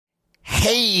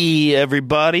Hey,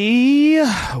 everybody.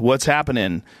 What's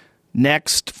happening?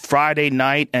 Next Friday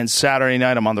night and Saturday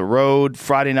night, I'm on the road.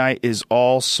 Friday night is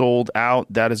all sold out.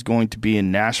 That is going to be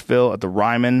in Nashville at the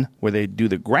Ryman, where they do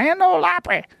the Grand Ole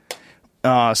Opry.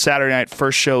 Saturday night,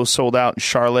 first show sold out in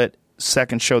Charlotte.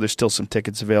 Second show, there's still some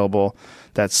tickets available.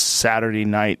 That's Saturday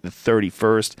night, the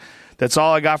 31st. That's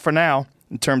all I got for now.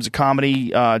 In terms of comedy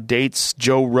dates,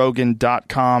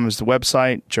 JoeRogan.com is the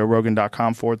website,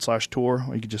 JoeRogan.com/tour.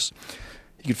 Or you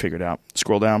can figure it out.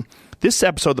 Scroll down. This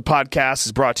episode of the podcast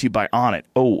is brought to you by Onnit,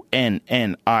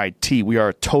 O-N-N-I-T. We are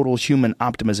a total human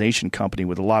optimization company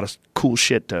with a lot of cool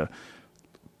shit to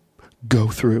go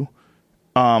through.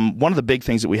 One of the big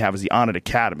things that we have is the Onnit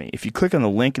Academy. If you click on the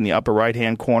link in the upper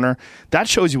right-hand corner, that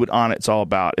shows you what Onnit's all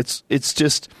about. It's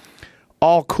just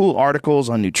all cool articles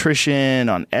on nutrition,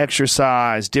 on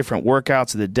exercise, different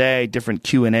workouts of the day, different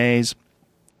Q&As.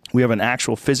 We have an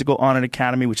actual physical Onnit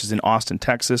Academy, which is in Austin,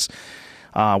 Texas,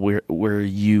 where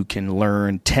you can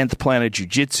learn 10th Planet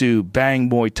Jiu-Jitsu, Bang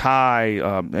Muay Thai,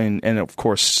 and of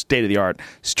course, state-of-the-art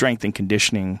strength and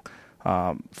conditioning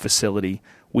facility.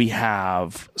 We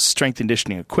have strength and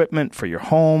conditioning equipment for your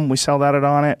home. We sell that at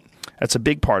Onnit. That's a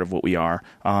big part of what we are.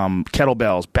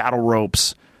 Kettlebells, battle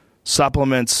ropes,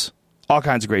 supplements, all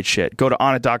kinds of great shit. Go to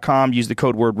Onnit.com, use the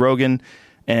code word Rogan,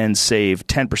 and save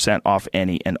 10% off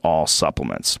any and all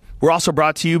supplements. We're also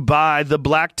brought to you by the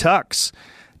Black Tux.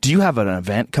 Do you have an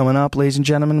event coming up, ladies and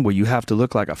gentlemen, where you have to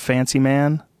look like a fancy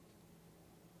man?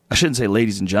 I shouldn't say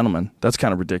ladies and gentlemen. That's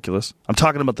kind of ridiculous. I'm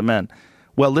talking about the men.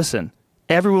 Well, listen,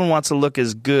 everyone wants to look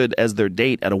as good as their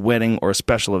date at a wedding or a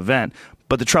special event.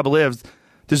 But the trouble is,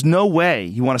 there's no way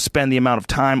you want to spend the amount of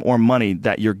time or money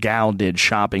that your gal did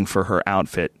shopping for her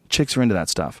outfit. Chicks are into that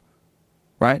stuff,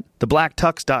 right?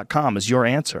 TheBlackTux.com is your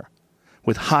answer,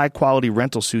 with high-quality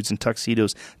rental suits and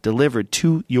tuxedos delivered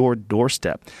to your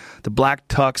doorstep. The Black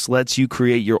Tux lets you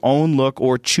create your own look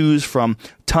or choose from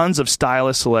tons of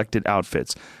stylist-selected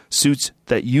outfits. Suits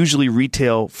that usually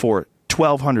retail for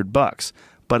 $1,200,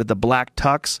 but at the Black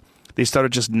Tux, they start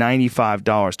at just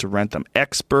 $95 to rent them.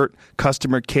 Expert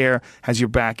customer care has your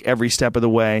back every step of the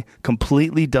way,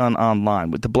 completely done online.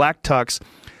 With the Black Tux,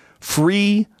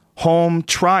 free home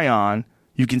try-on,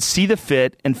 you can see the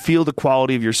fit and feel the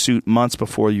quality of your suit months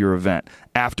before your event.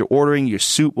 After ordering, your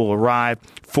suit will arrive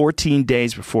 14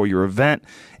 days before your event.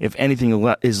 If anything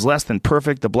is less than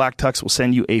perfect, the Black Tux will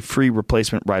send you a free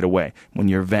replacement right away. When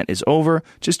your event is over,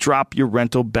 just drop your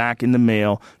rental back in the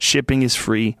mail. Shipping is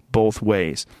free both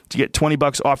ways. To get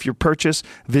 $20 off your purchase,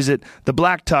 visit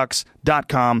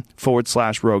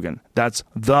theblacktux.com/Rogan. That's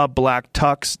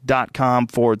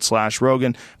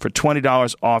theblacktux.com/Rogan for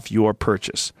 $20 off your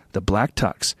purchase. The Black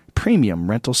Tux, premium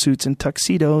rental suits and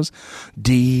tuxedos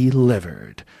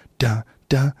delivered. Da,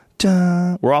 da,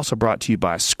 da. We're also brought to you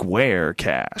by Square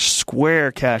Cash.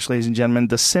 Square Cash, ladies and gentlemen,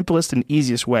 the simplest and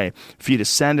easiest way for you to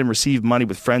send and receive money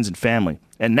with friends and family.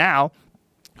 And now,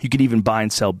 you can even buy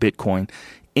and sell Bitcoin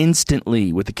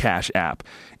instantly with the Cash app.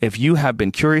 If you have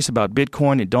been curious about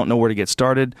Bitcoin and don't know where to get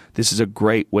started, this is a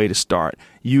great way to start.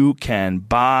 You can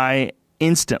buy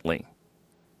instantly.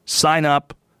 Sign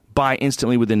up, buy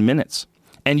instantly within minutes.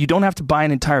 And you don't have to buy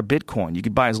an entire Bitcoin. You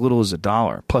could buy as little as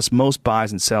 $1. Plus, most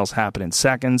buys and sells happen in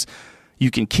seconds.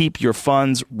 You can keep your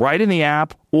funds right in the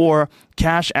app or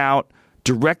cash out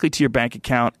directly to your bank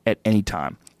account at any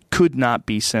time. Could not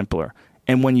be simpler.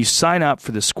 And when you sign up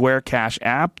for the Square Cash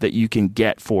app that you can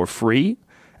get for free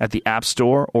at the App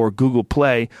Store or Google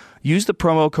Play, use the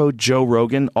promo code Joe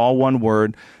Rogan, all one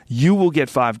word. You will get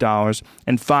 $5,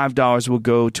 and $5 will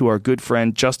go to our good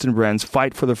friend Justin Wren's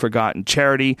Fight for the Forgotten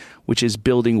charity, which is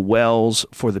building wells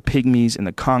for the pygmies in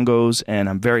the Congos. And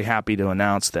I'm very happy to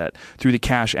announce that through the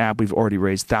Cash app, we've already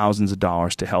raised thousands of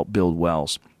dollars to help build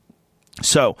wells.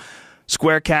 So,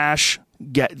 Square Cash,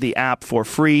 get the app for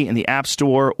free in the App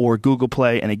Store or Google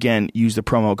Play. And again, use the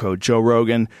promo code Joe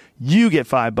Rogan. You get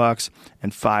 $5,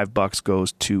 and $5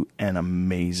 goes to an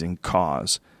amazing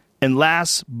cause. And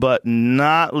last but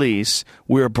not least,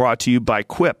 we're brought to you by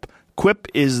Quip. Quip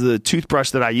is the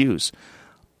toothbrush that I use.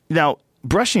 Now,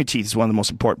 brushing your teeth is one of the most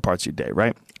important parts of your day,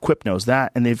 right? Quip knows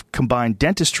that, and they've combined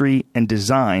dentistry and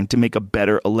design to make a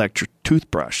better electric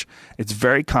toothbrush. It's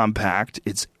very compact.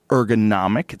 It's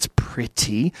ergonomic. It's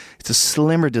pretty. It's a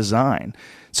slimmer design.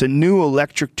 It's a new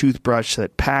electric toothbrush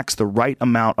that packs the right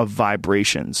amount of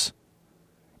vibrations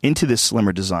into this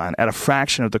slimmer design at a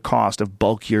fraction of the cost of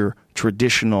bulkier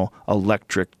traditional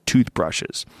electric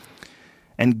toothbrushes.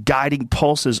 And guiding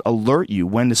pulses alert you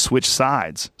when to switch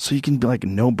sides, so you can be like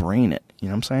no-brain it. You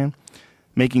know what I'm saying?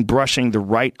 Making brushing the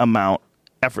right amount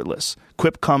effortless.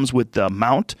 Quip comes with the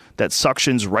mount that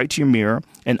suctions right to your mirror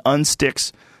and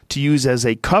unsticks to use as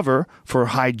a cover for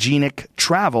hygienic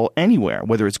travel anywhere,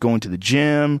 whether it's going to the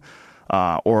gym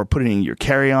or putting it in your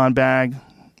carry-on bag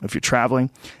if you're traveling.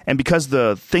 And because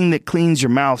the thing that cleans your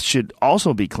mouth should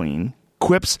also be clean,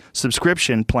 Quip's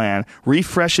subscription plan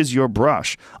refreshes your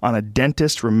brush on a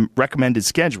dentist recommended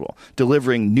schedule,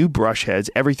 delivering new brush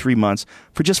heads every 3 months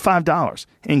for just $5,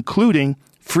 including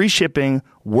free shipping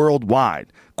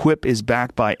worldwide. Quip is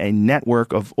backed by a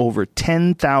network of over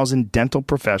 10,000 dental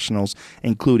professionals,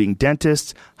 including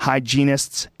dentists,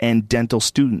 hygienists, and dental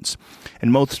students.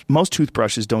 And most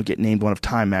toothbrushes don't get named one of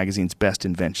Time Magazine's best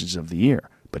inventions of the year,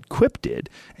 but Quip did,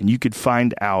 and you could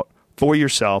find out for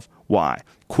yourself why.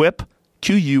 Quip,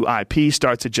 QUIP,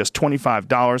 starts at just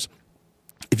 $25.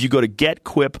 If you go to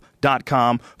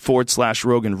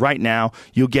getquip.com/Rogan right now,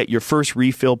 you'll get your first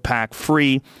refill pack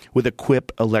free with a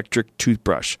Quip electric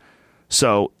toothbrush.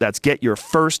 So that's get your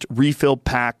first refill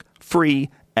pack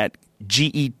free at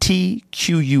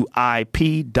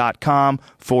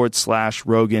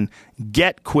getquip.com/Rogan.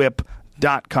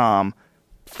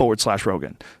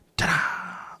 Getquip.com/Rogan. Ta-da!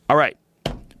 All right.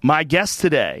 My guests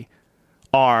today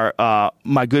are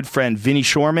my good friend Vinny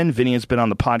Shoreman. Vinny has been on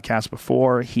the podcast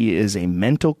before. He is a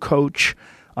mental coach,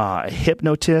 a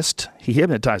hypnotist. He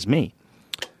hypnotized me.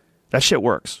 That shit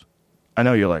works. I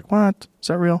know you're like, what? Is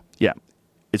that real? Yeah,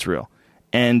 it's real.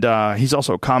 And he's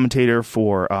also a commentator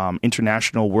for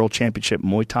international world championship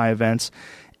Muay Thai events.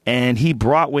 And he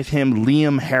brought with him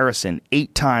Liam Harrison,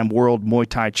 8-time world Muay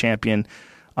Thai champion.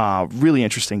 Really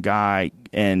interesting guy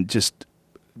and just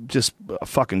a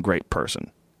fucking great person.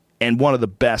 And one of the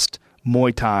best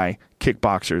Muay Thai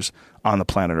kickboxers on the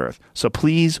planet Earth. So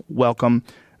please welcome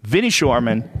Vinny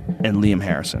Shoreman and Liam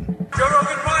Harrison. Joe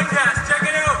Rogan Podcast, check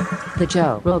it out. The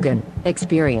Joe Rogan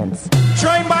Experience.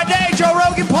 Train by day, Joe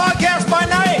Rogan Podcast by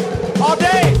night, all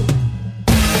day.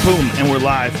 Boom, and we're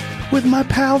live with my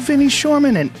pal Vinny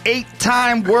Shoreman and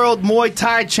 8-time world Muay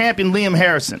Thai champion Liam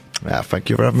Harrison. Yeah,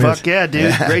 thank you for having me. Fuck yeah,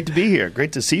 dude. Great to be here.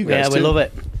 Great to see you guys, Yeah, we love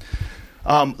it.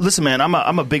 Listen, man,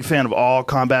 I'm a big fan of all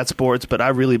combat sports, but I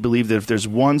really believe that if there's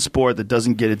one sport that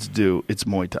doesn't get its due, it's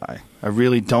Muay Thai. I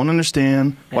really don't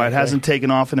understand why it hasn't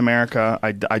taken off in America.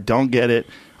 I don't get it.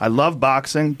 I love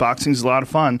boxing. Boxing's a lot of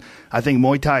fun. I think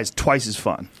Muay Thai is twice as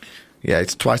fun. Yeah,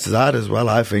 it's twice as hard as well,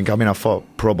 I think. I mean, I've fought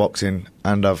pro boxing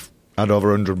and I've had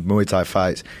over 100 Muay Thai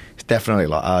fights. It's definitely a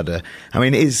lot harder. I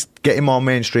mean, it is getting more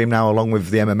mainstream now along with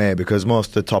the MMA because most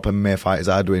of the top MMA fighters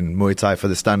are doing Muay Thai for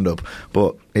the stand-up,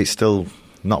 but it's still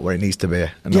not where it needs to be.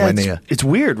 Yeah, it's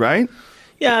weird, right?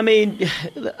 Yeah, I mean,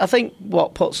 I think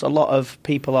what puts a lot of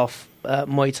people off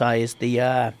Muay Thai is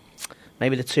the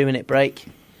maybe the 2-minute break,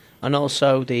 and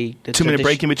also the 2-minute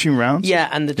break in between rounds. Yeah,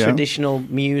 and the traditional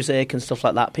music and stuff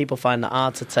like that. People find that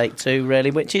hard to take too, really,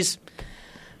 which is.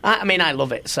 I mean, I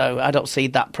love it, so I don't see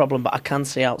that problem, but I can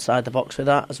see outside the box with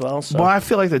that as well. So. Well, I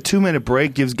feel like the 2-minute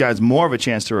break gives guys more of a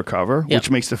chance to recover, which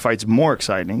makes the fights more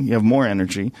exciting. You have more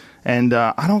energy. And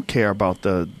I don't care about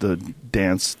the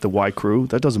dance, the Y crew.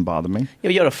 That doesn't bother me.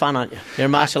 Yeah, you're a fan, aren't you? You're a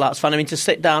martial arts fan. I mean, to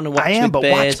sit down and watch I am, but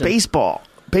watch baseball.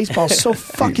 Baseball's so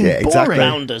fucking boring.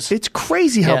 Rounders. It's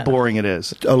crazy how boring it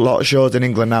is. A lot of shows in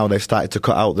England now, they've started to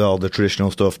cut out all the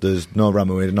traditional stuff. There's no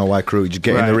Ramaway, no white crew. You just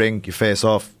get in the ring, you face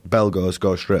off, bell goes,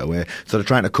 go straight away. So they're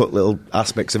trying to cut little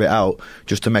aspects of it out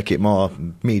just to make it more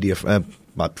media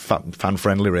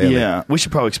fan-friendly, really. Yeah, we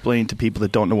should probably explain to people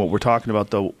that don't know what we're talking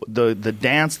about, the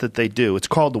dance that they do. It's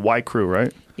called the white crew,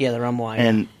 right? Yeah, they're on white.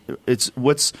 And it's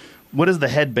what is the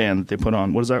headband that they put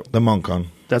on? What is that? The Mongkong.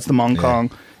 That's the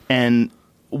Mongkong. Yeah. And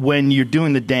when you're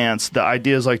doing the dance, the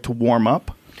idea is like to warm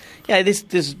up. Yeah,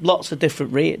 there's lots of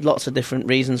different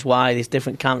reasons why. There's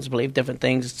different camps believe different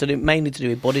things. It's mainly to do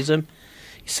with Buddhism.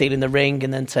 You're sealing the ring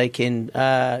and then taking,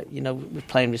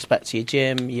 paying respect to your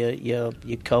gym, your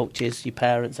coaches, your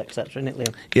parents, etc. Isn't it,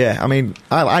 Liam? Yeah, I mean,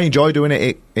 I enjoy doing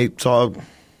it. It sort of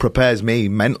prepares me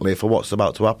mentally for what's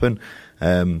about to happen.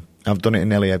 I've done it in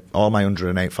nearly all my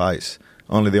 108 fights.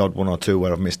 Only the odd one or two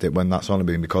where I've missed it when that's only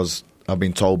been because I've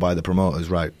been told by the promoters,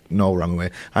 right, no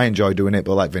Ramaway. I enjoy doing it,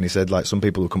 but like Vinny said, like some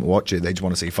people who come to watch it, they just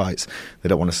want to see fights. They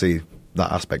don't want to see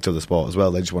that aspect of the sport as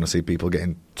well. They just want to see people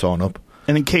getting torn up.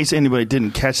 And in case anybody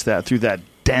didn't catch that through that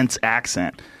dense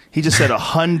accent, he just said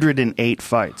 108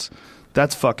 fights.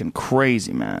 That's fucking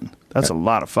crazy, man. That's a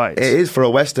lot of fights. It is for a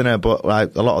Westerner, but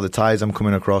like a lot of the Thais I'm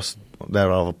coming across,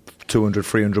 they're all 200,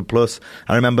 300 plus.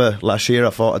 I remember last year I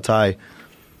fought a Thai,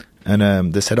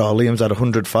 and they said, oh, Liam's had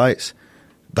 100 fights.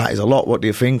 That is a lot, what do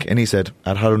you think? And he said,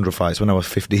 I'd had 100 fights when I was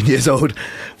 15 years old.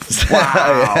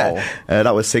 Wow.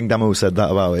 That was Singh Damu who said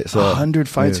that about it. So 100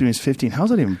 fights when he was 15. How's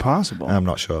that even possible? I'm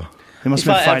not sure. They must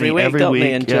have been fighting every week.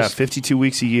 And yeah, 52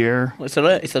 weeks a year. It's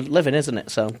a living, isn't it?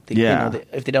 So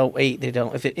if they don't eat, they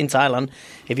don't. If in Thailand,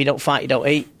 if you don't fight, you don't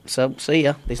eat. So see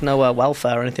ya. There's no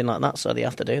welfare or anything like that. So they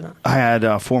have to do that. I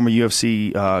had former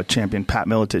UFC champion Pat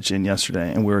Miletich in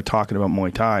yesterday, and we were talking about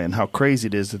Muay Thai and how crazy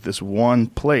it is that this one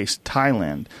place,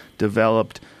 Thailand,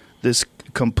 developed this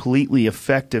completely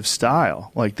effective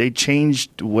style. Like, they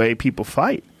changed the way people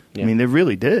fight. Yeah. I mean, they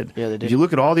really did. Yeah, they did. If you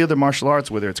look at all the other martial arts,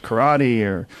 whether it's karate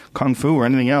or kung fu or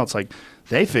anything else, like,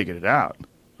 they figured it out.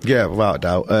 Yeah, without a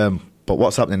doubt. But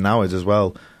what's happening now is, as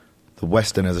well, the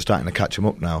Westerners are starting to catch them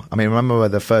up now. I mean, remember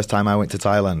the first time I went to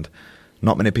Thailand,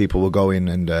 not many people were going,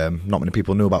 and not many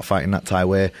people knew about fighting that Thai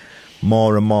way.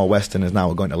 More and more Westerners now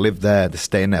are going to live there. They're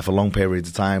staying there for long periods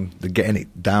of time. They're getting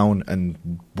it down,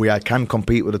 and I can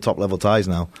compete with the top level Thais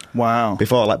now. Wow.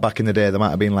 Before, like back in the day, there might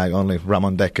have been like only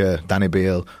Ramon Decker, Danny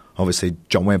Beale, obviously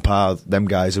John Wayne Parr, them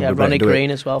guys who were Ronnie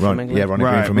Green as well from England. Yeah, Ronnie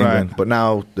Green from England. But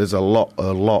now there's a lot,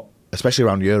 especially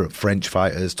around Europe, French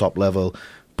fighters, top level,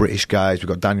 British guys. We've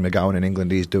got Daniel McGowan in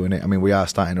England, he's doing it. I mean, we are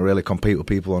starting to really compete with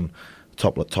people on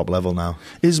top level now.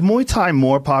 Is Muay Thai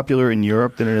more popular in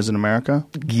Europe than it is in America?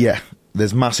 Yeah.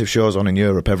 There's massive shows on in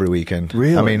Europe every weekend.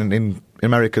 Really? I mean, in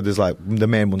America, there's like the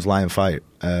main one's Lion Fight.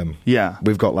 Yeah.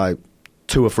 We've got like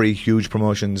 2 or 3 huge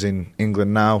promotions in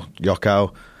England now.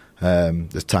 Yokkao,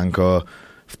 there's Tanko.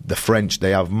 The French, they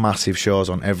have massive shows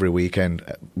on every weekend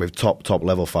with top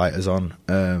level fighters on.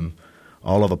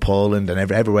 All over Poland and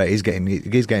everywhere. He's getting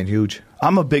huge.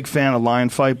 I'm a big fan of Lion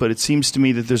Fight, but it seems to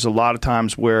me that there's a lot of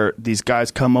times where these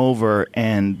guys come over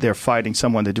and they're fighting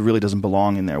someone that really doesn't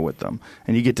belong in there with them.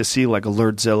 And you get to see like a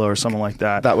Lurdzilla or someone like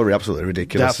that. That would be absolutely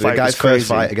ridiculous. That fight the guy's was crazy. First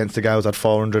fight against a guy who's had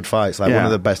 400 fights, like one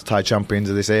of the best Thai champions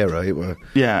of this era.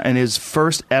 Yeah, and his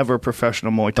first ever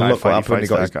professional Muay Thai fight, he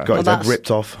got his head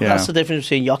ripped off. Yeah. That's the difference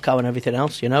between Yokkao and everything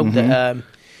else, you know. Mm-hmm.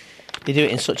 They do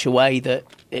it in such a way that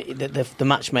the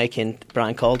matchmaking,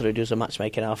 Brian Calder, who does the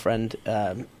matchmaking, our friend,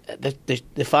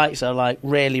 the fights are like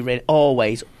really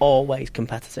always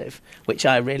competitive, which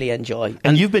I really enjoy.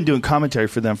 And you've been doing commentary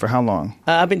for them for how long?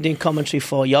 I've been doing commentary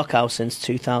for Yokkao since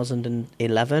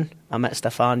 2011. I met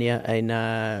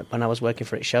Stefania when I was working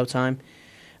for It's Showtime,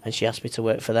 and she asked me to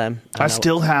work for them. I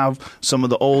still have some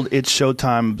of the old It's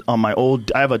Showtime on my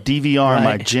old... I have a DVR in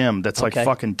my gym that's like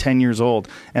fucking 10 years old,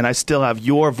 and I still have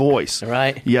your voice.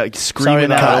 Right. Yeah,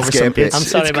 screaming out over some... I'm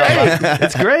sorry about that.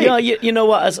 It's great. You know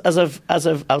what, as I've I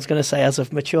was going to say as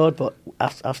I've matured, but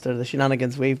after the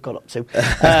shenanigans we've got up to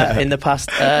in the past,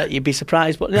 you'd be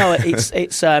surprised. But no, it's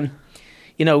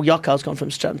Yokkao's gone from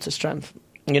strength to strength,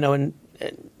 and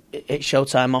It's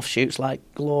Showtime offshoots like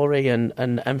Glory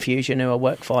and Fusion, who I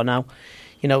work for now.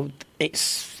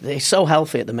 They're so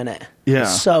healthy at the minute. Yeah.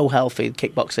 It's so healthy,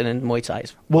 kickboxing and Muay Thai.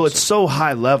 Well, it's so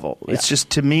high level. Yeah. It's just,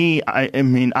 to me, I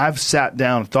mean, I've sat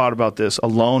down and thought about this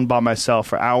alone by myself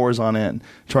for hours on end,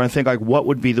 trying to think, like, what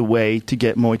would be the way to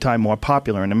get Muay Thai more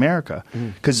popular in America?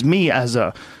 Because me, as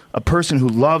a person who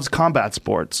loves combat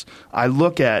sports, I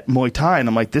look at Muay Thai and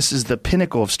I'm like, this is the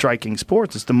pinnacle of striking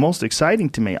sports. It's the most exciting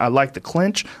to me. I like the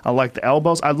clinch. I like the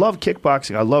elbows. I love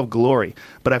kickboxing. I love Glory.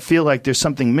 But I feel like there's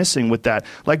something missing with that.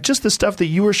 Like just the stuff that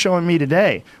you were showing me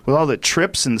today with all the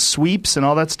trips and the sweeps and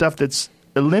all that stuff that's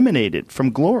eliminated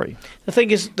from Glory. The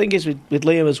thing is with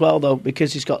Liam as well, though,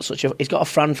 because he's got a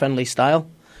fan-friendly style.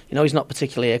 He's not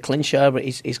particularly a clincher, but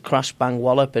he's crash bang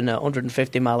wallop and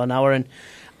 150 mile an hour. And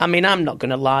I mean, I'm not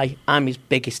going to lie, I'm his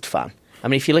biggest fan. I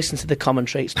mean, if you listen to the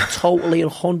commentary, it's totally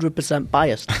 100%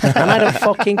 biased. And I don't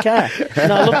fucking care. I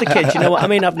love the kid, you know what I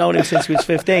mean? I've known him since he was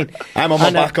 15. I'm on my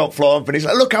backup floor, and he's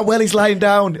like, look how well he's lying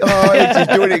down. Oh, he's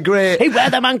doing it great. He wear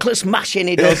them anklets smashing,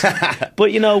 he does.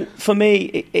 But, for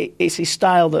me, it's his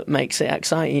style that makes it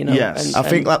exciting, Yes. I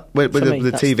think that with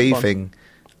the TV thing,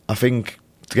 I think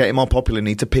to get it more popular, you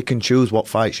need to pick and choose what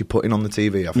fights you're putting on the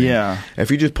TV, I think. Yeah. If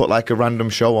you just put like a random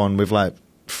show on with like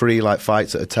 3 like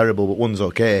fights that are terrible but one's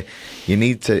okay, you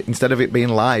need to, instead of it being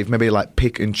live, maybe like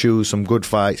pick and choose some good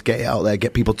fights, get it out there,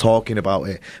 get people talking about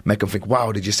it, make them think,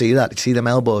 wow, did you see that? Did you see them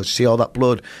elbows? Did you see all that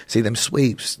blood? See them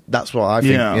sweeps? That's what I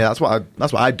think. Yeah, that's what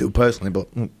I do personally. But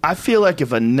I feel like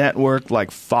if a network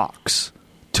like Fox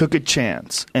took a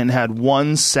chance and had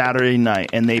one Saturday night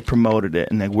and they promoted it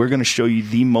and we're going to show you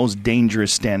the most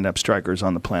dangerous stand-up strikers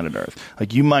on the planet Earth.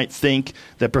 Like, you might think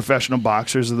that professional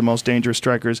boxers are the most dangerous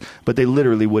strikers, but they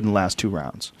literally wouldn't last 2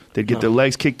 rounds. They'd get their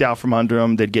legs kicked out from under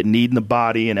them. They'd get kneed in the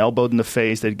body and elbowed in the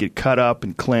face. They'd get cut up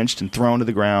and clinched and thrown to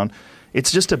the ground.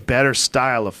 It's just a better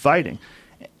style of fighting.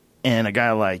 And a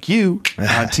guy like you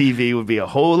on TV would be a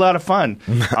whole lot of fun.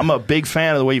 I'm a big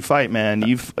fan of the way you fight, man.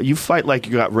 You fight like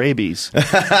you got rabies.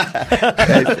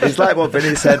 It's like what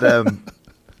Vinny said.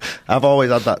 I've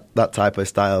always had that type of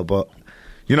style, but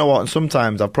you know what? And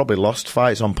sometimes I've probably lost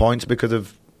fights on points because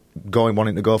of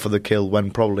wanting to go for the kill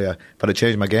when probably if I'd have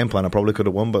changed my game plan I probably could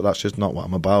have won, but that's just not what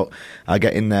I'm about. I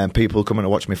get in there and people coming to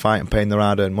watch me fight and paying their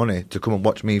hard-earned money to come and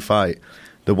watch me fight.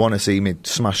 They want to see me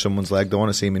smash someone's leg, they want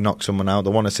to see me knock someone out, they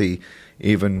want to see,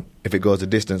 even if it goes a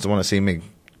distance, they want to see me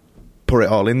put it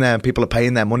all in there, and people are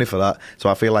paying their money for that, so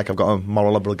I feel like I've got a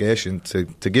moral obligation to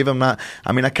give them that.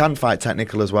 I mean, I can fight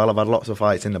technical as well. I've had lots of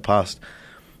fights in the past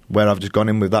where I've just gone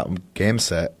in with that game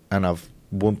set and I've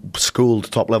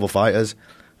schooled top level fighters,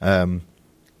 but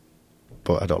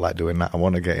I don't like doing that. I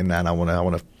want to get in there and I want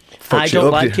to I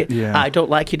don't like it. Yeah. I don't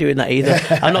like you doing that either.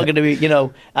 I'm not going to be, you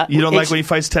know. You don't like when he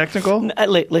fights technical?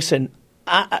 Listen,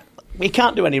 we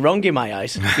can't do any wrong in my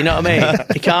eyes. You know what I mean?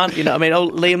 You can't. You know what I mean? Oh,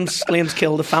 Liam's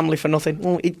killed a family for nothing.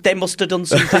 Well, they must have done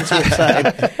something to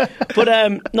upset him.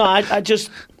 But no, I just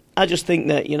think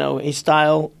that, you know, his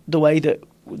style, the way that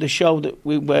the show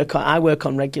that I work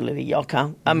on regularly,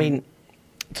 Yoka. I mean,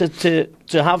 to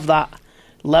have that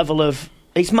level of,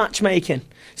 it's matchmaking.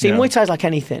 See, Muay Thai is like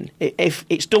anything. If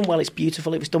it's done well, it's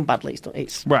beautiful. If it's done badly,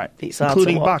 it's right. It's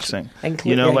including boxing.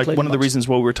 You know, like one of the reasons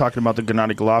why we were talking about the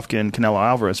Gennady Golovkin Canelo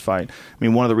Alvarez fight. I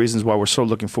mean, one of the reasons why we're so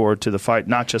looking forward to the fight,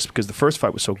 not just because the first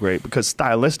fight was so great, because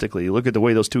stylistically, look at the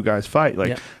way those two guys fight.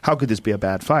 Like, how could this be a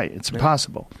bad fight? It's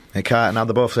impossible. It can't. Now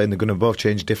they're both saying they're going to both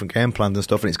change different game plans and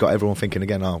stuff, and it's got everyone thinking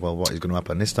again, oh, well, what is going to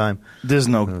happen this time? There's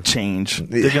no change.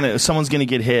 Someone's going to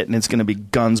get hit, and it's going to be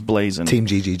guns blazing. Team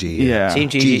GGG. Yeah. Team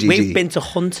GGG. We've been to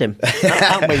hunt him.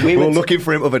 We were looking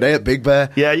for him the other day at Big Bear.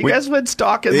 Yeah, you guys went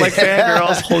stalking like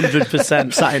fangirls.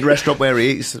 100%. Sat in a restaurant where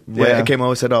he eats. Where he came over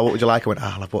and said, oh, what would you like? I went,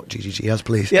 I'll have what GGG has,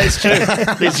 please. Yeah, it's true.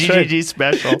 It's GGG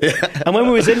special. Yeah. And when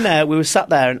we was in there, we were sat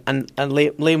there, and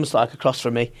Liam was like across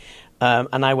from me,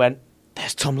 and I went,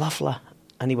 there's Tom Loeffler.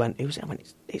 And he went, who's it? I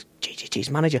went, it's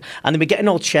GGG's manager. And they were getting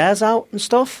all chairs out and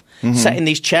stuff, setting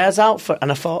these chairs out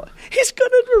and I thought, he's going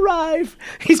to arrive.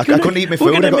 I couldn't eat my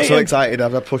food. I got so excited.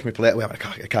 I pushed my plate away. I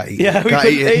can't eat. Yeah, can't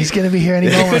eat. He's going to be here any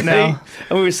moment now.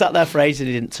 And we were sat there for ages and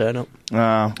he didn't turn up.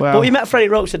 Well, but we met Freddie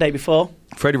Roach the day before.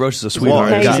 Freddie Roach is a sweetheart.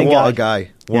 What a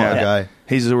guy. What a guy.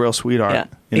 He's a real sweetheart.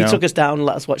 Yeah. He took us down and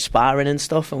let us watch sparring and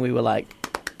stuff, and we were like...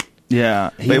 Yeah,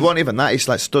 but it wasn't even that. He's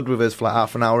like stood with us for like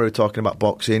half an hour. We were talking about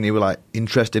boxing. He was like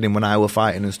interested in when I were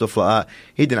fighting and stuff like that.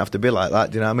 He didn't have to be like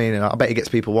that. Do you know what I mean? And I bet he gets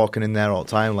people walking in there all the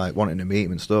time, like wanting to meet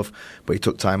him and stuff. But he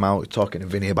took time out talking to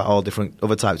Vinny about all different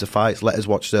other types of fights. Let us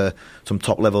watch some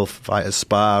top level fighters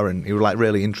spar, and he was like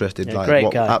really interested. Yeah, like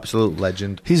great guy. Absolute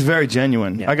legend. He's very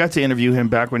genuine. Yeah. I got to interview him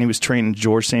back when he was training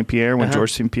Georges St-Pierre, when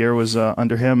Georges St-Pierre was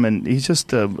under him, and he's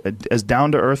just as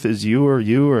down to earth as you or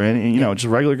any, just a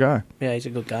regular guy. Yeah, he's a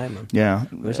good guy, man. Yeah.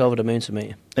 It was over the moon to meet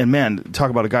him. And man, talk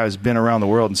about a guy who's been around the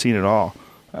world and seen it all.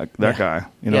 That guy,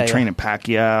 training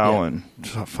Pacquiao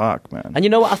and fuck, man. And you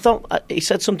know what? I thought he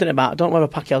said something about, I don't know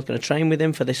whether Pacquiao's going to train with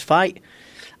him for this fight.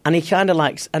 And he kind of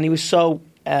and he was so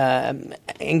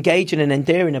engaging and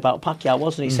endearing about Pacquiao,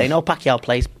 wasn't he? Saying, Pacquiao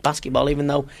plays basketball, even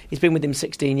though he's been with him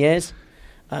 16 years.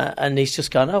 And he's just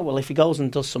gone, if he goes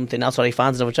and does something else or he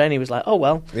finds another trainer, he was like,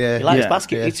 he likes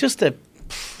basketball. It's just a...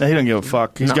 He don't give a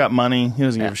fuck. He's got money. He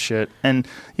doesn't give a shit. And,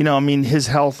 his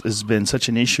health has been such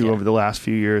an issue over the last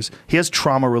few years. He has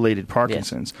trauma-related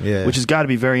Parkinson's, which has got to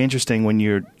be very interesting when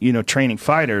you're, training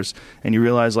fighters and you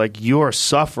realize, like, you're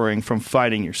suffering from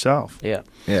fighting yourself. Yeah.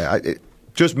 Yeah,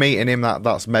 just meeting him,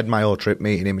 that's made my whole trip,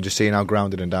 meeting him and just seeing how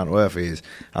grounded and down-to-earth he is.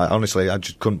 Honestly, I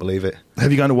just couldn't believe it.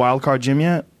 Have you gone to Wildcard Gym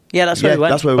yet? Yeah, that's where we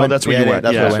went. That's where we went. That's where you went.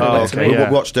 That's where we went.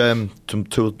 We watched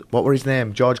what were his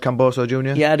name? George Camboso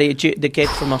Jr.? Yeah, the kid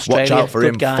from Australia. Watch out for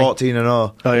him, guy.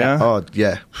 14-0. Oh, yeah? Oh,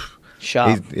 yeah.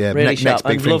 Sharp. Really next sharp.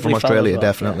 Big thing from Australia,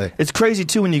 definitely. Yeah. It's crazy,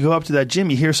 too, when you go up to that gym,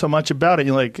 you hear so much about it,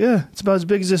 you're like, it's about as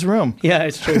big as this room. Yeah,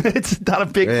 it's true. It's not a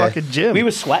big fucking gym. We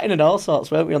were sweating and all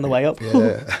sorts, weren't we, on the way up?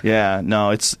 Yeah,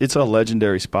 no, it's a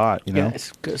legendary spot, Yeah,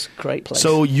 it's a great place.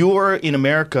 So you're in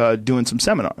America doing some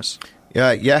seminars.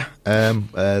 Yeah.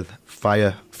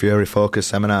 Fire, Fury, Focus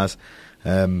seminars.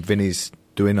 Vinny's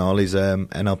doing all his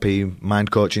NLP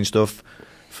mind coaching stuff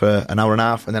for an hour and a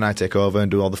half, and then I take over and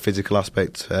do all the physical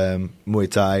aspects, Muay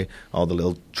Thai, all the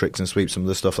little tricks and sweeps, some of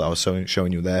the stuff that I was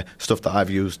showing you there, stuff that I've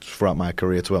used throughout my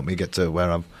career to help me get to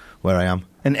where I am.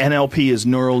 And NLP is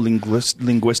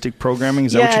neuro-linguistic programming.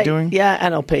 Is that what you're doing? Yeah,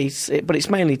 NLP, but it's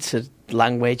mainly to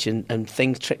language and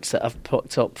things, tricks that I've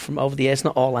picked up from over the years.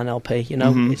 Not all NLP,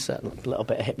 It's a little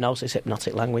bit of hypnosis,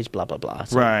 hypnotic language, blah, blah, blah.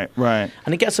 So, right.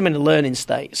 And it gets them in a learning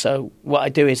state. So what I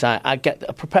do is I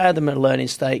prepare them in a learning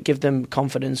state, give them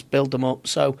confidence, build them up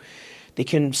so they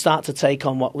can start to take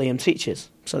on what Liam teaches.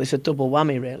 So it's a double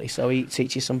whammy, really. So he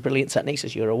teaches some brilliant techniques,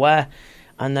 as you're aware,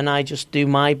 and then I just do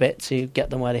my bit to get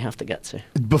them where they have to get to.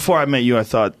 Before I met you, I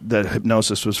thought that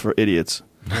hypnosis was for idiots.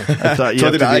 I thought So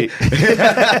did I.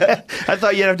 I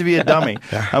thought you'd have to be a dummy.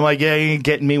 I'm like, yeah, you ain't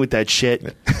getting me with that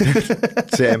shit.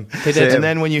 Same. And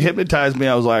then when you hypnotized me,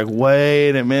 I was like,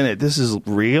 wait a minute, this is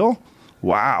real?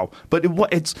 Wow. But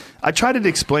I tried to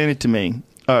explain it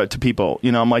to people.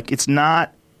 You know, I'm like, it's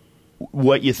not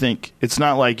what you think. It's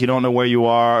not like you don't know where you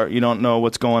are, you don't know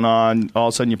what's going on, all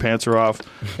of a sudden your pants are off.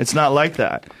 It's not like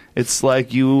that. It's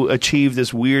like you achieve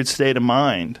this weird state of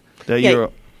mind that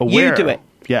you're aware. You do it.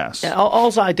 Yes. Yeah,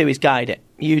 all I do is guide it.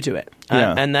 You do it.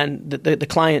 And then the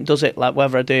client does it, like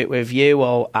whether I do it with you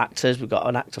or actors. We've got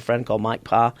an actor friend called Mike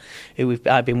Parr, who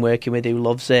I've been working with, who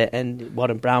loves it, and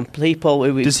Warren Brown people.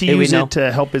 Does he use it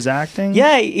to help his acting?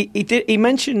 Yeah, he did. He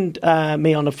mentioned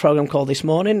me on a program called This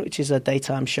Morning, which is a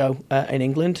daytime show in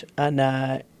England,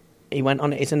 and he went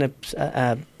on it. He's in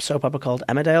a soap opera called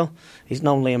Emmerdale. He's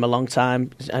known Liam a long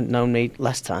time and known me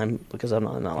less time because I'm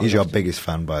not. He's your biggest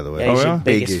fan, by the way. Yeah, he's your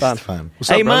biggest fan. What's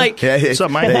Hey, up, brother? Mike. Yeah, What's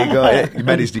up, Mike? There you go. Yeah, he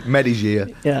met his year.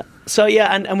 Yeah. So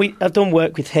yeah, and I've done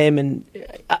work with him, and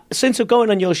since I'm going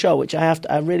on your show, which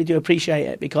I really do appreciate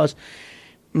it, because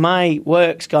my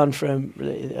work's gone from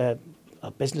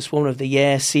a businesswoman of the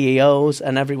year, CEOs,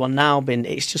 and everyone now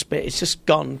it's just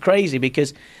gone crazy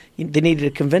because they needed a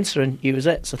convincer, and you was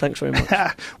it. So thanks very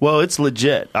much. Well, it's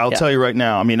legit. I'll tell you right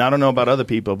now. I mean, I don't know about other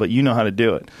people, but you know how to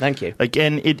do it. Thank you. Like,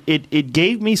 and it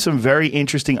gave me some very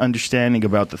interesting understanding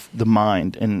about the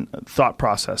mind and thought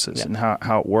processes and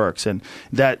how it works. And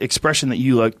that expression that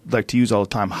you like to use all the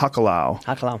time, hakalau.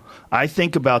 Hakalau. I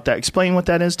think about that. Explain what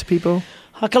that is to people.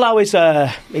 Hakalau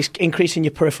is increasing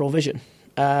your peripheral vision.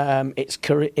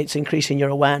 It's increasing your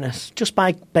awareness just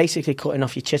by basically cutting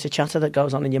off your chitter chatter that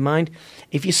goes on in your mind.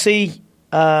 If you see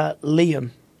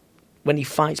Liam when he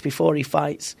fights, before he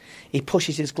fights, he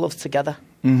pushes his gloves together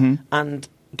and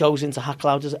goes into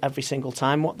hakalau, does it every single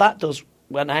time. What that does,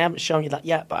 when I haven't shown you that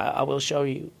yet, but I will show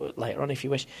you later on if you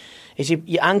wish, is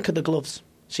you anchor the gloves.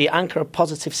 So you anchor a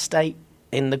positive state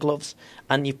in the gloves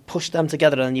and you push them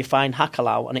together and you find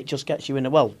hakalau, and it just gets you in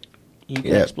you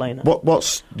can explain it.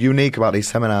 What's unique about these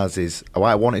seminars is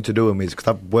why I wanted to do them is because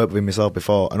I've worked with him myself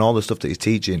before, and all the stuff that he's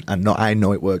teaching, and I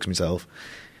know it works myself.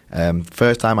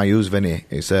 First time I used Vinny,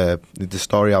 it's the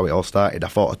story how it all started. I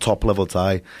fought a top level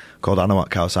Thai called Anawat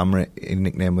Khao Samrit,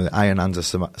 nicknamed with Iron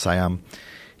Anza Siam.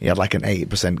 He had like an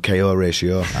 80% KO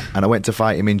ratio, and I went to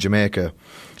fight him in Jamaica.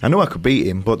 I knew I could beat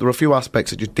him, but there were a few aspects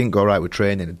that just didn't go right with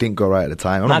training. It didn't go right at the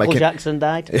time. Michael Jackson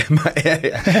died.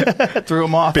 Threw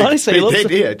him off. Honestly, I'm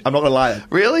not going to lie.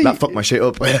 Really? That fucked my shit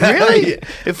up. Really?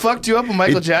 It fucked you up when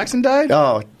Michael Jackson died?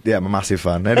 Oh, yeah, I'm a massive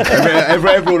fan.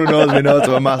 Everyone who knows me knows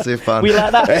I'm a massissive fan. We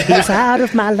like that. He's out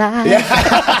of my life.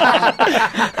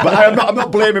 But I'm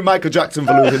not blaming Michael Jackson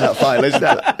for losing that fight.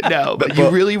 No, but you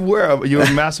really were. You were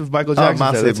a massive Michael Jackson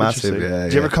fan. Massive, yeah.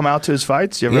 Did you ever come out to his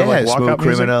fights? Did you ever walk Smooth out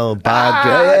Criminal, music?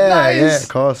 Bad. Nice. Yeah, of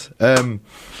course.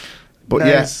 But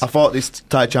Nice. I fought this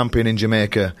Thai champion in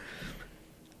Jamaica.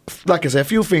 Like I said, a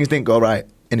few things didn't go right,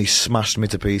 and he smashed me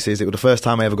to pieces. It was the first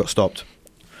time I ever got stopped.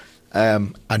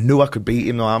 I knew I could beat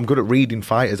him, though. I'm good at reading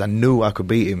fighters. I knew I could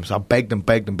beat him, so I begged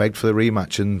for the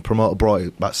rematch, and promoter brought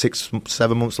it about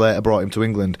 6-7 months later, brought him to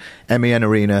England. MEN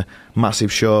Arena,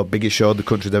 massive show, biggest show the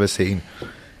country's ever seen.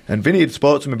 And Vinny had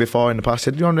spoke to me before in the past,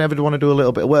 said, do you ever want to do a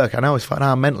little bit of work? And I was like,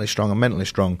 I'm mentally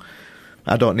strong.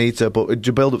 I don't need to. But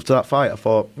to build up to that fight, I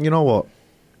thought, you know what?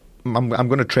 I'm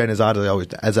going to train as hard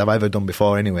as I've ever done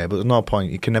before anyway, but there's no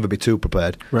point. You can never be too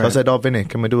prepared. Right. So I said, oh, Vinny,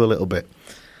 can we do a little bit?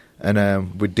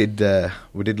 And we did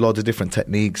loads of different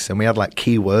techniques, and we had like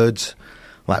key words,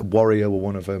 like warrior were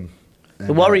one of them.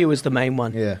 The warrior was the main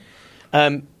one. Yeah.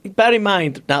 Bear in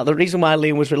mind, now, the reason why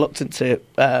Liam was reluctant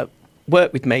to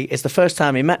work with me is the first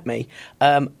time he met me,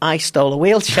 I stole a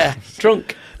wheelchair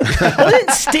drunk. I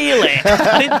didn't steal it.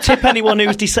 I didn't tip anyone who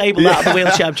was disabled out of the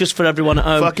wheelchair just for everyone at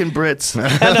home. Fucking Brits.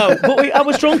 I know, but I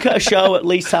was drunk at a show at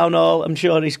Leeds Town Hall. I'm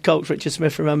sure his coach Richard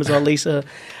Smith remembers, or Lisa.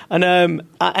 And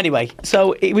anyway,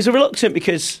 so it was a reluctant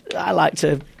because I like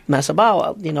to mess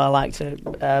about. You know, I like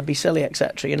to be silly,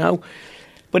 etc. You know,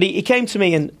 but he came to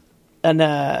me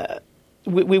and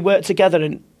we worked together.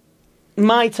 And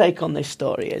my take on this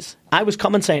story is, I was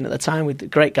commentating at the time with a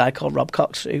great guy called Rob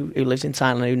Cox, who lives in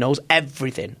Thailand, who knows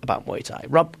everything about Muay Thai.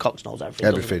 Rob Cox knows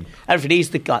everything. Everything. He's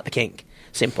the king.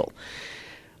 Simple.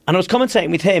 And I was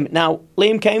commentating with him. Now,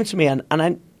 Liam came to me, and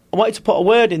I wanted to put a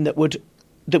word in that would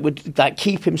like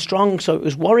keep him strong. So it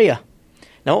was warrior.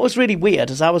 Now, what was really weird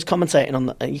is I was commentating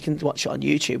on you can watch it on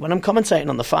YouTube. When I'm commentating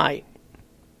on the fight,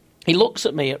 he looks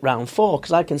at me at round 4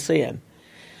 because I can see him.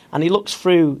 And he looks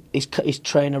through his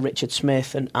trainer, Richard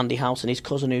Smith, and Andy House, and his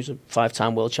cousin, who's a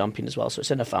 5-time world champion as well, so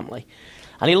it's in a family.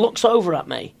 And he looks over at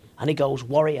me, and he goes,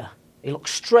 "Warrior." He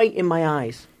looks straight in my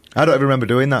eyes. I don't even remember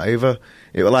doing that either.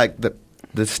 It was like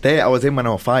the state I was in when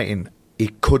I was fighting, he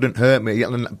couldn't hurt me.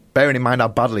 Bearing in mind how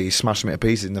badly he smashed me to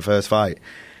pieces in the first fight,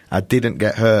 I didn't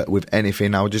get hurt with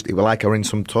anything. It was like I was in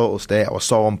some total state. I was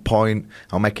so on point.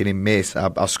 I was making him miss.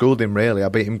 I schooled him, really. I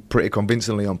beat him pretty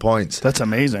convincingly on points. That's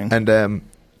amazing. And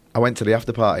I went to the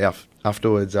after party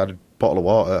afterwards. I had a bottle of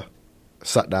water,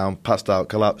 sat down, passed out,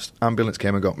 collapsed. Ambulance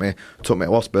came and got me, took me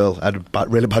to hospital. I had a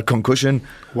really bad concussion.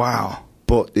 Wow.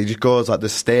 But it just goes like the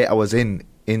state I was in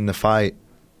the fight,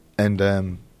 and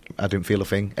I didn't feel a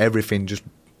thing. Everything just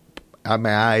had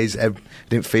my eyes.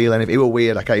 Didn't feel anything. It was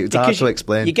weird. It's hard to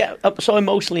explain. You get so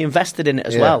emotionally invested in it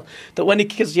as well that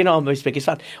because I'm his biggest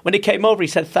fan. When he came over, he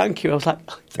said thank you. I was like,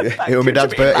 it was my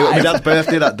dad's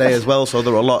birthday that day as well. So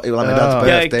there were a lot. It was like my dad's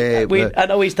birthday. I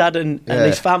know his dad and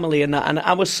his family and that, and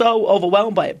I was so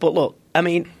overwhelmed by it. But look, I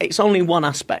mean, it's only one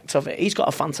aspect of it. He's got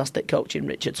a fantastic coach in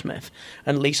Richard Smith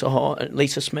and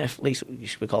Lisa Smith,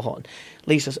 we call Horton,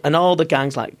 Lisa, and all the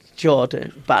gangs like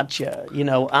Jordan, Badger,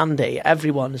 Andy,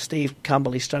 everyone, Steve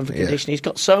Campbell, his strength and conditioning. He's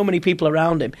got so many people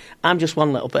around him. I'm just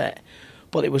one little bit.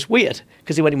 But it was weird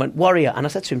because he went, "Warrior," and I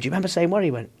said to him, "Do you remember saying Warrior?"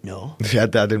 He went, "No." Yeah, I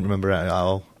didn't remember it at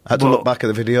all. I had to look back at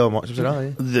the video and watch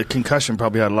him. The concussion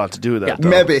probably had a lot to do with that. Yeah.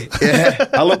 Maybe, yeah.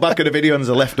 I look back at the video and there's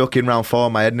a left hook in round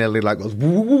 4. My head nearly goes,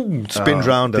 woo, spins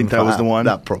round. I think that was the one.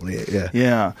 That probably it, yeah.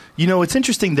 Yeah. It's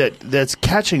interesting that's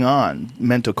catching on,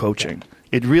 mental coaching.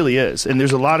 It really is. And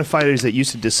there's a lot of fighters that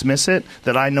used to dismiss it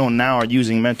that I know now are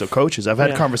using mental coaches. I've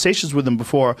had conversations with them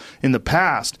before in the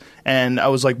past, and I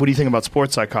was like, "What do you think about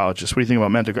sports psychologists? What do you think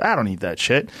about mental I don't need that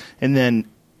shit." And then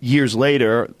years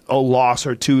later, a loss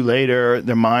or two later,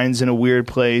 their mind's in a weird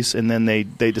place, and then they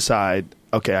decide,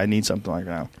 okay, I need something like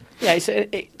that. Yeah,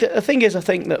 the thing is, I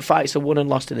think that fights are won and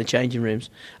lost in the changing rooms.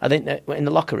 I think that in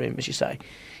the locker room, as you say,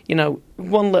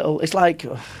 it's like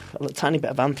a tiny bit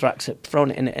of anthrax,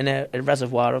 thrown in a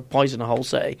reservoir of poison a whole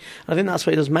city. And I think that's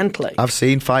what it does mentally. I've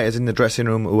seen fighters in the dressing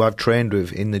room who I've trained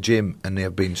with in the gym, and they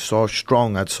have been so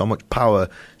strong, had so much power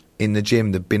in the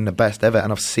gym, they've been the best ever.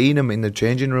 And I've seen them in the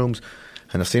changing rooms,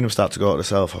 and I've seen them start to go to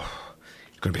themselves,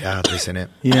 it's going to be hard, this, innit?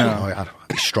 Yeah.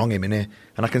 He's strong, him, innit?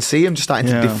 And I can see him just starting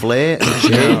to deflate and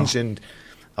change, and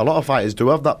a lot of fighters do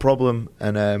have that problem,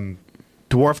 and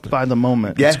dwarfed by the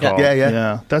moment.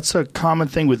 Yeah. That's a common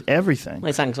thing with everything.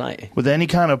 It's anxiety. With any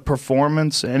kind of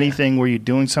performance, anything where you're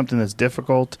doing something that's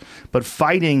difficult. But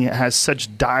fighting has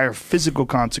such dire physical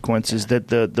consequences that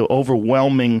the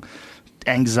overwhelming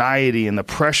anxiety and the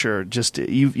pressure, just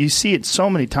you see it so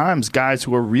many times. Guys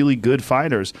who are really good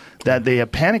fighters, that they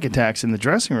have panic attacks in the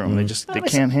dressing room. They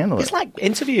can't handle it. It's like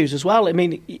interviews as well. I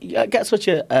mean, you get such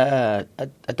a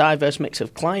diverse mix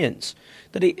of clients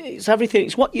that it's everything.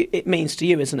 It's what it means to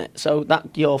you, isn't it? So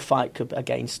that your fight could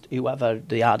against whoever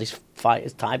the hardest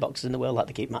fighters, Thai boxers in the world, like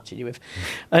they keep matching you with,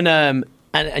 and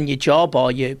your job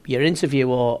or your interview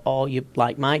or you,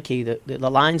 like Mikey, the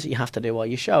lines that you have to do or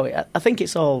your show. I think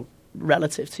it's all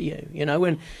relative to you,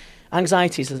 and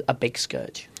anxiety is a big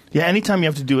scourge. Yeah, anytime you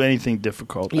have to do anything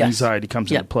difficult, anxiety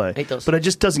comes into play. It does. But it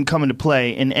just doesn't come into play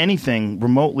in anything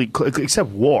remotely, except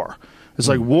war. It's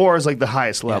like war is like the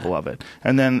highest level of it,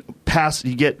 and then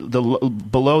you get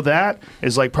below that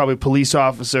is like probably police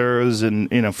officers and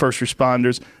first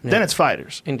responders. Yeah. Then it's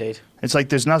fighters. Indeed, it's like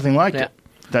there's nothing like it.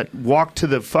 That walk to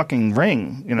the fucking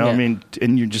ring, I mean,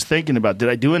 and you're just thinking about, did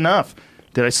I do enough?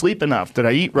 Did I sleep enough? Did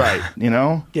I eat right?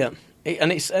 Yeah,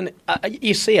 and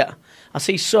you see it. I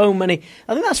see so many.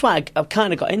 I think that's why I've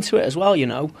kind of got into it as well.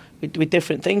 With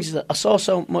different things. I saw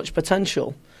so much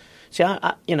potential. See,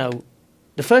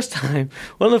 the first time,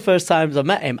 one of the first times I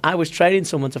met him, I was training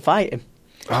someone to fight him.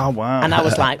 Oh wow! And I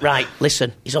was like, right,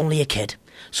 listen, he's only a kid.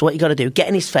 So what you got to do? Get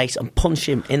in his face and punch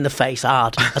him in the face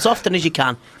hard as often as you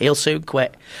can. He'll soon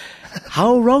quit.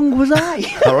 How wrong was I?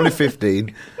 I'm only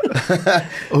 15.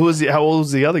 How old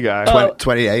was the other guy?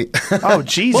 28. Oh,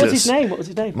 Jesus. What was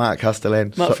his name? Mark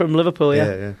Castellane. Mark from Liverpool,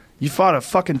 yeah. You fought a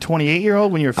fucking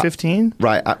 28-year-old when you were 15?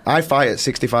 Right. I fight at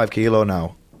 65 kilo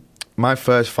now. My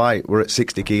first fight were at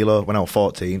 60 kilo when I was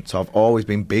 14, so I've always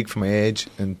been big for my age.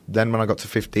 And then when I got to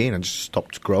 15, I just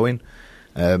stopped growing.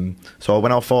 So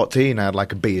when I was 14, I had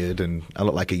like a beard and I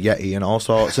looked like a Yeti and all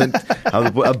sorts. And I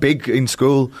was big in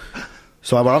school.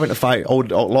 So I was having to fight a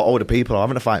lot older people. I was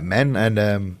having to fight men,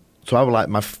 and so I was like,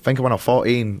 I think when I was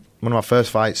 14, one of my first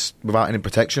fights without any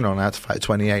protection on, I had to fight a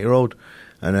 28-year-old,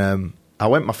 and I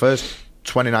went my first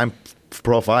 29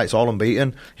 pro fights, all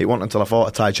unbeaten. It wasn't until I fought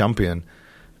a Thai champion,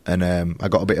 and I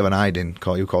got a bit of an hiding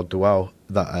called Dual,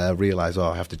 that I realised,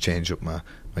 I have to change up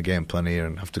my game plan here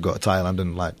and have to go to Thailand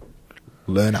and like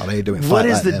learn how they do it. What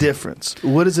is the difference?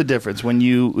 What is the difference when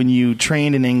you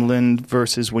train in England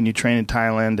versus when you train in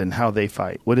Thailand and how they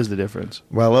fight? What is the difference?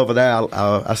 Well, over there,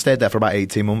 I stayed there for about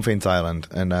 18 months in Thailand,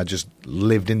 and I just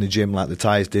lived in the gym like the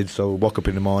Thais did. So woke up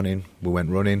in the morning, we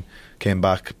went running, came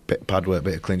back, bit of pad work,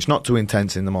 bit of clinch, not too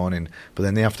intense in the morning, but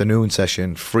then the afternoon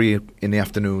session, free in the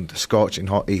afternoon, the scorching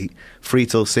hot heat, 3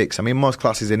 till 6. I mean, most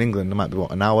classes in England, there might be,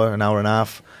 an hour and a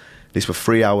half. This were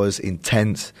 3 hours,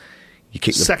 intense. You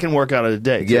kick the second workout of the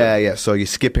day. Yeah. So you're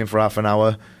skipping for half an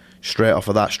hour, straight off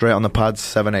of that, straight on the pads,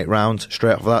 7-8 rounds,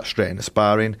 straight off of that, straight into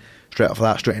sparring, straight off of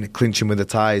that, straight into clinching with the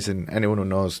Thais. And anyone who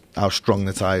knows how strong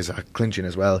the Thais are clinching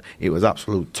as well, it was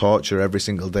absolute torture every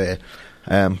single day.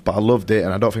 But I loved it,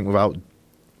 and I don't think without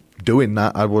doing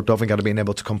that, don't think I'd have been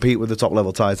able to compete with the top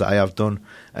level Thais that I have done.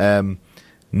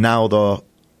 Now though,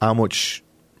 how much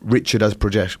Richard has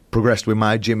progressed with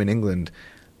my gym in England,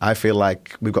 I feel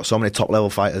like we've got so many top-level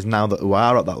fighters now who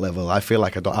are at that level. I feel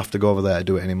like I don't have to go over there to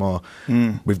do it anymore.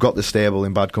 We've got the stable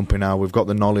in Bad Company now. We've got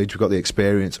the knowledge. We've got the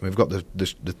experience. And we've got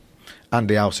the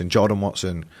Andy House and Jordan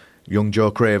Watson, young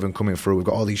Joe Craven coming through. We've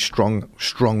got all these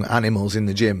strong animals in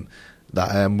the gym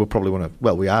that we're probably one of...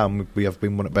 Well, we are. We have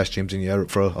been one of the best gyms in Europe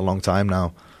for a long time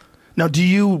now. Now, do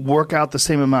you work out the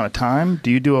same amount of time?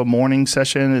 Do you do a morning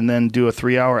session and then do a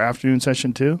 3-hour afternoon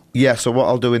session too? Yeah, so what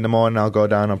I'll do in the morning, I'll go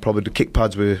down, I'll probably do kick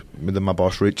pads with my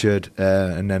boss Richard,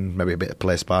 and then maybe a bit of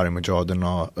play sparring with Jordan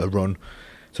or a run.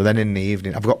 So then in the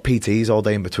evening, I've got PTs all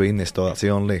day in between this though, that's the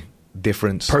only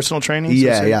difference. Personal training?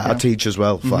 Yeah, I teach as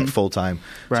well, like full time.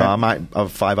 Right. So I might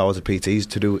have 5 hours of PTs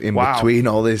to do in between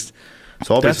all this.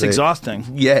 So that's exhausting.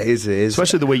 Yeah, it is.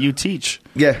 Especially the way you teach.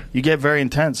 Yeah. You get very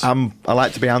intense. I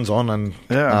like to be hands-on and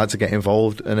I like to get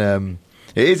involved. And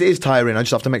it is tiring. I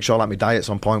just have to make sure like my diet's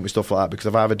on point with stuff like that, because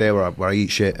if I have a day where I eat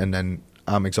shit and then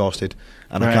I'm exhausted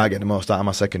and I can't get the most out of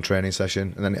my second training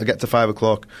session, and then I get to 5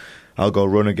 o'clock, I'll go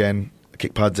run again,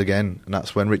 kick pads again, and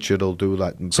that's when Richard will do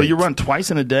like... So you run twice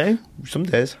in a day? Some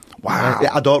days. Wow.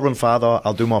 I don't run far though.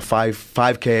 I'll do more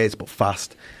 5Ks, but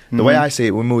fast. The way I see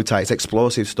it with Muay Thai, it's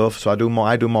explosive stuff. So I do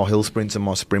more hill sprints and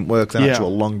more sprint work than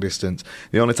actual long distance.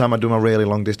 The only time I do my really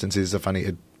long distance is if I need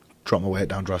to drop my weight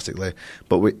down drastically.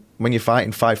 But when you're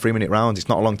fighting 5 3-minute rounds, it's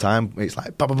not a long time. It's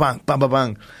like bang, bang, bang, bang,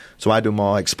 bang. So I do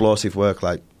more explosive work,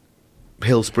 like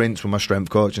hill sprints with my strength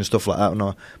coach and stuff like that,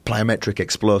 and plyometric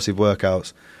explosive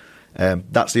workouts.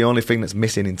 That's the only thing that's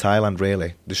missing in Thailand,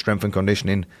 really, the strength and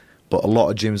conditioning. But a lot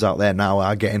of gyms out there now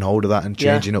are getting hold of that and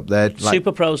changing up their...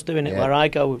 Super pros doing it where I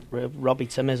go, Robbie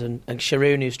Timmers and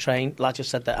Sharoon, who's trained. Like I just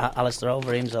said, that Alistair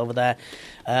Overeem's over there,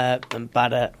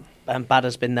 and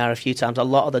Badder's been there a few times. A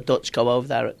lot of the Dutch go over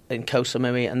there in Koh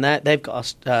Samui, and they've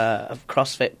got a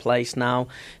CrossFit place now.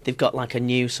 They've got like a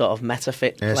new sort of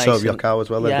MetaFit place. So have Yokkao as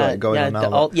well. They've got it going on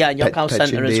now. Yokkao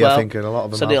Centre as well. I think, and a lot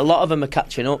of them so a lot of them are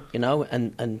catching up,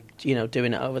 and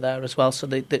doing it over there as well. So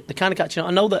they're kind of catching up.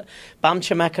 I know that Bam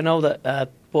Chamek, I know that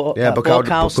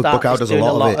Bukau does doing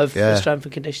a lot of strength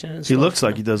and conditioning and stuff. He looks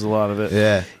like he does a lot of it.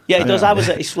 Yeah, he does. I was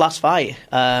at his last fight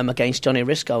against Johnny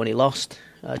Risco, and he lost.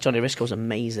 Johnny Risco was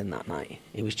amazing that night.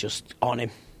 He was just on him.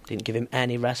 Didn't give him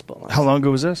any rest. But how long ago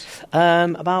was this?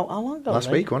 About how long ago? Last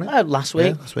week, wasn't it? Last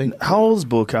week. Yeah, last week. How old is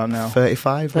Bukau now?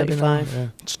 35. 35.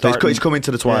 Yeah. He's coming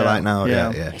to the twilight now.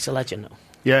 Yeah. He's a legend now.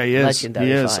 Yeah, he is. Legendary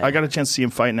he is. fighter. I got a chance to see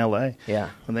him fight in L.A. Yeah.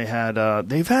 And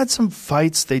they've had some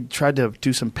fights. They tried to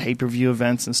do some pay-per-view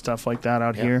events and stuff like that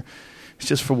out here. It's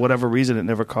just for whatever reason it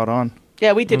never caught on.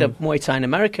 Yeah, we did a Muay Thai in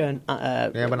America.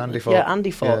 And, when Andy fought. Yeah,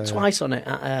 Andy fought twice on it.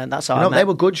 That's how I met. They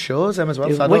were good shows, them as well.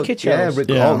 They were wicked shows.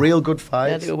 All real good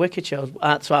fights. Yeah, they were wicked shows.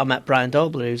 That's why I met Brian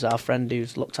Dobler, who's our friend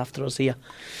who's looked after us here.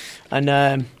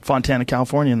 And Fontana,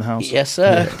 California in the house. Yes,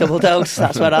 sir. Double dose.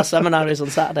 That's where our seminar is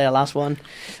on Saturday, our last one.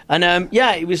 And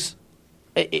it was...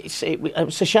 It's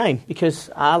a shame because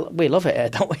we love it here,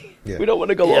 don't we? Yeah. We don't want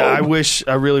to go I home.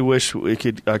 really wish I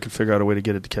could figure out a way to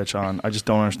get it to catch on. I just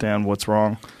don't understand what's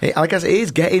wrong. I guess it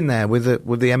is getting there with the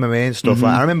MMA and stuff.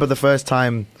 Like, I remember the first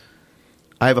time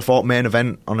I ever fought main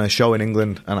event on a show in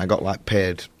England, and I got like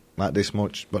paid like this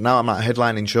much. But now I'm like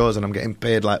headlining shows, and I'm getting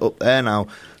paid like up there now.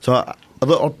 So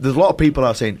there's a lot of people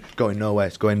are saying it's going nowhere.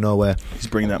 It's going nowhere. He's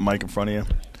bringing that mic in front of you.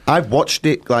 I've watched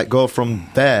it like go from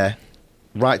there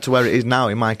right to where it is now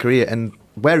in my career, and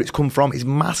where it's come from is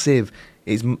massive.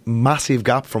 It's massive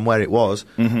gap from where it was,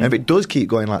 and if it does keep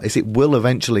going like this, it will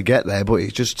eventually get there, but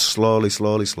it's just slowly.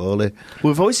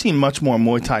 We've always seen much more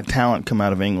Muay Thai talent come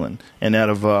out of England and out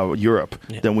of Europe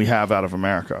than we have out of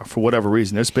America, for whatever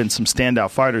reason. There's been some standout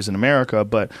fighters in America,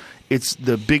 but it's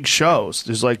the big shows.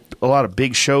 There's like a lot of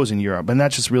big shows in Europe, and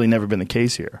that's just really never been the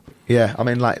case here. Yeah, I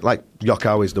mean, like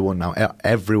Yokkao is the one now.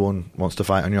 Everyone wants to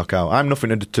fight on Yokkao. I'm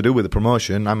nothing to do with the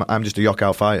promotion. I'm just a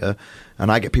Yokkao fighter,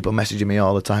 and I get people messaging me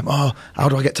all the time. Oh, how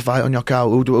do I get to fight on Yokkao?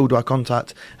 Who do I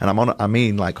contact? And I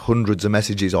mean, like hundreds of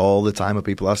messages all the time of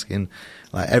people asking.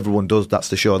 Like everyone does. That's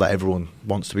the show that everyone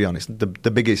wants to be on. It's the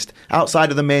biggest outside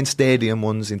of the main stadium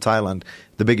ones in Thailand.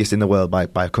 The biggest in the world by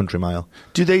a country mile.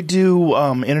 Do they do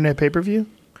internet pay-per-view?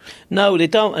 No, they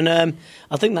don't, and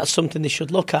I think that's something they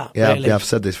should look at. Yeah, really. yeah, I've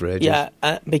said this for ages.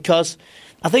 Yeah, because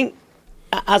I think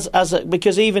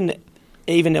because even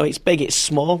though it's big, it's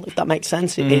small. If that makes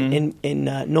sense, in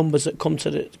numbers that come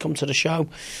to the show,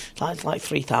 it's like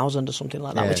 3,000 or something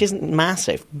like that, which isn't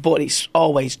massive, but it's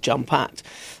always jam packed.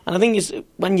 And I think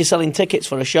when you're selling tickets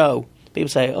for a show, people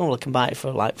say, "Oh, well, I can buy it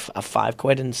for like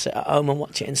 £5 and sit at home and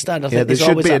watch it instead." I think there there's should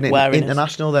always be that an wariness.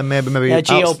 international then, maybe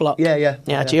GeoBlock.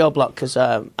 Yeah, GeoBlock, because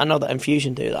I know that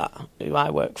Infusion do that, who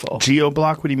I work for.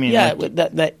 GeoBlock? What do you mean? Yeah,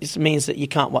 that means that you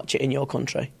can't watch it in your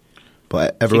country.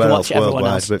 But everywhere else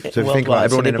worldwide. But to think about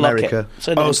everyone in America.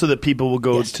 So that people will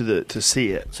go to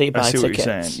see it. So you buy I see tickets. what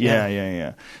you're saying.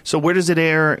 Yeah. So where does it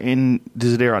air?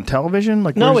 Does it air on television?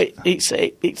 Like no, it's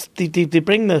they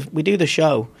bring we do the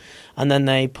show, and then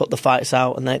they put the fights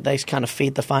out, and they kind of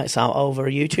feed the fights out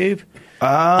over YouTube.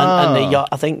 And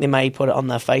I think they may put it on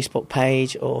their Facebook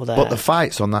page or their... But the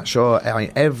fights on that show, I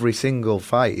mean, every single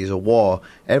fight is a war.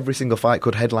 Every single fight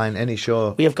could headline any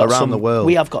show around the world.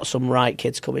 We have got some right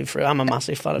kids coming through. I'm a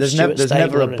massive fan of Stuart There's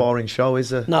Stabler. never a boring show, is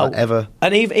there? No. Like, ever.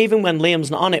 And even when Liam's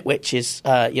not on it, which is,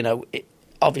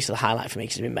 obviously the highlight for me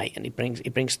because he's my mate and he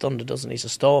brings thunder, doesn't he? He's a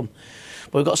storm.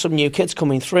 But we've got some new kids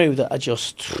coming through that are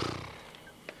just...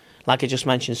 Like I just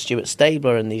mentioned, Stuart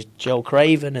Stabler and these Joe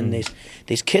Craven and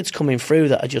these kids coming through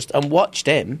that are just... And watched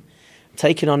him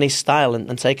taking on his style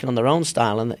and taking on their own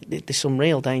style, and there's some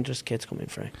real dangerous kids coming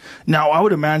through. Now, I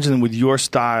would imagine with your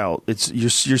style, it's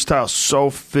your style is so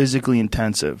physically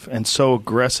intensive and so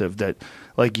aggressive that,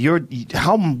 like,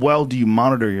 how well do you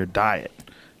monitor your diet?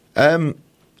 I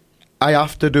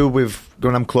have to do with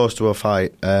when I'm close to a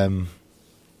fight.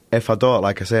 If I don't,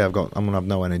 like I say, I'm gonna have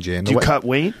no energy. And do you cut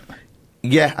weight?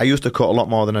 Yeah, I used to cut a lot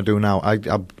more than I do now. I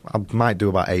might do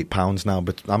about 8 pounds now,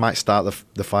 but I might start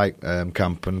the fight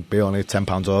camp and be only 10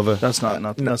 pounds over. That's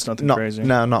nothing crazy.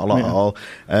 No, not a lot at all.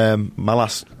 My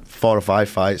last 4 or 5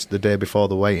 fights, the day before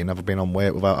the weigh-in, I've been on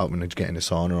weight without having to get in the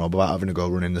sauna or without having to go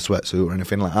run in the sweatsuit or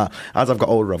anything like that. As I've got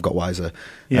older, I've got wiser.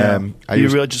 Yeah.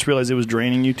 Just realised it was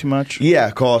draining you too much? Yeah,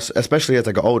 of course, especially as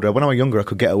I got older. When I was younger, I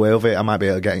could get away with it. I might be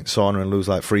able to get in sauna and lose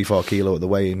like 3-4 kilo at the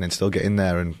weigh-in and still get in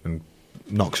there and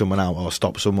knock someone out or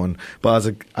stop someone.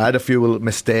 But I had a few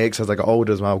mistakes as I got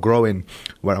older, as I was growing,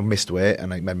 where I missed weight,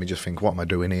 and it made me just think, what am I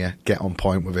doing here? Get on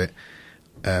point with it.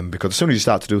 Because as soon as you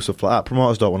start to do stuff like that,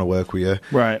 promoters don't want to work with you.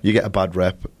 Right. You get a bad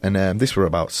rep. And this were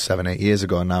about 7-8 years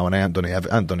ago now, and I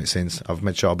haven't done it since. I've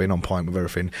made sure I've been on point with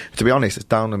everything. To be honest, it's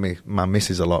down to me, my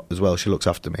missus a lot as well. She looks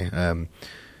after me.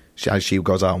 She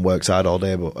goes out and works hard all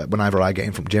day, but whenever I get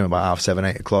in from gym about 7,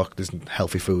 8 o'clock, there's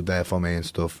healthy food there for me and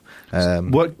stuff.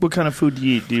 What kind of food do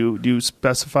you eat? Do you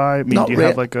specify? I mean, do you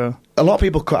have like a lot of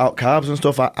people cut out carbs and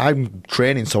stuff. I'm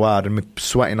training so hard and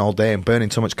sweating all day and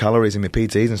burning so much calories in my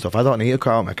PTs and stuff. I don't need to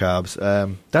cut out my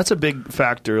carbs. That's a big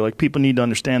factor. Like, people need to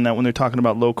understand that when they're talking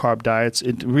about low carb diets,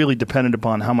 it really dependent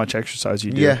upon how much exercise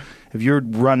you do. Yeah. If you're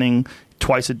running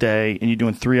twice a day and you're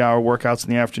doing 3-hour workouts in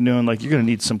the afternoon, like, you're going to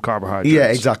need some carbohydrates. Yeah,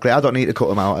 exactly. I don't need to cut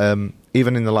them out.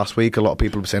 Even in the last week, a lot of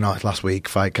people were saying, it's last week,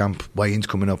 fight camp, weigh-in's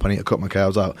coming up, I need to cut my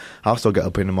carbs out. I'll still get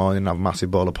up in the morning and have a massive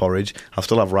bowl of porridge. I'll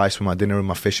still have rice for my dinner and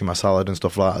my fish and my salad and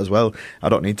stuff like that as well. I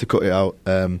don't need to cut it out.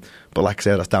 But like I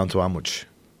said, that's down to how much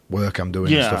work I'm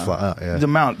doing and stuff like that. Yeah. The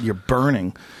amount you're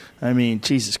burning. I mean,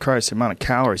 Jesus Christ, the amount of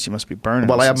calories you must be burning.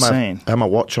 Well, I had insane. my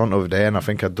watch on the other day, and I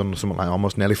think I'd done something like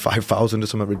almost nearly 5,000 or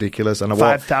something ridiculous. And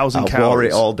 5,000 calories. I wore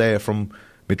it all day from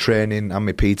my training and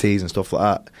my PTs and stuff like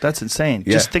that. That's insane.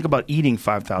 Yeah. Just think about eating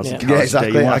 5,000 calories yeah, exactly.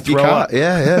 a day. You want to throw up?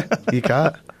 Yeah, you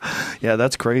can't. Yeah,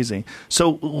 that's crazy.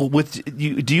 So,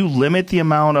 do you limit the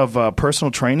amount of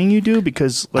personal training you do?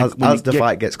 Because as the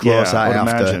fight gets closer, I have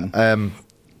imagine. to.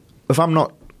 If I'm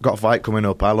not got a fight coming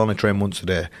up, I'll only train once a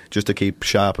day just to keep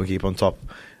sharp and keep on top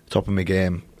of my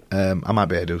game. I might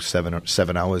be able to do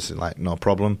 7 hours, like, no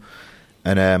problem.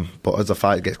 And but as the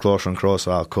fight gets closer and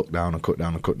closer, I'll cut down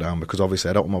because obviously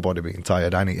I don't want my body being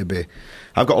tired. I need to be.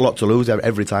 I've got a lot to lose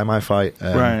every time I fight.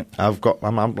 Right.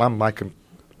 I'm like.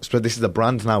 This is a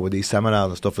brand now with these seminars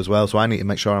and stuff as well, so I need to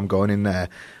make sure I'm going in there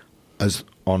as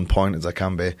on point as I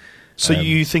can be. So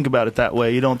you think about it that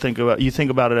way. You think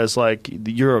about it as like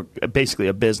you're basically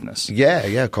a business. Yeah,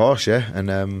 of course, yeah.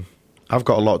 And I've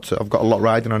got a lot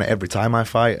riding on it every time I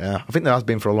fight. I think there has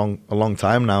been for a long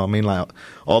time now. I mean, like,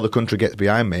 all the country gets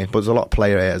behind me, but there's a lot of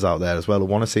player haters out there as well who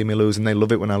want to see me lose, and they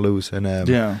love it when I lose. And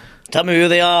yeah, tell me who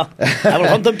they are. I will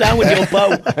hunt them down with your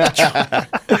bow.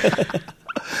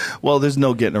 Well, there's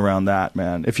no getting around that,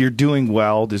 man. If you're doing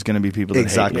well, there's going to be people that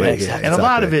hate you. Exactly. And a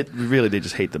lot of it, really, they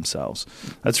just hate themselves.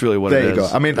 That's really what there it is. You go.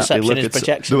 I mean, perception is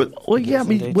projection. Well, yeah, I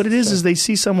mean, what it is they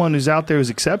see someone who's out there who's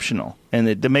exceptional, and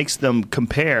it makes them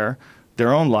compare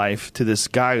their own life to this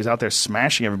guy who's out there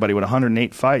smashing everybody with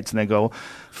 108 fights, and they go,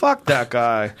 fuck that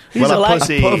guy. He's a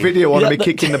pussy. I put a video on me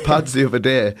kicking the pads the other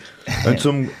day,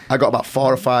 and I got about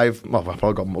 4 or 5, well, I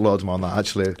probably got loads more than that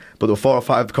actually, but there were 4 or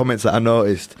 5 comments that I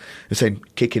noticed saying,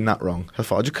 kicking that wrong. I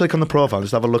thought, I'll just click on the profile and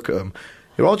just have a look at them.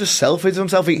 They're all just selfies of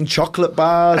themselves eating chocolate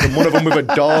bars, and one of them with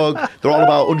a dog. They're all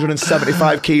about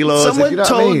 175 kilos. Someone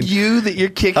told you that you're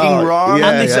kicking wrong.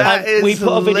 Yeah, That is we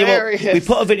put hilarious. we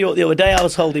put a video up the other day. I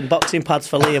was holding boxing pads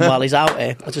for Liam while he's out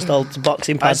here. I just hold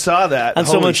boxing pads. I saw that. And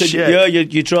Holy someone said, shit. "Yeah,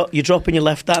 you're dropping your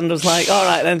left hand." I was like, "All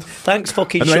right then, thanks,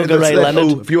 fucking And Sugar Ray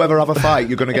Leonard." If you ever have a fight,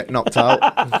 you're going to get knocked out.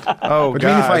 Oh, What God. do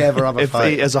you mean if I ever have a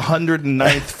fight? As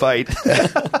 109th fight.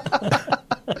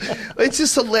 It's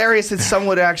just hilarious that someone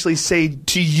would actually say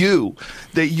to you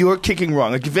that you're kicking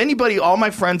wrong. Like, if anybody, all my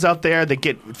friends out there that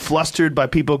get flustered by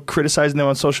people criticizing them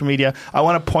on social media, I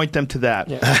want to point them to that.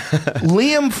 Yeah.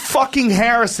 Liam fucking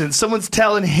Harrison, someone's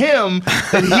telling him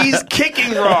that he's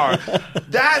kicking wrong.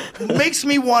 That makes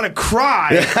me want to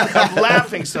cry. I'm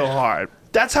laughing so hard.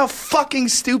 That's how fucking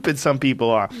stupid some people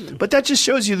are. But that just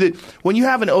shows you that when you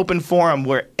have an open forum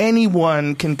where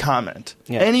anyone can comment,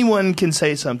 anyone can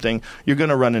say something, you're going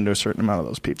to run into a certain amount of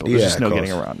those people. There's just no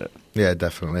getting around it. Yeah,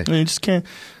 definitely. You just can't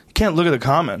look at the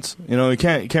comments. You know, you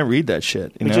can't read that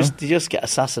shit. You just get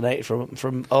assassinated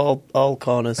from all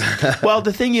corners. Well,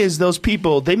 the thing is, those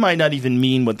people, they might not even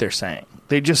mean what they're saying.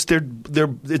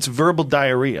 It's verbal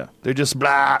diarrhea. They're just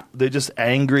blah. They're just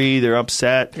angry. They're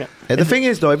upset. Yeah, the thing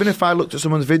is, though, even if I looked at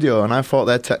someone's video and I thought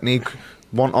their technique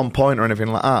wasn't on point or anything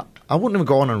like that, I wouldn't even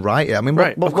go on and write it. I mean,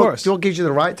 of course. What gives you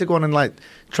the right to go on and like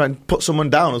try and put someone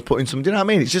down as putting some? Do you know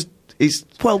what I mean? It's just.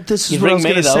 Well, this is what I was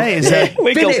going to say. Is that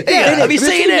have you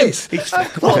seen him?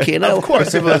 Of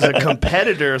course, if it was a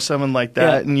competitor or someone like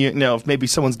that, and if maybe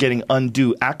someone's getting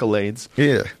undue accolades,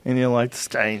 and you're like, this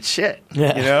guy ain't shit,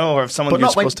 or if someone you're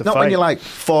supposed to fight. Not when you're like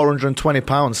 420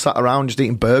 pounds sat around just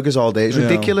eating burgers all day. It's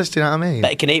ridiculous. Do you know what I mean?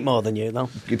 Bet he can eat more than you, though.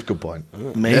 It's a good point.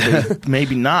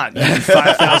 Maybe not. You eat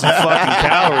 5,000 fucking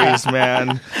calories,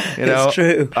 man. It's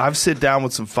true. I've sit down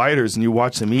with some fighters and you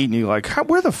watch them eat, and you're like,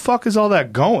 where the fuck is all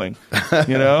that going?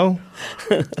 I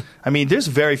mean, there's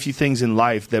very few things in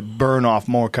life that burn off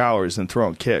more calories than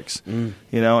throwing kicks, and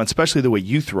especially the way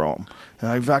you throw them.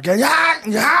 And like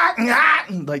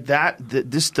that,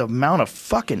 just the amount of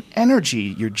fucking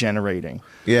energy you're generating.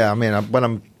 Yeah, I mean, when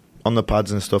I'm on the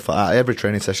pads and stuff like that, every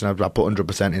training session I put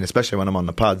 100% in, especially when I'm on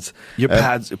the pads. Your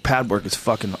pad work is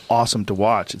fucking awesome to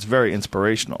watch. It's very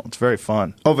inspirational. It's very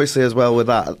fun. Obviously, as well with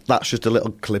that's just a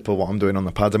little clip of what I'm doing on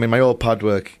the pads. I mean, my old pad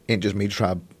work ain't just me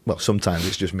sometimes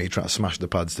it's just me trying to smash the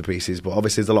pads to pieces, but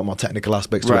obviously there's a lot more technical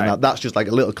aspects to it. And that's just like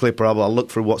a little clip where I'll look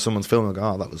through what someone's filming and go,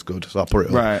 oh, that was good, so I'll put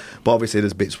it up. But obviously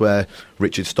there's bits where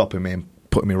Richard's stopping me and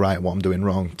putting me right what I'm doing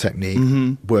wrong,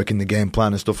 technique, working the game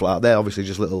plan and stuff like that. They're obviously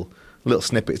just little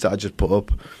snippets that I just put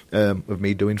up of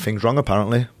me doing things wrong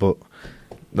apparently, but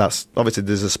that's obviously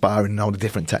there's a sparring and all the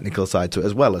different technical side to it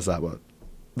as well as that. But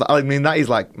I mean, that is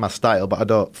like my style, but I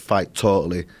don't fight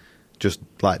totally just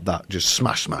like that, just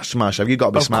smash. You've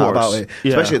got to be smart about it,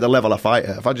 especially at the level I fight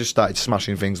at. If I just started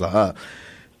smashing things like that,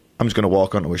 I'm just going to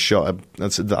walk onto a shot.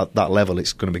 That's at that level,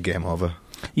 it's going to be game over.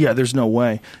 Yeah, there's no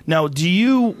way. Now, do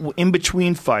you, in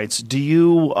between fights, do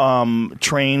you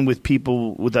train with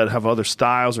people that have other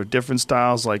styles or different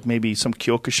styles, like maybe some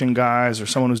Kyokushin guys or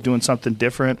someone who's doing something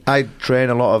different? I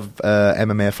train a lot of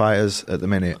MMA fighters at the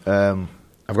minute.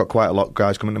 I've got quite a lot of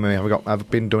guys coming to me. I've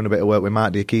been doing a bit of work with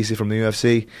Mark Diakisi from the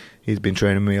UFC. He's been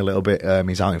training me a little bit.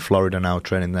 He's out in Florida now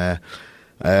training there.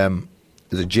 There's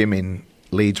a gym in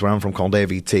Leeds where I'm from called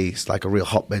AVT. It's like a real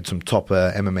hotbed, some top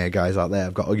MMA guys out there.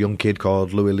 I've got a young kid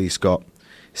called Louis Lee Scott,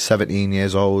 17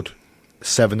 years old,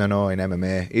 7-0 in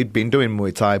MMA. He'd been doing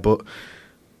Muay Thai, but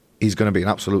he's going to be an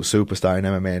absolute superstar in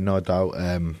MMA, no doubt.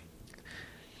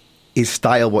 His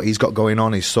style, what he's got going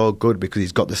on is so good because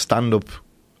he's got the stand-up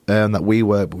that we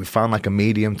work, but we found like a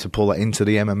medium to pull that into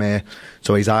the MMA.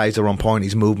 So his eyes are on point,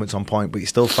 his movement's on point, but he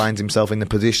still finds himself in the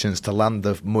positions to land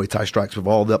the Muay Thai strikes with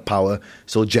all that power,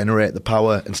 still generate the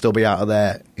power and still be out of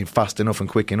there in fast enough and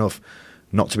quick enough.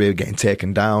 not to be getting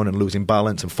taken down and losing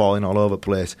balance and falling all over the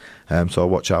place. So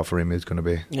watch out for him. He's going to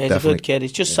be he's definitely a good kid.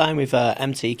 He's just signed with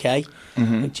MTK,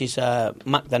 which is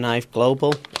Mac the Knife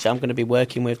Global, which I'm going to be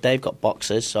working with. They've got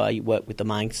boxers, so I work with the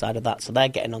mind side of that. So they're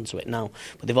getting onto it now.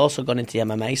 But they've also gone into the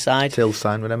MMA side. Till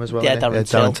signed with them as well. Yeah, Darren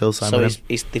Till signed so with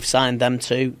them. they've signed them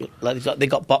too. Like they've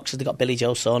got boxers. They've got Billy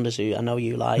Joe Saunders, who I know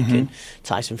you like, and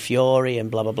Tyson Fury and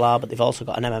blah, blah, blah. But they've also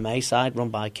got an MMA side run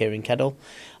by Kieran Keddle.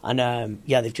 And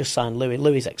they've just signed Louis.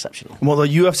 Louis is exceptional. Well, the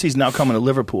UFC's now coming to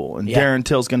Liverpool, and Darren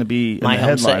Till's going to be in My the home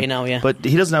headline. city now, yeah. But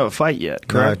he doesn't have a fight yet,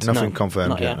 correct? No, nothing No, confirmed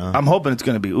not yet. yet. No. I'm hoping it's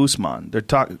going to be Usman. They're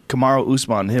talking Kamaru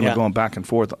Usman and him Yeah. are going back and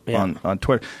forth Yeah. on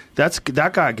Twitter.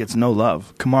 That guy gets no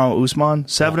love. Kamaru Usman,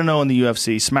 7-0 in the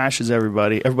UFC, smashes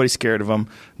everybody. Everybody's scared of him.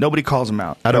 Nobody calls him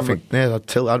out. I don't think. Yeah,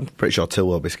 I'm pretty sure Till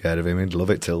will be scared of him. He'd love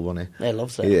it, Till, wouldn't They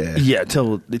loves it. he? Yeah. Yeah,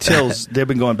 Till's. They've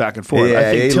been going back and forth. Yeah, I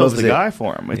think he Till's loves the it. guy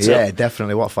for him.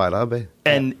 Definitely. What fight that'd be?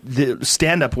 And the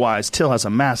stand-up wise, Till has a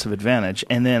massive advantage,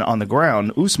 and then on the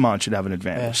ground, Usman should have an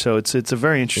advantage. Yeah. So it's a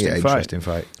very interesting Yeah, fight. interesting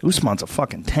fight. Usman's a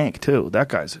fucking tank too. That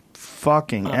guy's a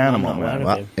fucking animal, I'm not man. aware of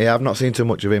Well, him. yeah, I've not seen too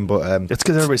much of him, but It's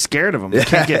because everybody's scared of him. They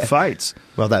can't get fights.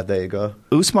 well, there you go.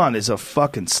 Usman is a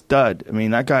fucking stud. I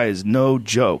mean, that guy is no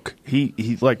joke. He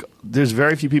like. There's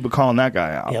very few people calling that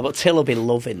guy out. Yeah, but Till will be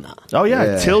loving that. Oh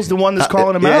yeah, Till's the one that's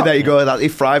calling him yeah, out. there you go. He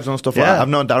thrives on stuff like Yeah. that. I've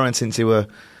known Darren since he was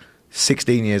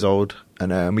 16 years old,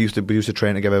 and we used to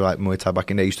train together like Muay Thai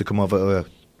back in the day. He used to come over to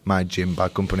my gym,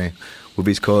 Bad Company, with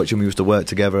his coach, and we used to work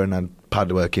together and I'd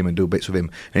pad work him and do bits with him.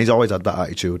 And he's always had that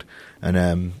attitude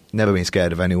and never been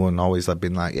scared of anyone. Always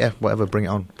been like, yeah, whatever, bring it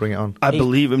on, bring it on. I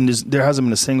believe him. There hasn't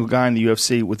been a single guy in the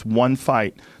UFC with one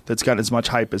fight that's got as much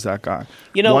hype as that guy.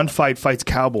 You know- one fight fights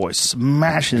Cowboy,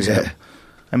 smashes Yeah. him.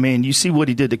 I mean, you see what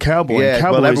he did to Cowboy. and Yeah,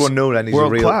 Cowboy's well, everyone knew then he's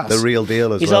world the class. real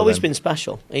deal as He's well. always then. been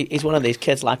special. He's one of these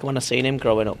kids, like when I seen him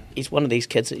growing up, he's one of these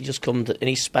kids that just comes and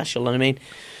he's special. And I mean,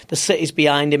 the city's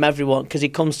behind him, everyone, because he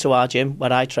comes to our gym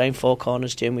where I train, Four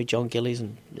Corners Gym with John Gillies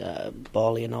and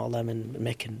Bawley and all them and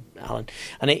Mick and Alan.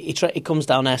 And he comes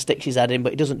down there, sticks his head in,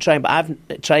 but he doesn't train. But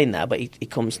I've trained there, but he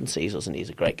comes and sees us and he's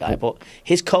a great guy. But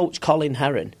his coach, Colin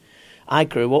Herron, I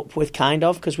grew up with kind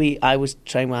of because I was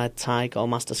trained with Thai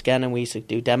Goldmaster Sken and we used to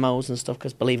do demos and stuff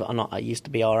because believe it or not I used to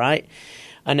be alright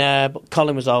and but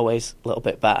Colin was always a little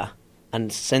bit better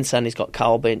and since then he's got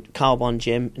Carbon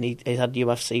Gym and he's had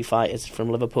UFC fighters from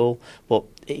Liverpool but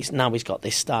he's got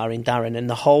this star in Darren and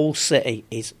the whole city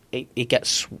he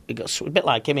gets a bit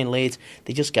like him in Leeds,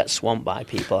 they just get swamped by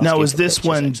people. Now, asking was for this pictures,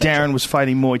 when etc. Darren was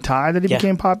fighting Muay Thai that he Yeah.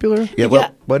 became popular? Yeah, well, Yeah.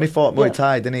 when he fought Muay Yeah.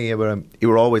 Thai, didn't he? He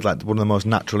were always like one of the most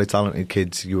naturally talented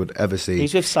kids you would ever see.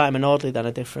 He's with Simon Audley then,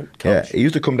 a different Yeah, coach. he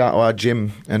used to come down to our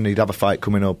gym and he'd have a fight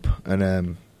coming up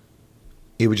and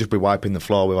he would just be wiping the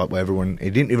floor with everyone.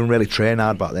 He didn't even really train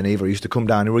hard back then either. He used to come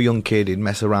down, he was a young kid, he'd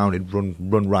mess around, he'd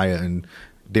run riot and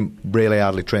didn't really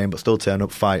hardly train but still turn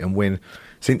up, fight and win.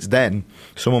 Since then,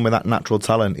 someone with that natural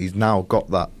talent, he's now got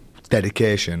that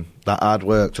dedication, that hard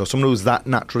work. So someone who's that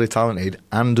naturally talented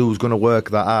and who's going to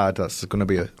work that hard, that's going to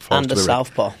be a force And to a be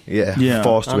southpaw. Yeah.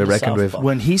 force to be And a reckoned with. southpaw.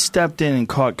 When he stepped in and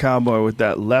caught Cowboy with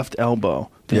that left elbow,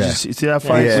 did Yeah. you see that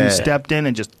fight? Yeah. When he stepped in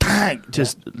and just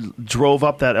drove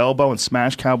up that elbow and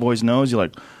smashed Cowboy's nose. You're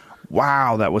like,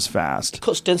 wow, that was fast.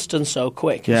 Cuts distance so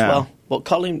quick Yeah. as well. But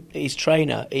Colin, his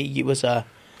trainer, he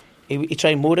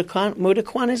trained Muda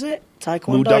Kwan, is it?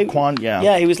 Taekwondo? Muda Kwan, yeah.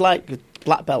 Yeah, he was like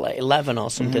black belt at 11 or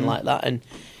something like that. And,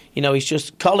 he's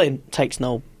just, Colin takes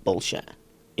no bullshit.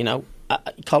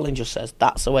 Colin just says,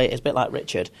 that's the way it is, a bit like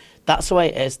Richard. That's the way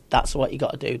it is, that's what you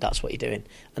got to do, that's what you're doing.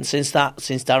 And since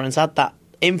Darren's had that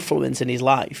influence in his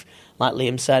life, like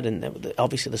Liam said, and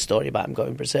obviously the story about him going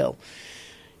to Brazil,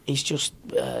 he's just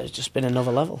been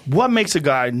another level. What makes a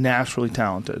guy naturally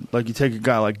talented? Like, you take a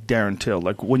guy like Darren Till.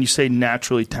 Like, when you say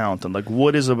naturally talented, like,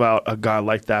 what is about a guy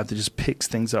like that just picks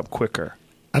things up quicker?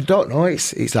 I don't know.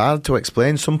 It's hard to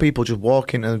explain. Some people just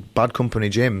walk into a Bad Company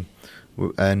gym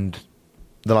and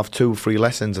they'll have 2-3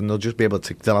 lessons and they'll just be able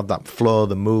to. They'll have that flow,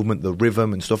 the movement, the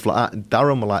rhythm, and stuff like that. And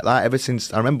Darren was like that ever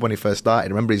since. I remember when he first started. I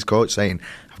remember his coach saying,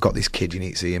 "I've got this kid. You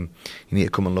need to see him. You need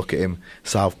to come and look at him.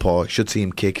 Southpaw. You should see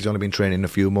him kick. He's only been training a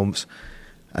few months."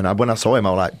 And when I saw him,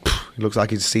 I was like, he looks like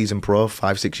he's a seasoned pro,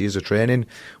 5-6 years of training.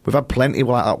 We've had plenty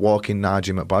like that walking in our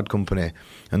gym at Bad Company,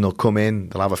 and they'll come in,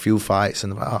 they'll have a few fights,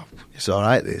 and they're like, oh, it's all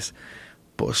right, this.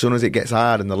 But as soon as it gets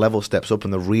hard and the level steps up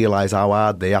and they realise how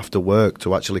hard they have to work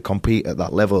to actually compete at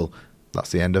that level, that's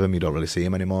the end of them. You don't really see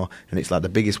him anymore. And it's like the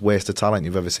biggest waste of talent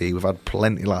you've ever seen. We've had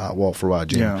plenty like that walk through our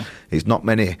gym. Yeah. It's not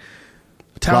many.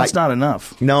 Talent's not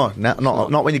enough. No,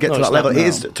 not when you get No, to it's that level. not, It no.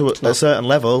 is to a certain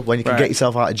level when you can Right. get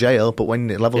yourself out of jail, but when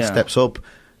the level Yeah. steps up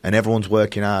and everyone's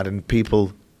working hard and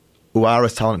people who are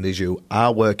as talented as you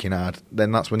are working hard,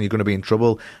 then that's when you're going to be in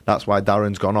trouble. That's why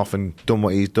Darren's gone off and done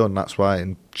what he's done. That's why,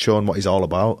 and shown what he's all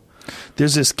about.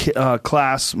 There's this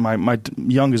class, my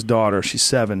youngest daughter, she's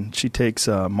 7. She takes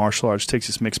martial arts, takes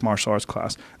this mixed martial arts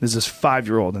class. There's this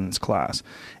 5-year-old in this class,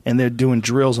 and they're doing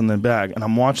drills in the bag. And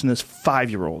I'm watching this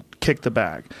 5-year-old kick the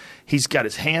bag. He's got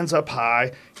his hands up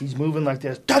high. He's moving like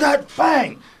this. Da-da,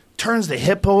 bang! Turns the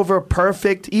hip over,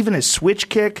 perfect. Even his switch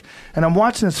kick. And I'm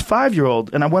watching this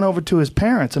 5-year-old, and I went over to his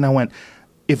parents, and I went,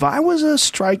 if I was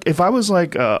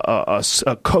like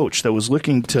a coach that was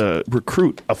looking to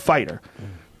recruit a fighter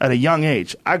at a young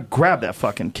age, I'd grab that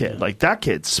fucking kid. Like, that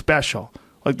kid's special.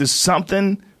 Like, there's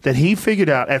something that he figured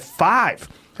out at 5.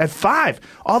 At 5.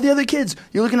 All the other kids,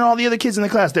 you're looking at all the other kids in the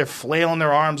class, they're flailing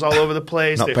their arms all over the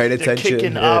place. Not paying attention. They're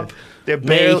kicking up. They're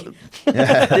barely.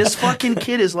 This fucking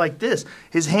kid is like this.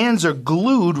 His hands are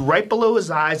glued right below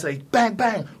his eyes, like bang,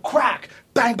 bang, crack,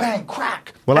 bang, bang,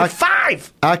 crack. Well, at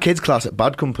 5. Our kids' class at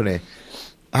Bad Company,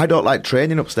 I don't like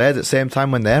training upstairs at the same time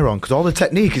when they're on, because all the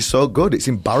technique is so good. It's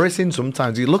embarrassing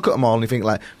sometimes. You look at them all and you think,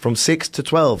 like, from 6 to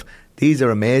 12, these are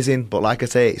amazing. But like I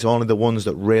say, it's only the ones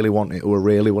that really want it, who are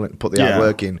really willing to put the hard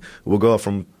work in, who will go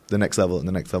from the next level and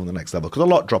the next level and the next level. Because a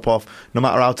lot drop off, no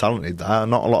matter how talented they are.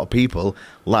 Not a lot of people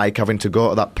like having to go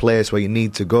to that place where you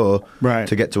need to go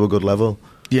to get to a good level.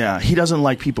 Yeah, he doesn't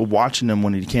like people watching him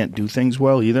when he can't do things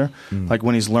well either. Like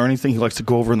when he's learning things, he likes to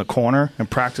go over in the corner and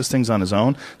practice things on his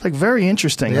own. It's like very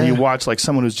interesting when you watch like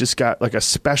someone who's just got like a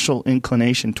special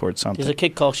inclination towards something. There's a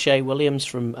kid called Shea Williams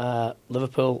from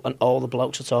Liverpool, and all the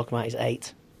blokes are talking about he's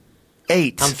 8.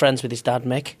 8. I'm friends with his dad,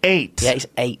 Mick. 8. Yeah, he's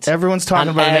 8. Everyone's talking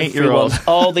about an 8-year-old.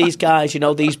 All these guys, you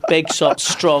know, these big, sort of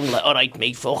strong, like, all right,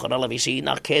 me fucking hell, have you seen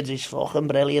that kid? He's fucking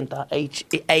brilliant. That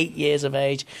 8 years of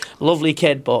age. Lovely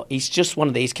kid, but he's just one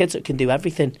of these kids that can do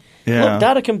everything. Yeah. Look,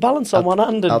 Dad, I can balance on one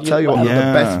hand. And I'll tell you what, whatever.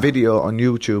 the best video on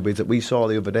YouTube is that we saw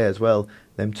the other day as well.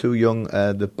 Them 2 young,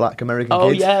 the black American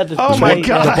kids. Yeah. Oh, my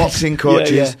God. The boxing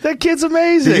coaches. Yeah. That kid's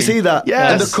amazing. Did you see that?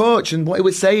 Yes. And the coach and what he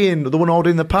was saying, the one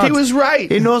holding the pads. He was right.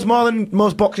 He knows more than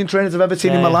most boxing trainers I've ever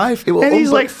seen in my life. It was And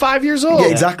he's like 5 years old. Yeah,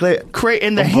 exactly.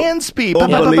 And the hand speed.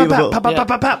 Unbelievable.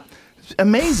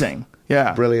 Amazing.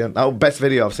 Yeah. Brilliant. Oh, best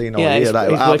video I've seen all year. he's That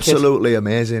was absolutely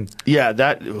amazing. Yeah,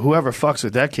 that whoever fucks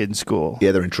with that kid in school.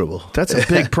 Yeah, they're in trouble. That's a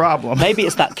big problem. Maybe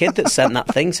it's that kid that sent that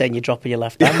thing saying you're dropping your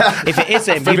left hand. If it is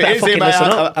him, If you it better is fucking him, listen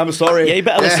up. I'm sorry. Yeah, you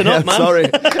better listen up, man. Sorry.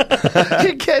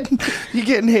 You're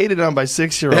getting hated on by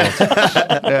 6-year-olds.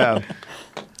 Yeah.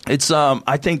 It's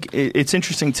I think it's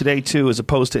interesting today too, as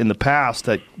opposed to in the past,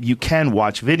 that you can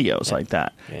watch videos like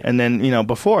that. Yeah. And then,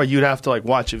 before you'd have to like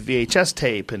watch a VHS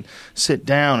tape and sit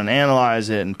down and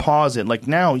analyze it and pause it. Like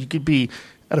now you could be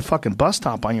at a fucking bus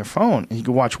stop on your phone and you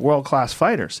could watch world-class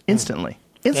fighters instantly.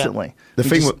 Yeah.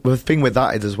 The thing with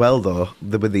that is as well though,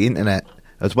 with the internet,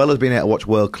 as well as being able to watch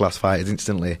world-class fighters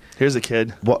instantly. Here's a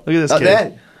kid. What? Look at this kid.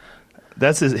 There?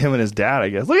 That's him and his dad, I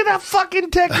guess. Look at that fucking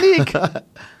technique.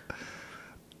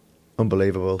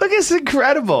 Unbelievable. Look, it's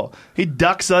incredible. He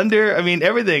ducks under. I mean,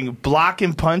 everything.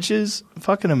 Blocking punches.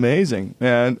 Fucking amazing,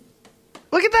 man.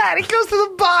 Look at that. He goes to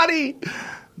the body.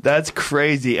 That's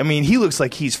crazy. I mean, he looks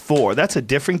like he's 4. That's a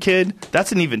different kid.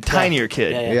 That's an even tinier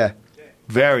kid. Yeah.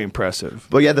 Very impressive.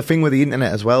 But yeah, the thing with the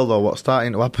internet as well, though, what's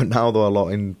starting to happen now, though, a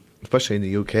lot, especially in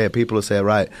the UK, people will say,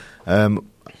 right,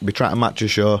 we try to match a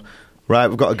show. Right,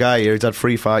 we've got a guy here, he's had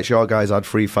 3 fights, your guy's had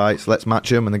 3 fights, let's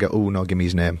match him. And they go, oh, no, give me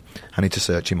his name. I need to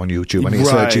search him on YouTube, I need to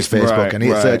search his Facebook, I need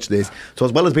to search this. So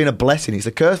as well as being a blessing, it's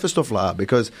a curse for stuff like that,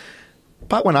 because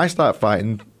back when I started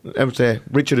fighting, I would say,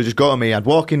 Richard would just go to me, I'd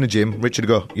walk in the gym, Richard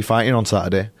would go, you're fighting on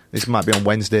Saturday, this might be on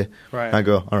Wednesday. Right. I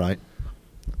go, all right.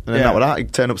 And then that, you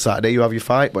turn up Saturday, you have your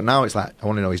fight. But now it's like, I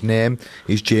want to know his name,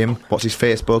 his gym, what's his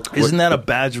Facebook. Isn't that a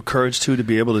badge of courage, too, to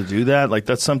be able to do that? Like,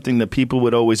 that's something that people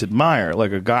would always admire.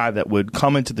 Like a guy that would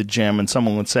come into the gym and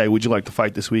someone would say, would you like to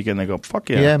fight this weekend? They go, fuck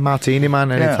yeah. Yeah, Martini,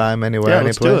 man, anytime, anywhere,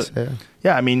 any place.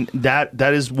 Yeah, I mean, that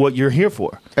is what you're here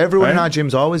for. Everyone in our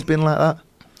gym's always been like that.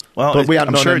 Well, but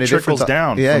I'm sure it trickles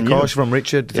down. Yeah, from of course, from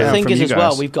Richard. The thing is, as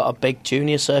well, we've got a big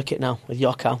junior circuit now with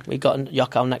Yokkao. We've got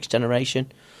Yokkao Next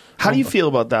Generation. How do you feel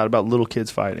about that, about little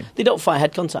kids fighting? They don't fight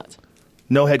head contact.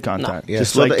 No head contact. No.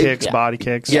 Just leg kicks, body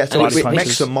kicks. Yeah, so body it punches.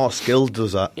 makes them more skilled,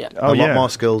 does that? Yeah. A lot more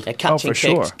skilled. Catching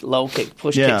kicks, low kicks,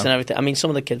 push kicks and everything. I mean,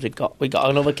 some of the kids we got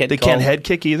another kid. They can't head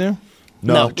kick either?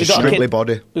 No, just strictly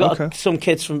body. We got some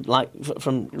kids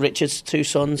from Richard's 2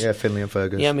 sons. Yeah, Finley and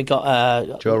Fergus. Yeah, and we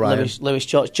got Joe Ryan. Lewis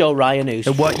George, Joe Ryan, who's.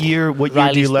 And what year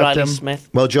do you let Riley them? Smith.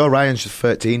 Well, Joe Ryan's just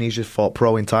 13. He's just fought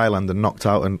pro in Thailand and knocked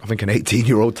out, I think, an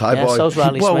 18-year-old Thai boy. So's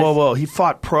Riley Smith. Whoa! He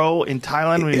fought pro in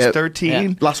Thailand when he was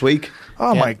 13. Last week.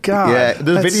 Oh my God! Yeah,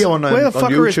 there's a video on where the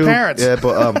fuck YouTube. are his parents? Yeah,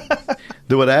 but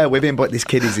They were there with him, but this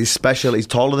kid is special. He's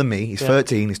taller than me. He's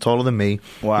 13. He's taller than me.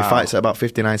 Wow. He fights at about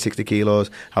 59, 60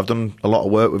 kilos. I've done a lot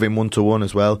of work with him one-to-one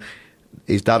as well.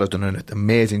 His dad has done an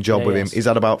amazing job with him. He's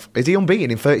had is he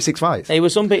unbeaten in 36 fights? He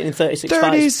was unbeaten in 36 fights.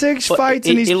 36 fights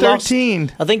and he's 13.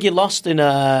 Lost, I think he lost in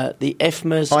the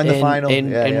IFMAs in the final.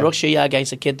 in Russia,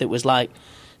 against a kid that was like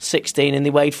 16 and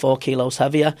they weighed 4 kilos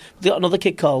heavier. We've got another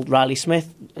kid called Riley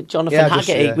Smith, Jonathan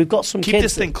Haggerty. We've got some Keep kids.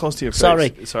 This thing close to your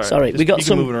face. Sorry. We got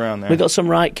some moving around there. We got some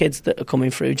right kids that are coming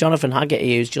through. Jonathan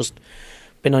Haggerty, who's just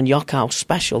been on Yockhouse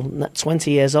Special,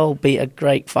 20 years old, beat a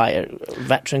great fighter,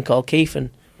 veteran called Keith,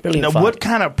 and brilliant now, fight. what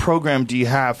kind of program do you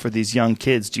have for these young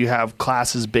kids? Do you have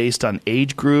classes based on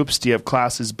age groups? Do you have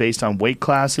classes based on weight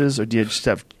classes? Or do you just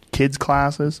have kids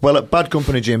classes? Well, at Bad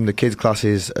Company Gym, the kids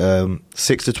classes, 6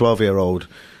 to 12-year-old,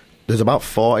 there's about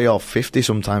 40 or 50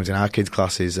 sometimes in our kids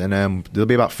classes, and there'll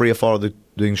be about 3 or 4 of the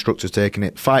instructors taking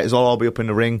it. Fighters will all be up in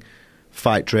the ring,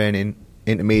 fight training,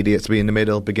 intermediates be in the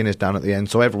middle, beginners down at the end.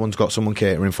 So everyone's got someone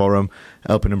catering for them,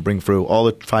 helping them bring through. All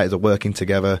the fighters are working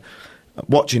together.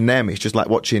 Watching them, it's just like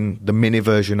watching the mini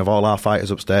version of all our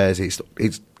fighters upstairs. It's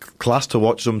class to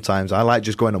watch sometimes. I like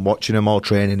just going and watching them all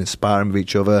training and sparring with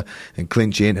each other and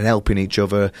clinching and helping each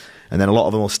other. And then a lot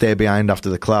of them will stay behind after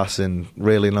the class and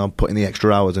really putting the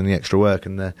extra hours and the extra work.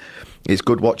 And it's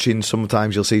good watching.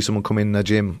 Sometimes you'll see someone come in the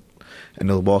gym and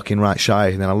they'll walk in right shy,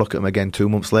 and then I'll look at him again 2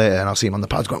 months later and I'll see him on the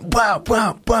pads going bam,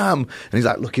 bam, bam, and he's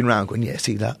like looking around going, yeah,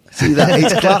 see that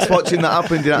it's class watching that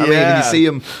happen, do you know what I mean? And you see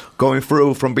him going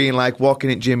through from being like walking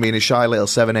in gym being a shy little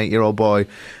 7-8-year-old boy,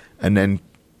 and then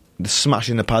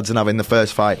smashing the pads and having the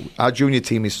first fight. Our junior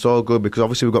team is so good because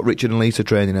obviously we've got Richard and Lisa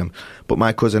training them, but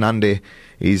my cousin Andy,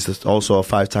 he's also a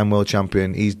 5-time world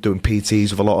champion. He's doing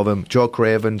PTs with a lot of them. Joe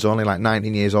Craven's only like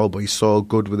 19 years old, but he's so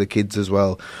good with the kids as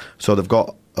well. So they've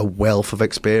got a wealth of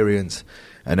experience,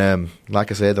 and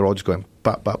like I say, they're all just going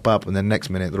bap, bap, bap, and then next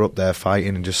minute they're up there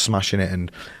fighting and just smashing it.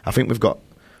 And I think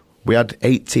we had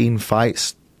 18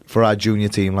 fights for our junior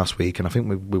team last week, and I think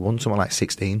we won something like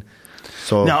 16.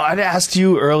 So now, I'd asked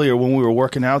you earlier when we were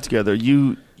working out together,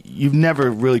 you've never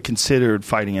really considered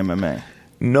fighting MMA.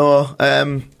 No,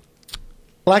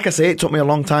 like I say, it took me a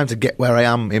long time to get where I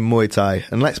am in Muay Thai.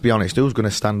 And let's be honest, who's going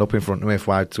to stand up in front of me if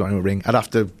I had to go in a ring? I'd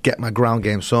have to get my ground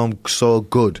game so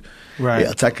good. Right.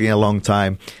 It'll take me a long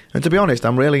time. And to be honest,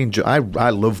 I'm really I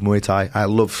love Muay Thai. I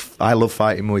love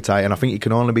fighting Muay Thai, and I think you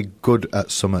can only be good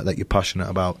at something that you're passionate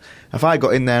about. If I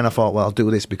got in there and I thought, well, I'll do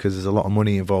this because there's a lot of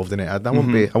money involved in it, I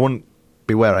wouldn't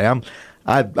be where I am.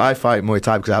 I fight Muay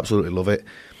Thai because I absolutely love it.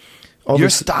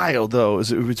 Your style, though,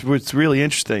 it's really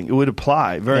interesting. It would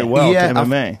apply very well to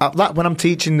MMA. When I'm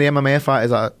teaching the MMA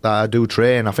fighters that I do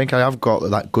train, I think I have got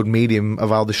that good medium of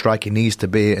how the striking needs to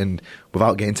be, and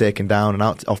without getting taken down and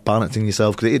off balancing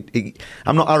yourself. Because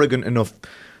I'm not arrogant enough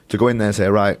to go in there and say,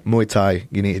 right, Muay Thai,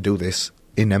 you need to do this.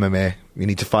 In MMA, you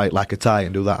need to fight like a Thai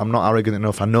and do that. I'm not arrogant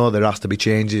enough. I know there has to be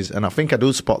changes, and I think I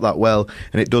do spot that well,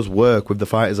 and it does work with the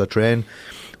fighters I train.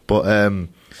 But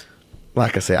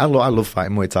like I say, I love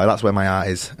fighting Muay Thai. That's where my heart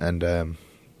is. And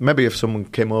maybe if someone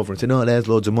came over and said, "No, there's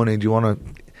loads of money. Do you want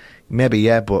to?" Maybe,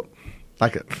 yeah. But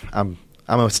like, I'm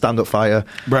a stand-up fighter.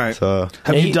 Right. So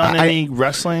have you done any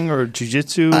wrestling or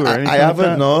jiu-jitsu or anything? I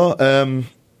haven't. Like that? No.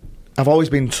 I've always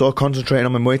been so concentrating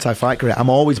on my Muay Thai fight career. I'm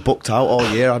always booked out all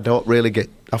year. I don't really get.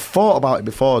 I've thought about it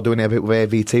before, doing it a bit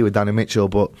with AVT with Danny Mitchell,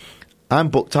 but I'm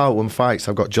booked out on fights.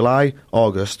 I've got July,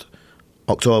 August,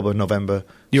 October, November.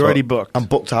 You're already booked. I'm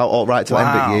booked out all right till the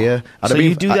end of the year. So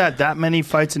you do that many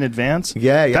fights in advance?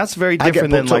 Yeah. That's very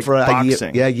different than like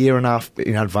boxing. A year and a half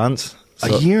in advance.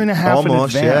 So a year and a half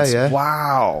almost, in advance? Yeah.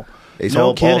 Wow. It's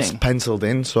all penciled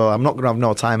in, so I'm not going to have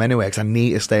no time anyway because I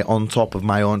need to stay on top of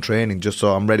my own training just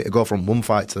so I'm ready to go from one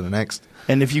fight to the next.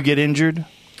 And if you get injured?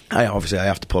 I have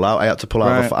to pull out. I had to pull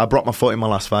out. I broke my foot in my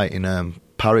last fight in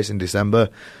Paris in December.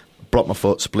 Broke my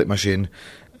foot, split my shin,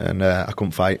 and I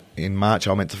couldn't fight in March.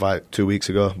 I was meant to fight 2 weeks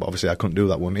ago, but obviously I couldn't do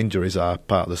that one. Injuries are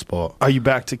part of the sport. Are you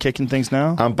back to kicking things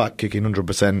now? I'm back kicking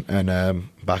 100%, and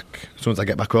back as soon as I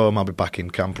get back home, I'll be back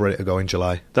in camp ready to go in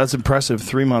July. That's impressive.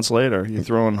 3 months later, you're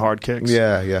throwing hard kicks.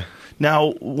 Yeah.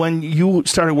 Now, when you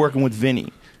started working with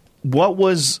Vinny, what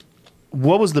was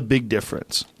the big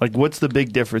difference? Like, what's the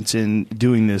big difference in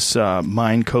doing this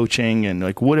mind coaching, and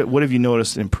like what have you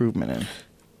noticed improvement in?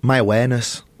 My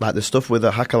awareness, like the stuff with the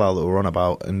Hakalal that we're on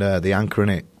about, and the anchoring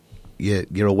it.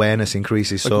 Your awareness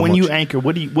increases so much. When you anchor,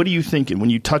 what are you thinking? When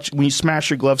you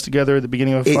smash your gloves together at the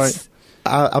beginning of a fight?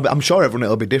 I'm sure everyone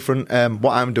it'll be different.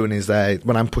 What I'm doing is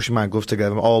when I'm pushing my gloves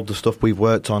together, all the stuff we've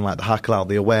worked on, like the Hakalal,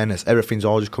 the awareness, everything's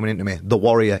all just coming into me. The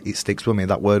warrior, it sticks with me.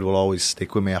 That word will always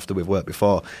stick with me after we've worked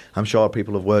before. I'm sure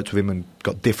people have worked with him and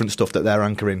got different stuff that they're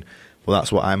anchoring. Well,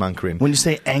 that's what I'm anchoring. When you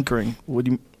say anchoring, what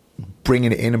do you?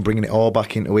 Bringing it in and bringing it all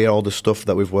back into here, all the stuff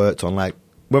that we've worked on. Like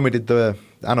when we did the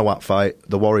Anawat fight,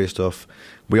 the Warrior stuff,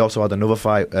 we also had another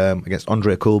fight against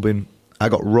Andre Kulbin. I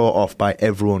got wrought off by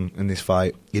everyone in this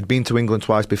fight. He'd been to England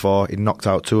twice before. He'd knocked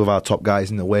out 2 of our top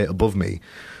guys in the weight above me.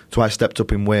 So I stepped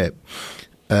up in weight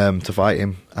to fight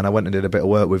him. And I went and did a bit of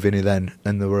work with Vinny then.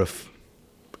 And there were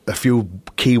a few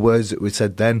key words that we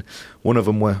said then. One of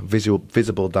them were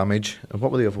visible damage. And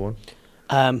what were the other one?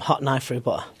 Hot knife through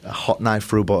butter. A hot knife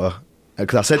through butter.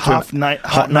 Because I said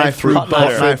Hot knife through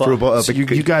butter. You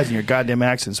guys and your goddamn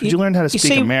accents. Would you learn how to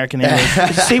speak American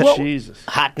English? See what? Jesus.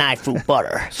 Hot knife through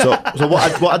butter. So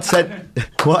what I'd said.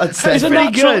 That's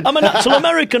pretty good. I'm a natural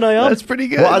American. I am. That's pretty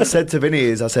good. What I'd said to Vinny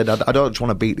is, I said, I don't just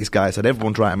want to beat this guy. I said,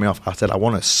 everyone's writing me off. I said, I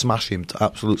want to smash him to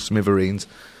absolute smithereens.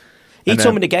 He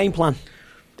told me the game plan.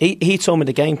 He told me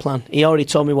the game plan. He already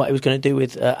told me what he was going to do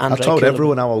with Andre. I told Kulbin.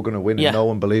 everyone how I was going to win, and no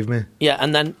one believed me. Yeah,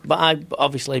 and then, but I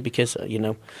obviously, because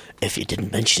if you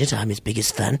didn't mention it, I'm his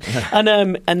biggest fan.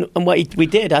 and what we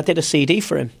did, I did a CD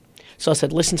for him. So I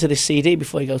said, listen to this CD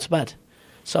before you go to bed.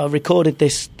 So I recorded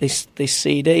this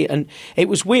CD, and it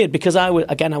was weird because I was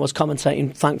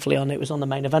commentating. Thankfully, it was on the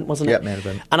main event, wasn't it? Yeah, main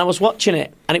event. And I was watching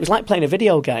it, and it was like playing a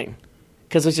video game.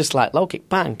 Because it was just like low kick,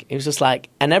 bang. It was just like,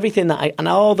 and everything and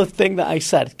all the thing that I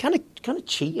said, kind of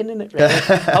cheating in it. Really.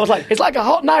 I was like, it's like a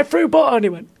hot knife through butter, and he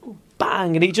went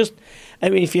bang, and he just. I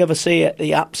mean, if you ever see it,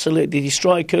 he absolutely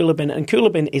destroyed Kulbin, and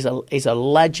Kulbin is a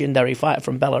legendary fighter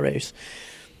from Belarus,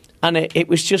 and it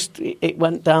was just it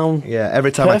went down. Yeah,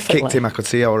 every time perfectly. I kicked him, I could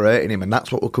see how I was hurting him, and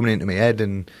that's what was coming into my head.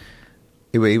 And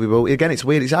again, it's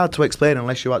weird. It's hard to explain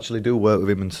unless you actually do work with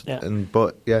him.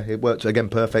 But yeah, it worked again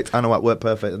perfect. I know it worked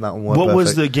perfect, and that one worked perfect. What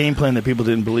was the game plan that people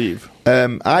didn't believe?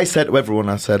 I said to everyone,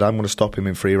 I'm going to stop him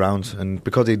in 3 rounds, and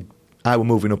because I were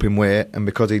moving up in weight, and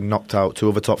because he knocked out 2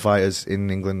 other top fighters in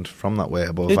England from that weight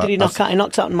above. Who did he knock out? He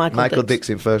knocked out Michael Dix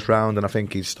in first round, and I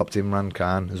think he stopped Imran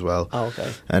Khan as well. Oh,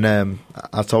 okay. And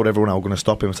I told everyone I was going to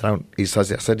stop him. I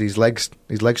said his legs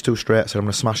too straight. I said I'm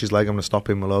going to smash his leg. I'm going to stop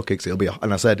him with low kicks.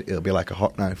 And I said it'll be like a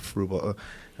hot knife through butter.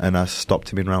 And I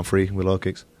stopped him in round 3 with low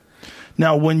kicks.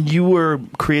 Now, when you were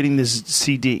creating this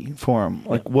CD for him,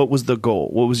 what was the goal?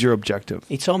 What was your objective?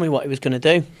 He told me what he was going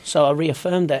to do, so I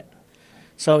reaffirmed it.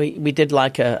 So we did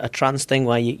like a trance thing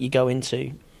where you go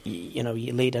into, you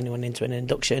lead anyone into an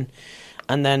induction,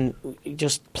 and then he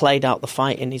just played out the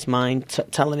fight in his mind,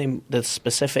 telling him the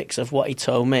specifics of what he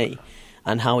told me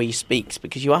and how he speaks,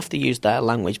 because you have to use their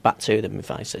language back to them. If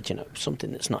I said,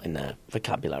 something that's not in their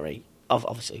vocabulary,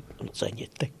 obviously, I'm not saying you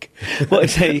think,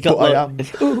 but you got but I am.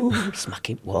 Ooh,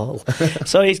 smacking wall.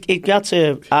 So he had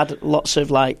to add lots of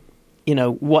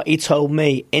what he told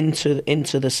me into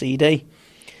the CD.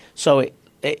 So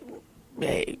it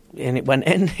went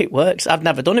in. It works. I've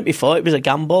never done it before. It was a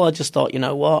gamble. I just thought, when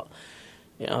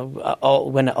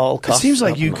at all costs. It seems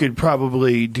like you could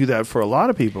probably do that for a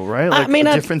lot of people, right?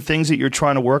 Different things that you're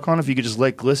trying to work on. If you could just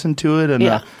listen to it and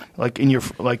in your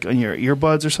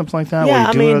earbuds or something like that, while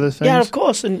you're doing other things. Yeah, of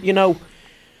course. And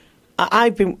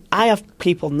I have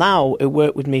people now who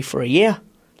work with me for a year,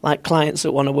 like clients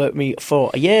that want to work with me for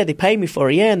a year. They pay me for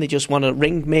a year and they just want to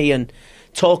ring me and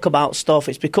talk about stuff.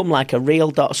 It's become like a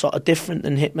real sort of different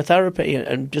than hypnotherapy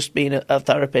and just being a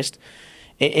therapist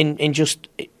in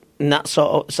that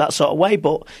sort of way.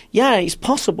 But yeah, it's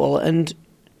possible. And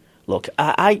look,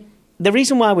 the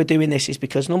reason why we're doing this is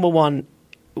because, number one,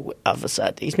 as I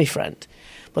said, he's my friend.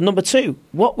 But number two,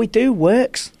 what we do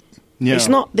works. Yeah. It's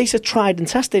not, these are tried and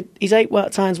tested. He's 8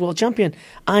 times world champion.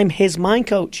 I'm his mind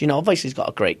coach. Obviously he's got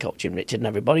a great coach in Richard and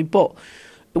everybody, but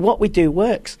what we do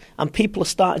works, and people are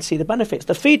starting to see the benefits.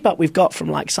 The feedback we've got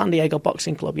from San Diego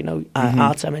Boxing Club,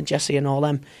 Artem and Jesse and all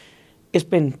them, it's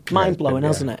been mind-blowing,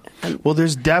 hasn't it? Well,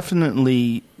 there's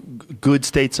definitely good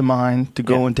states of mind to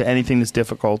go into anything that's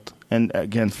difficult. And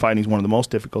again, fighting is one of the most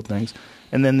difficult things.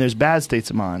 And then there's bad states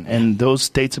of mind, and those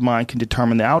states of mind can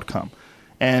determine the outcome.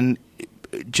 And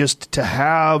just to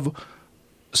have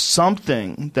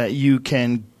something that you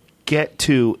can get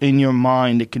to in your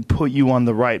mind that can put you on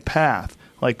the right path,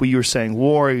 like what you were saying,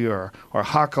 Warrior or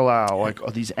Hakalau,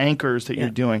 or these anchors that you're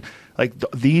doing,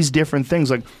 these different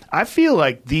things. I feel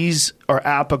like these are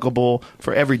applicable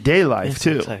for everyday life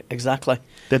too. Exactly.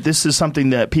 That this is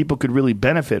something that people could really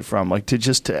benefit from,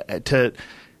 to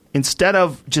instead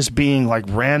of just being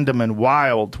random and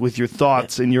wild with your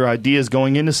thoughts and your ideas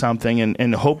going into something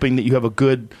and hoping that you have a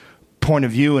good point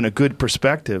of view and a good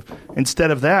perspective. Instead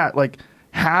of that,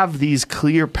 have these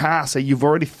clear paths that you've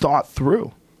already thought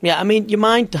through. Yeah, I mean, your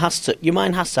mind has to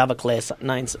have a clear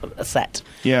a set.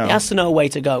 Yeah. It has to know a way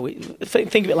to go.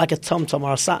 Think of it like a TomTom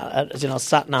or a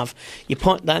sat nav. You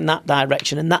point that in that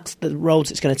direction, and that's the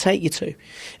roads it's going to take you to.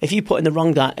 If you put in the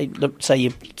wrong say you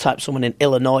type someone in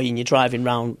Illinois and you're driving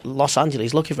around Los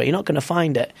Angeles looking for it, you're not going to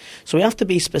find it. So we have to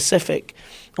be specific.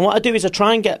 And what I do is I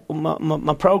try and get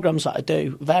my programs that I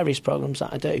do, various programs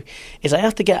that I do, is I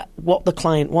have to get what the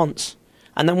client wants.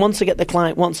 And then once I get the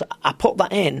client wants, I put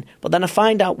that in, but then I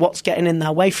find out what's getting in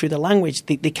their way through the language.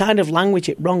 They kind of language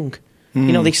it wrong.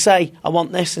 You know, they say, I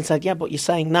want this, and said, yeah, but you're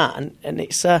saying that. And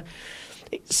it's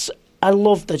I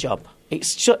love the job.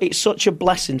 It's such a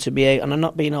blessing to be and I'm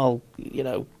not being all,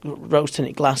 rose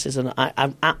tinted glasses, and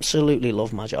I absolutely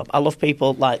love my job. I love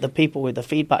people, like the people with the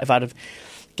feedback I've had of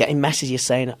getting messages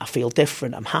saying, I feel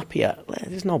different, I'm happier.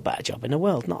 There's no better job in the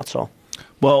world, not at all.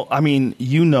 Well, I mean,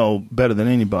 you know better than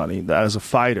anybody that as a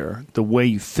fighter, the way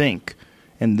you think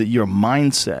and your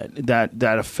mindset,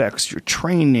 that affects your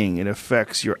training, it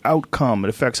affects your outcome, it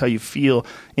affects how you feel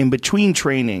in between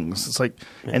trainings. It's like,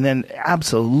 and then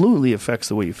absolutely affects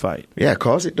the way you fight. Yeah, of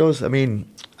course it does. I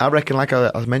mean, I reckon, like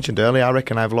I mentioned earlier, I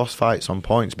reckon I've lost fights on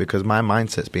points because my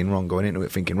mindset's been wrong going into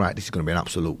it, thinking, right, this is going to be an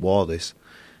absolute war, this.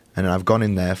 And then I've gone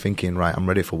in there thinking, right, I'm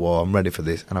ready for war, I'm ready for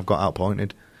this, and I've got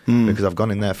outpointed. Because I've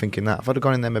gone in there thinking that if I'd have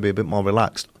gone in there maybe a bit more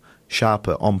relaxed,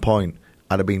 sharper, on point,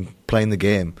 I'd have been playing the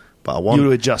game. But I won. You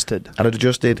would have adjusted. I'd have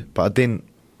adjusted, but I didn't.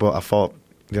 But I thought,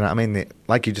 you know what I mean?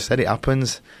 Like you just said, it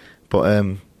happens. But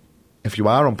if you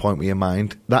are on point with your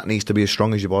mind, that needs to be as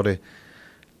strong as your body.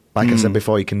 Like I said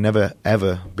before, you can never,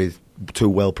 ever be too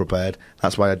well prepared.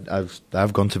 That's why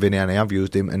I've gone to Vinny and I have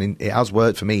used him, and it has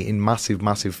worked for me in massive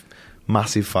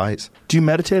fights. Do you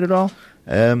meditate at all?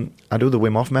 I do the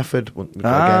Wim Hof method.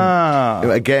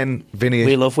 Again, Vinny.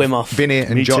 We love Wim Hof.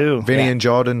 Me too. Vinny and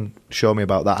Jordan showed me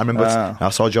about that. I remember I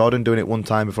saw Jordan doing it one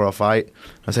time before a fight.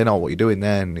 I said, "Oh, what are you doing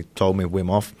there?" And he told me Wim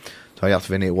Hof. So I asked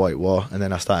Vinny what it was, and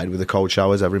then I started with the cold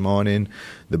showers every morning,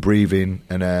 the breathing,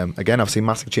 and again, I've seen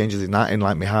massive changes in that, in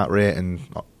like my heart rate, and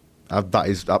that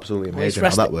is absolutely amazing how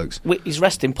that works. His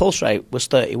resting pulse rate was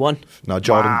 31. No,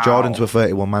 Jordan's were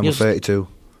 31, mine was 32.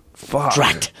 Fuck.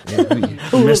 Dragged.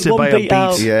 You missed it by a beat.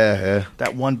 Yeah.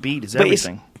 That one beat is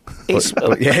everything.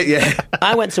 Yeah.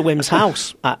 I went to Wim's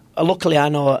house. Luckily, I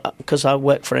know because I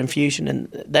work for Infusion, and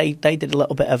they did a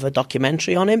little bit of a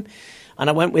documentary on him. And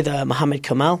I went with Mohammed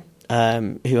Kamal,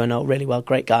 who I know really well,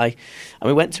 great guy. And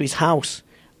we went to his house,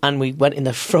 and we went in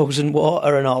the frozen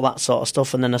water and all that sort of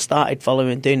stuff. And then I started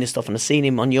following and doing this stuff, and I've seen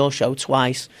him on your show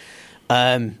twice.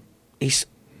 He's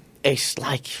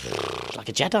like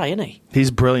a Jedi, isn't he? He's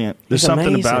brilliant. There's something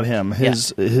amazing. about him.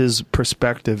 His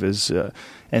perspective is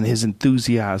and his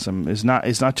enthusiasm is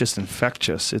not just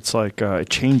infectious. It's like it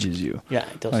changes you. Yeah,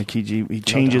 it does. Like he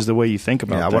changes the way you think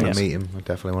about things. I want to meet him. I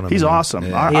definitely want to. He's meet awesome.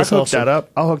 him. I'll hook that up.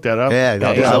 I'll hook that up. Yeah,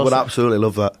 I would absolutely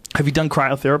love that. Have you done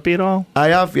cryotherapy at all? I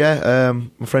have. Yeah,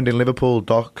 my friend in Liverpool,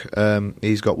 Doc.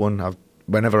 He's got one.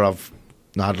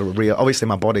 Obviously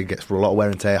my body gets for a lot of wear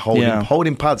and tear.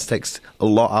 Holding pads takes a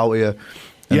lot out of you.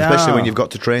 And especially when you've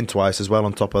got to train twice as well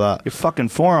on top of that. Your fucking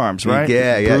forearms, right?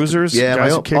 Yeah. Bruisers,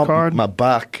 guys who kick hard. My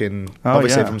back, and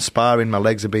obviously from sparring, my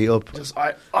legs are beat up.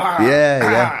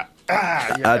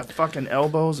 Fucking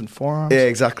elbows and forearms. Yeah,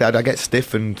 exactly. I get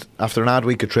stiff, and after an hard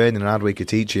week of training, an hard week of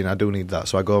teaching, I do need that.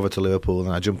 So I go over to Liverpool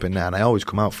and I jump in there, and I always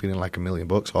come out feeling like $1 million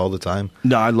all the time.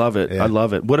 No, I love it. Yeah. I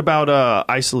love it. What about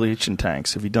isolation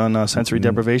tanks? Have you done sensory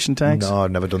deprivation tanks? No,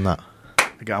 I've never done that.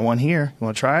 I got one here. You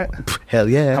want to try it? Hell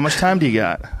yeah. How much time do you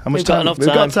got? How much We've got enough time.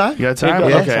 We've got time? You got time?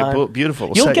 We've got Okay, enough time. beautiful.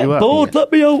 We'll You'll set get you up. bored.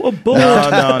 Let me out. I'm bored.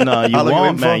 No. You How long you won't,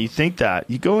 in for? man. You think that.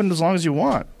 You go in as long as you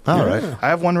want. All right. I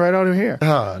have one right over here.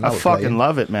 I fucking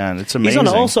love it, man. It's amazing. He's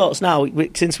on all sorts now.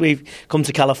 Since we've come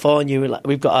to California,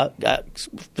 we've got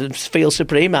Feel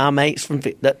Supreme, our mates from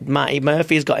Matty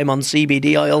Murphy's got him on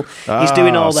CBD oil. He's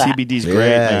doing all that. CBD's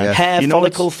great, man. Hair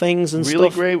follicle things and really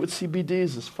stuff. Really great with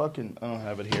CBDs is fucking... I don't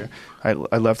have it here. I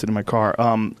left it in my car.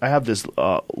 I have this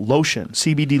lotion,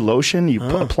 CBD lotion. You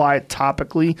apply it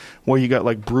topically where you got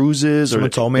like bruises Someone or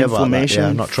told me inflammation. About that. Yeah,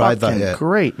 I've not tried that yet.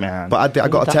 Great, man. But I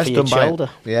got a test done by... shoulder.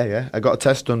 Yeah. I got a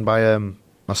test done by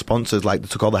my sponsors. Like, they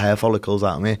took all the hair follicles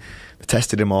out of me. They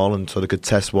tested them all, and so they could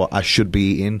test what I should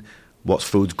be eating, what's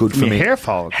food's good for me. Hair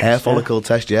follicles? Hair follicle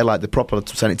test, yeah. Like, they properly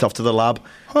sent it off to the lab,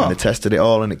 and they tested it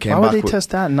all, and it came back... Why would they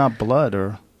test that and not blood,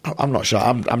 or... I'm not sure.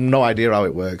 I've no idea how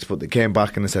it works, but they came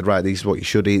back and they said, right, this is what you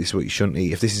should eat, this is what you shouldn't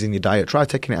eat. If this is in your diet, try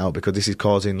taking it out, because this is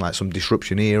causing like some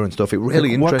disruption here and stuff. It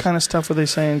really interesting. What kind of stuff are they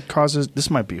saying causes... This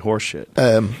might be horseshit.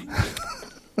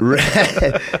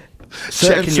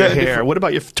 checking your hair. What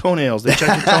about your toenails? They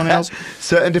check your toenails?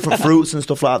 Certain different fruits and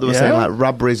stuff like that. They were saying like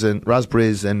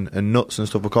raspberries and nuts and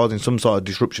stuff were causing some sort of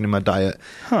disruption in my diet.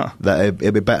 That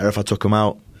it'd be better if I took them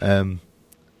out.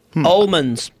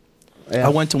 Almonds. I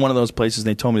went to one of those places and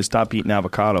they told me to stop eating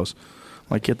avocados.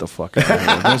 I'm like, get the fuck out of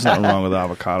here. There's nothing wrong with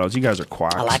avocados. You guys are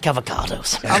quacks. I like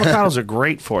avocados. Avocados are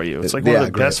great for you. It's like one of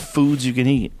the best foods you can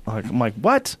eat. I'm like,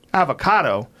 what?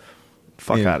 Avocado?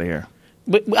 Fuck out of here.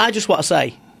 I just want to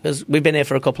say, because we've been here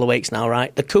for a couple of weeks now,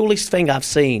 right? The coolest thing I've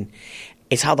seen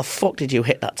is how the fuck did you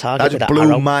hit that target with that blew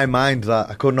arrow? my mind.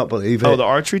 That I could not believe it. Oh, the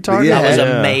archery target? That was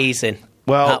amazing.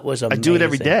 Well, that was amazing. I do it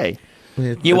every day.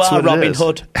 You are Robin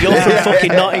Hood. You're from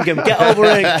fucking Nottingham. Get over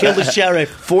here and kill the sheriff.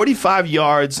 45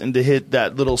 yards and to hit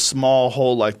that little small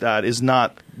hole like that is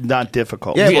not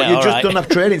difficult. Yeah, but you just done a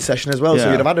training session as well, so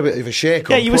Yeah. you'd have had a bit of a shake.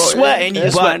 Yeah, you were sweating. You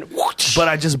just went, what? But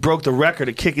I just broke the record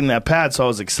of kicking that pad, so I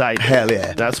was excited. Hell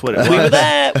yeah. That's what it was. We were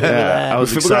there. We were there. I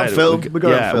was We got excited. on film.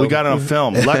 We got on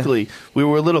film. Luckily, we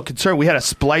were a little concerned. We had a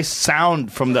spliced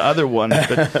sound from the other one.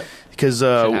 Because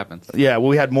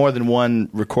we had more than one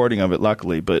recording of it,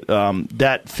 luckily. But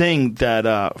that thing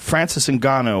that Francis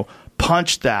Ngannou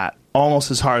punched that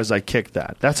almost as hard as I kicked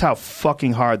that. That's how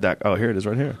fucking hard that. Oh, here it is,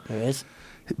 right here. There it is.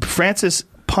 Francis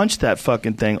punched that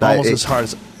fucking thing almost as hard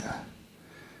as.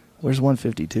 Where's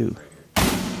 152?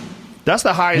 That's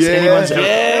the highest anyone's ever.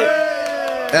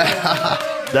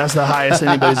 That's the highest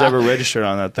anybody's ever registered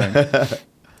on that thing.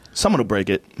 Someone will break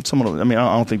it. I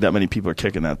don't think that many people are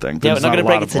kicking that thing. Yeah, we're not going to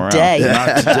break it today.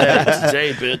 Not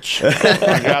today, bitch.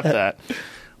 I got that.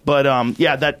 But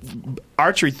that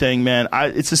archery thing, man,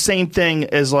 it's the same thing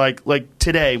as like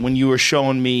today when you were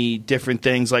showing me different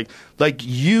things. Like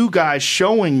you guys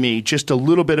showing me just a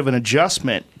little bit of an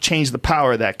adjustment changed the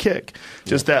power of that kick.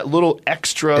 Just that little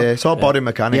extra. Yeah, it's all body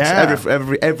mechanics.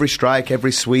 Yeah. Every strike,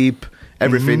 every sweep,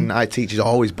 everything I teach is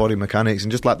always body mechanics,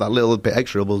 and just like that little bit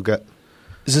extra, we'll get.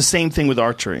 It's the same thing with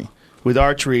archery. With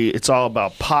archery, it's all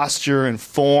about posture and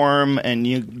form, and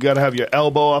you got to have your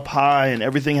elbow up high, and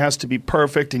everything has to be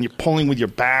perfect, and you're pulling with your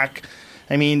back.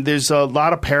 I mean, there's a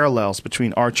lot of parallels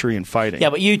between archery and fighting. Yeah,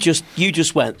 but you just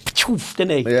went,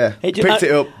 didn't he? Yeah, picked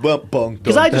it up, well, bong.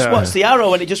 Because I just watched the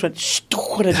arrow and it just went,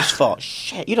 and I just thought,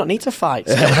 shit, you don't need to fight.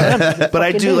 But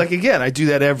I do, I do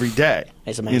that every day.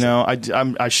 It's amazing. You know,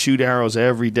 I shoot arrows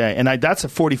every day, and that's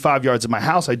at 45 yards. At my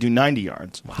house, I do 90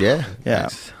 yards. Wow. Yeah.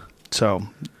 Nice. So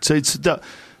it's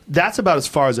that's about as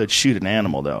far as I'd shoot an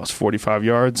animal, though. It's 45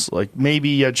 yards. Like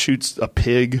maybe I'd shoot a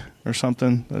pig or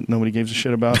something that nobody gives a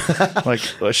shit about. Like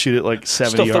I shoot it like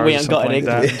 70 Stuff yards. that we ain't got in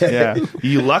England. Yeah,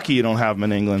 you lucky you don't have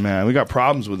them in England, man. We got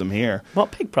problems with them here.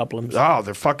 What pig problems? Oh,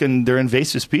 they're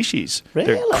invasive species.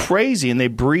 Really? They're crazy, and they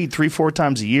breed 3-4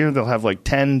 times a year. They'll have like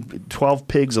 10, 12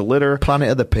 pigs a litter. Planet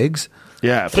of the Pigs.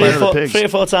 Yeah, Three Planet of the Pigs. or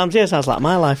four times a year sounds like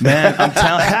my life. Man, I'm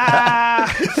telling.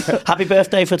 Happy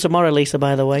birthday for tomorrow, Lisa.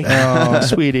 By the way. Oh,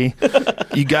 sweetie,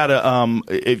 you gotta.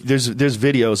 There's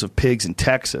videos of pigs in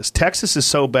Texas. Texas is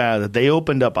so bad that they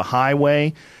opened up a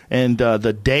highway, and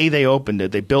the day they opened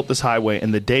it, they built this highway,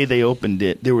 and the day they opened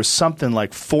it, there was something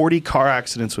like 40 car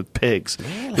accidents with pigs.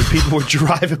 Really? The people were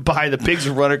driving by, the pigs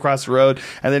were running across the road,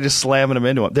 and they're just slamming them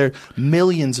into them. There are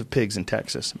millions of pigs in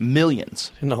Texas.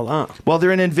 Millions. Didn't know that. Well,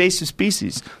 they're an invasive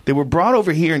species. They were brought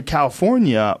over here in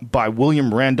California by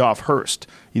William Randolph Hearst.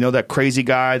 You know that crazy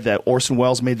guy that Orson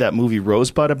Welles made that movie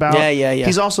Rosebud about? Yeah.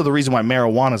 He's also the reason why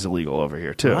marijuana is illegal over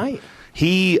here, too. Right.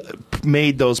 He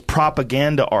made those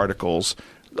propaganda articles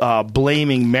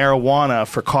blaming marijuana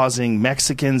for causing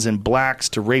Mexicans and blacks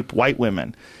to rape white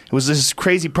women. It was this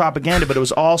crazy propaganda, but it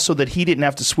was also that he didn't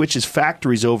have to switch his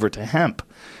factories over to hemp,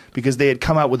 because they had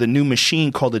come out with a new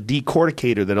machine called a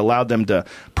decorticator that allowed them to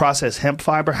process hemp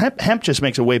fiber. Hemp just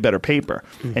makes a way better paper.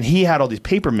 And he had all these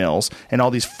paper mills and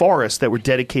all these forests that were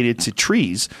dedicated to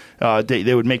trees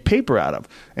they would make paper out of.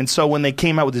 And so when they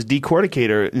came out with this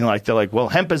decorticator, they're like, well,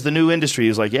 hemp is the new industry. He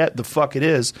was like, yeah, the fuck it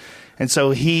is. And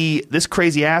so this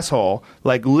crazy asshole,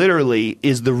 literally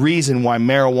is the reason why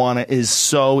marijuana is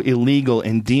so illegal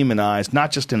and demonized,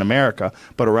 not just in America,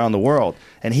 but around the world.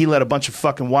 And he let a bunch of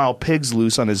fucking wild pigs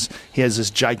loose on he has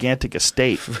this gigantic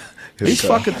estate. These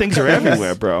fucking things are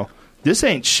everywhere, bro. This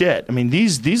ain't shit. I mean,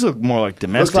 these look more like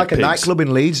domestic Looks like pigs. a nightclub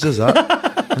in Leeds does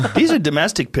that. These are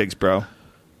domestic pigs, bro.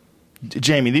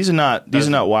 Jamie, these are not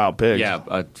wild pigs.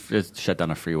 Yeah, it shut down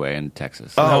a freeway in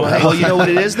Texas. Oh, well, you know what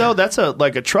it is though? That's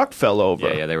a truck fell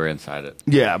over. Yeah, they were inside it.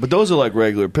 Yeah, but those are like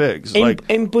regular pigs.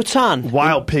 In Bhutan,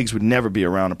 wild pigs would never be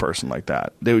around a person like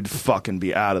that. They would fucking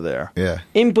be out of there. Yeah.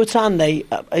 In Bhutan,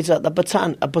 it's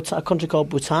a country called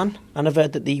Bhutan, and I've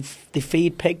heard that they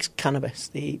feed pigs cannabis.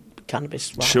 They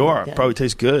cannabis. Right? Sure, Yeah. probably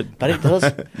tastes good. But it does.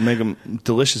 Make them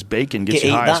delicious bacon, gets You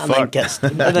you eat high that as fuck.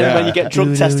 and then when you get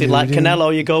drug tested like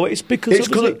Canelo, you go, it's because It's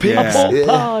good at pigs. a pork Yeah.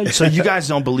 pie. So you guys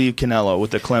don't believe Canelo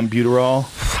with the clenbuterol?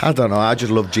 I don't know. I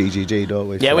just love GGG, don't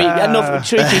we? Yeah,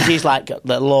 True GG's like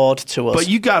the Lord to us. But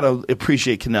you got to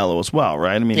appreciate Canelo as well,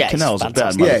 right? I mean, Yeah, he's Canelo's a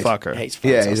bad fantastic. motherfucker. He's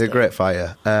Yeah, he's a fantastic. great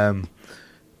fighter.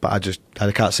 But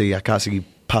I can't see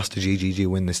past the GGG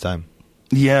win this time.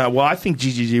 Yeah, well, I think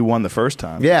GGG won the first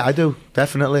time. Yeah, I do,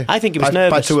 definitely. I think he was by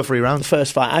nervous. 2 or 3 The rounds.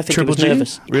 first fight, I think Triple he was G?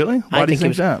 nervous. Really? Why do you think it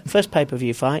was that? First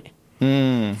pay-per-view fight.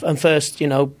 And first,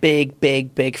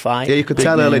 big fight. Yeah, you could Big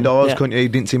tell early name. doors, Yeah. couldn't you? He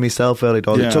didn't see himself early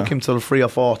doors. Yeah. It took him till 3 or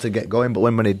 4 to get going, but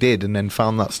when he did, and then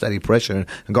found that steady pressure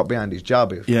and got behind his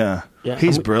jab. Yeah. Yeah.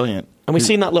 He's And brilliant. And we've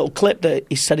seen that little clip that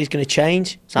he said he's going to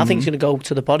change. So I think he's going to go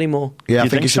to the body more. Yeah, You I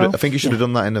think think so? he should have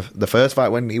done that in the first fight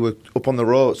when he was up on the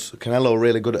ropes. Canelo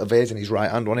really good at evading his right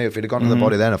hand, wasn't he? If he'd have gone to the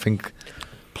body then, I think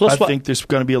Plus, I think there's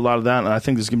going to be a lot of that, and I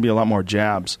think there's going to be a lot more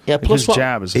jabs. Yeah, Like, plus his what-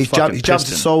 jab is a his fucking jab's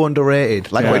piston. so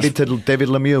underrated. Like Yeah. what he did to David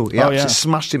Lemieux. He Oh, absolutely yeah.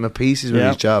 smashed him to pieces with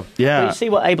his jab. But Yeah. you see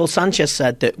what Abel Sanchez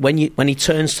said, that when he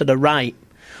turns to the right,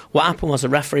 what happened was the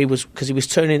referee was, because he was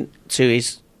turning to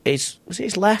his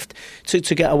left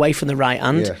to get away from the right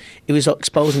hand. Yeah. He was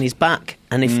exposing his back,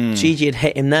 and if Gigi had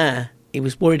hit him there, he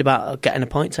was worried about getting a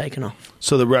point taken off.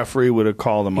 So the referee would have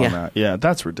called him on Yeah. that. Yeah,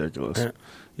 that's ridiculous. Yeah.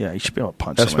 Yeah, you should be able to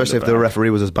punch someone in Especially if the back. referee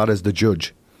was as bad as the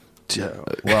judge. Yeah,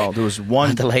 well, there was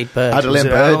one. Adelaide Bird. Was Adelaide it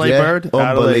Bird, Adelaide yeah. Bird?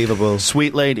 Unbelievable. Adelaide.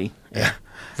 Sweet lady. Yeah.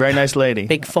 Very nice lady.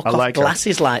 Big fuck I off like her.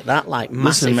 glasses like that, like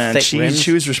massive Listen, man, thick she rims.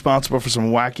 was responsible for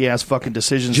some wacky ass fucking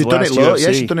decisions. She's the done last it a lot, UFC.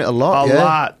 yeah, she's done it a lot, a yeah.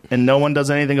 lot, and no one does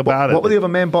anything about it. What were the other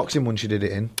main boxing ones she did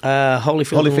it in? Holyfield. and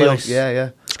Holyfield. Lewis. Yeah.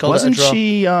 It's called Wasn't it a draw.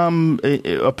 she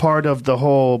a part of the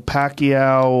whole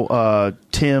Pacquiao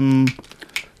Tim?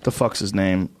 The fuck's his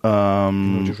name?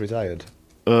 Who just retired.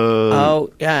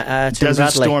 Oh yeah, Tim Desert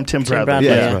Bradley. Storm Tim Bradley.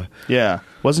 Yeah, Yeah. that's right. Yeah.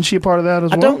 Wasn't she a part of that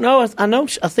as I well? don't know. I know.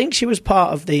 I think she was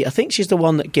part of the. I think she's the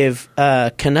one that gave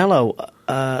Canelo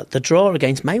the draw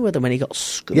against Mayweather when he got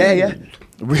schooled. Yeah.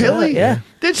 Really? Yeah.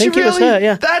 Did I she think really? it was her,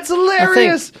 yeah. That's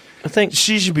hilarious. I think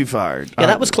She should be fired. Yeah,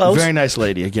 that was close. Very nice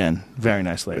lady again. Very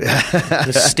nice lady.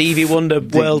 the Stevie Wonder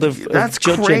world of That's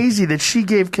judging. crazy that she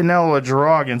gave Canelo a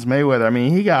draw against Mayweather. I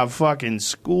mean, he got fucking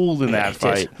schooled in Yeah, that he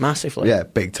fight. did. Massively. Yeah,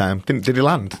 big time. Did he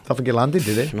land? I don't think he landed,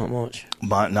 did he? Not much.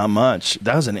 But not much.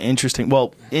 That was an interesting.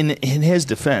 Well, in his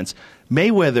defense,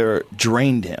 Mayweather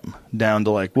drained him down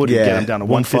to like, what did he get him down to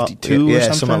 152 or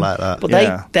something? something like that. But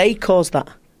Yeah. they caused that.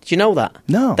 Do you know that?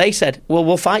 No. They said, well,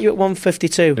 we'll fight you at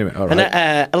 152. Anyway, all And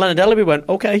right. Elena Delaby went,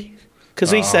 okay. Because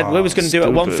he said, we was going to do it at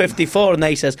stupid. 154. And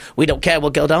they says, we don't care,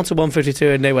 we'll go down to 152.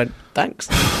 And they went, thanks.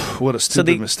 What a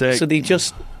stupid mistake. So they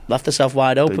just left themselves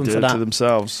wide They open did for it that. to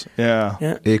themselves. Yeah.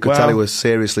 Yeah. You could Well- tell he was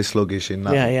seriously sluggish in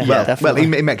that. Yeah, yeah, Well, definitely.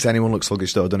 he makes anyone look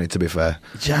sluggish, though, doesn't he, to be fair?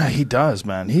 Yeah, he does,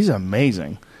 man. He's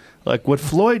amazing. Like what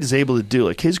Floyd is able to do,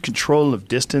 like his control of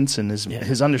distance and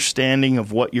his understanding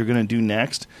of what you're going to do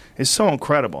next is so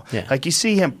incredible. Yeah. Like you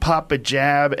see him pop a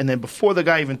jab, and then before the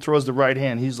guy even throws the right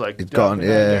hand, he's like, He's gone,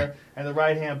 ducking yeah. under there, and the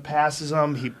right hand passes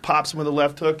him. He pops him with a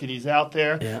left hook, and he's out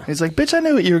there. Yeah. And he's like, "Bitch, I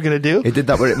knew what you were going to do." He did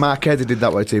that with Marquez. He did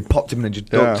that with it. He popped him and just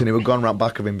ducked, Yeah. and he was gone right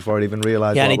back of him before he even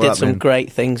realised. Yeah, and he what did was some happening.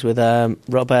 great things with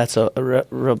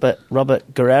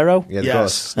Robert Guerrero. Yeah, of Yes.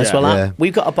 course. As Yeah. well. Yeah.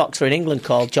 We've got a boxer in England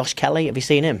called Josh Kelly. Have you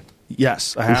seen him?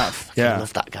 Yes, I have. I Yeah.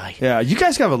 love that guy. Yeah, you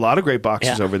guys have a lot of great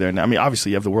boxers Yeah. over there now. I mean,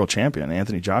 obviously you have the world champion,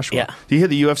 Anthony Joshua. Yeah. Do you hear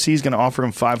the UFC is going to offer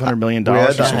him $500 million We heard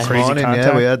for that some this crazy morning. content?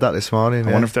 Yeah, we heard that this morning. I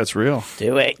yeah. wonder if that's real.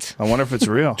 Do it. I wonder if it's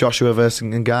real. Joshua versus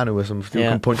Ngannou with some Yeah.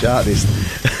 can punch artist.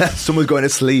 Someone's going to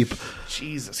sleep.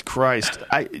 Jesus Christ.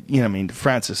 I mean,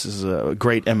 Francis is a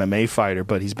great MMA fighter,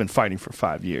 but he's been fighting for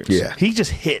 5 years. Yeah. He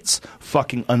just hits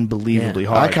fucking unbelievably Yeah.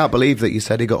 hard. I can't believe that you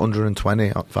said he got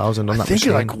 120,000 on I that think machine.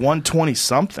 it's like 120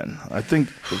 something. I think,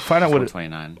 find out what it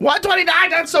 129. 129,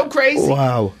 that's so crazy.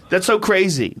 Wow. That's so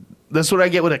crazy. That's what I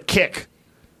get with a kick.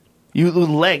 You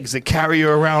little legs that carry you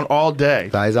around all day.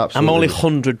 That is I'm absolutely. only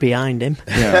 100 behind him.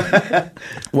 Yeah.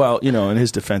 Well, in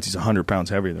his defense, he's 100 pounds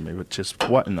heavier than me, but just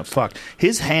what in the fuck?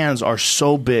 His hands are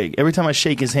so big. Every time I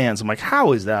shake his hands, I'm like,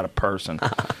 how is that a person?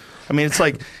 I mean,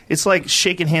 it's like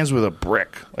shaking hands with a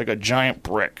brick, like a giant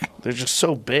brick. They're just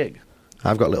so big.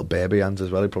 I've got little baby hands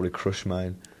as well. He'd probably crush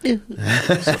mine. He's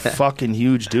a fucking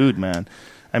huge dude, man.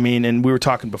 I mean, and we were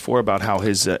talking before about how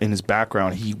in his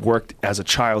background, he worked as a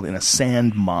child in a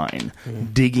sand mine,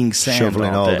 digging sand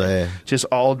Shoveling all day. just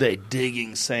all day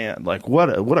digging sand. Like what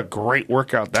a great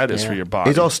workout that is for your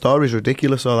body. His whole story's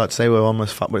ridiculous, though. Let's say we're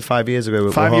almost 5 years ago. We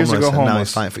were 5 years ago, and now homeless.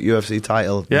 he's fighting for UFC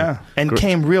title. Yeah, and Gr-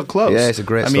 came real close. Yeah, it's a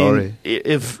great I mean, story.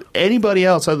 If anybody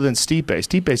else other than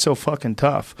Stipe's so fucking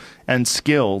tough. and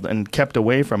skilled and kept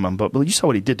away from him. But you saw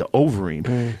what he did to Overeem.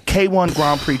 K1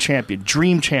 Grand Prix champion,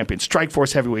 Dream champion,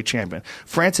 Strikeforce heavyweight champion.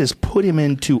 Francis put him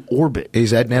into orbit.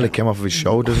 His head nearly came off of his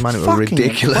shoulders, man. It was Fucking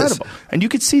ridiculous. incredible. And you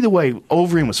could see the way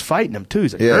Overeem was fighting him too.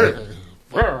 He's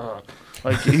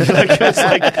like,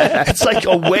 it's like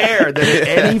aware that at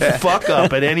any fuck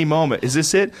up at any moment. Is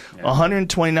this it?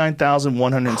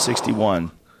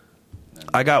 129,161.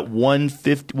 I got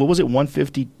 150. What was it?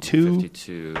 152.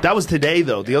 52. That was today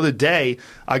though. The other day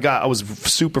I was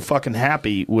super fucking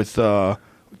happy with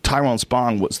Tyrone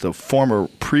Spong was the former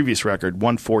previous record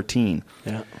 114.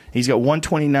 Yeah. He's got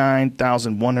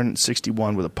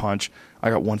 129,161 with a punch. I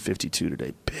got 152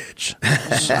 today, bitch.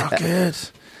 Suck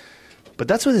it. But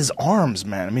that's with his arms,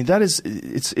 man. I mean, that is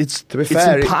it's To be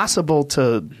fair, impossible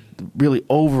to really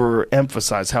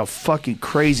overemphasize how fucking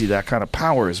crazy that kind of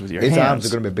power is with your His hands. arms are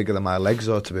going to be bigger than my legs,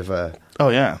 though, to be fair. Oh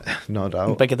yeah, No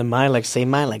doubt. Bigger than my legs. See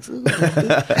my legs. Little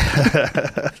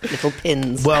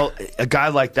pins. well, a guy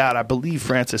like that, I believe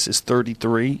Francis is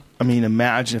 33. I mean,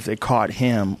 imagine if they caught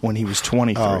him when he was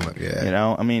 23. Oh, yeah. You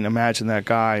know, I mean, imagine that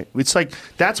guy. It's like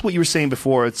that's what you were saying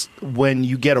before. It's when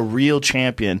you get a real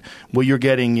champion, what you're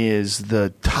getting is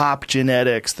the top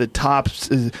genetics, the top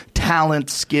talent,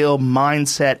 skill,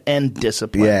 mindset, and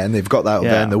discipline. Yeah, and they've got that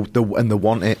Yeah. there, and they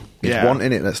want it. It's Yeah.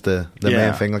 wanting it that's the Yeah.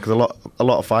 main thing. Like, 'cause a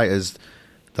lot of fighters,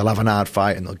 they'll have an hard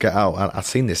fight and they'll get out. I've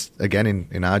seen this again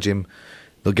in our gym.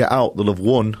 They'll get out, they'll have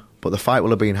won, but the fight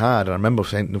will have been hard. And I remember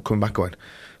saying, them coming back going,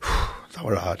 that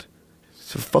were hard.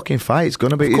 It's a fucking fight. It's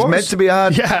going to be. It's course. meant to be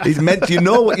hard. Yeah. It's meant. You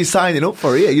know what you're signing up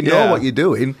for here. You know Yeah. what you're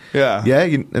doing. Yeah. Yeah.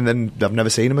 And then I've never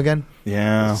seen him again.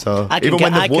 Yeah. So I can, even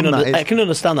when they've won, I can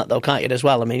understand that though, can't you? As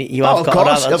well. I mean, you Oh, have of got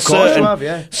course, to have a of course certain, you have,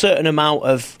 yeah. certain amount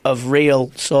of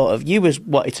real sort of. You was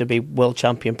wanted to be world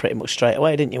champion pretty much straight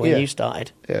away, didn't you? When Yeah. you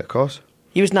started, yeah, of course.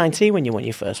 you was 19 when you won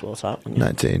your first world title. Weren't you?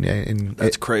 19, yeah.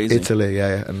 That's crazy. Italy,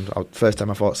 yeah. And first time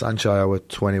I fought Sanchez, I was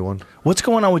 21. What's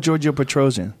going on with Giorgio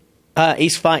Petrosian?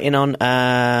 He's fighting on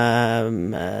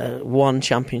one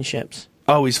championships.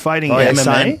 Oh, he's fighting Oh, yeah, MMA.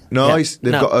 signed. No, Yeah.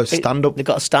 they've No, got a stand-up. They've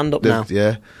got a stand-up now.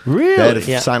 Yeah. Really? They've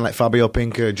Yeah. signed like Fabio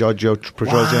Pinca, Giorgio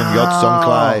Petrosian, Yodson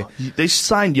Clyde. They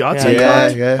signed Yodson Yeah.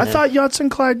 Clyde? Yeah, yeah. I thought Yodson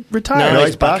Clyde retired. No, No,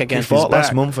 he's back again. He fought He's last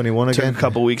back. month and he won Took again. a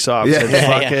couple weeks off. Yeah. Said, Yeah,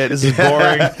 fuck yeah. it, this is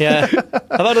boring. Yeah,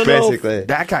 I've had enough. Basically.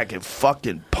 That guy can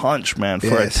fucking punch, man, for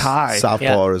Yes. a tie.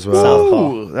 Southpaw Yeah. as well.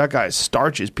 Southpaw. Ooh, that guy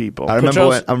starches people. I remember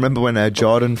Petros- when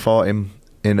Jordan fought him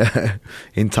in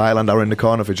Thailand. I were in the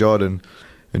corner for Jordan,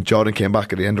 and Jordan came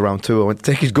back at the end of round 2. I went to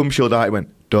take his gum shield out. He went,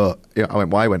 duh. Yeah, I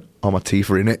went, why? He went, oh, my teeth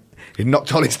are in it. He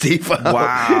knocked all his teeth out.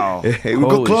 Wow. It was a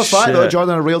Holy good close fight though. shit. Jordan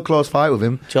had a real close fight with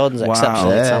him. Jordan's Wow.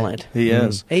 exceptionally Yeah. talented. He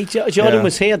is. Jordan Yeah.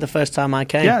 was here the first time I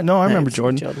came. Yeah, no, I remember it's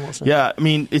Jordan. Watson. Yeah, I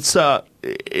mean, it's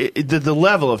the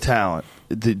level of talent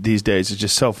these days is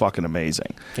just so fucking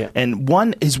amazing. Yeah. And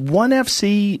one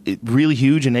FC really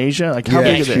huge in Asia? Like how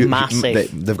big it's are they? huge.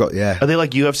 Massive. They've got Are they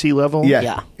like UFC level?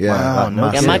 Yeah. Wow, like no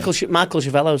Yeah, massive. Michael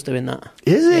Chiavello's doing that.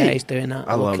 Is he? Yeah, he's doing that.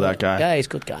 I love that guy. Yeah, he's a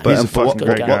good guy. But He's a for fucking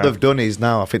great guy. what they've done is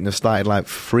now I think they've started like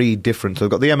 3 different. So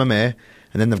they've got the MMA,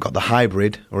 and then they've got the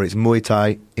hybrid, or it's Muay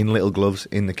Thai in little gloves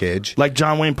in the cage. Like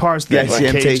John Wayne Parr's Yeah, thing, like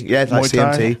CMT. cage Yeah, it's like Muay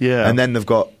Thai? CMT. Yeah. And then they've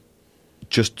got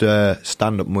just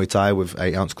stand-up Muay Thai with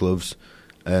 8-ounce gloves.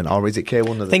 And or is it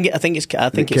K1? I think it's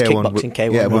kickboxing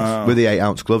K1. Yeah, Wow. with the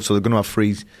 8-ounce gloves. So they're going to have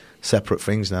 3 separate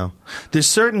things now. There's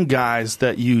certain guys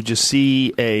that you just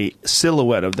see a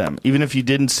silhouette of them. Even if you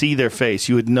didn't see their face,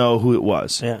 you would know who it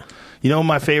was. Yeah. You know what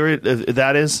my favorite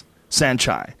that is?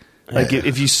 Sanchai. Like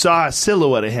if you saw a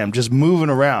silhouette of him just moving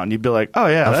around, you'd be like, oh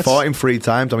yeah, I that's... fought him 3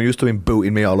 times. I'm used to him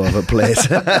booting me all over the place.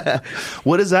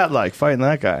 What is that like, fighting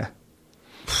that guy?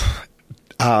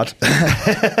 Hard.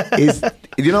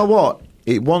 You know what?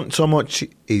 It wants so much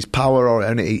his power,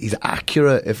 and he's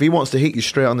accurate. If he wants to hit you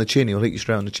straight on the chin, he'll hit you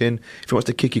straight on the chin. If he wants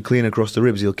to kick you clean across the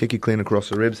ribs, he'll kick you clean across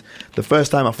the ribs. The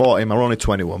first time I fought him, I was only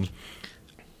 21.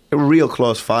 A real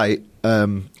close fight.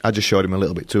 I just showed him a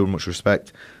little bit too much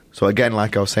respect. So again,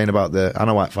 like I was saying about the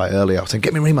Anna White fight earlier, I was saying,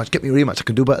 get me a rematch. I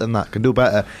can do better than that. I can do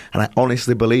better. And I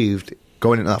honestly believed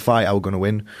going into that fight, I was going to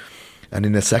win. And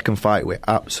in the second fight, we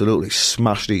absolutely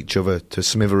smashed each other to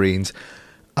smithereens.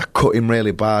 I cut him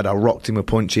really bad. I rocked him with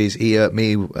punches. He hurt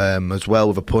me as well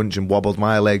with a punch and wobbled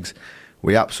my legs.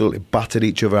 We absolutely battered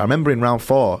each other. I remember in round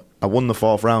 4, I won the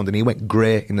 4th round and he went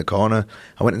grey in the corner.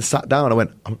 I went and sat down. I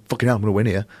went, I'm fucking hell, I'm going to win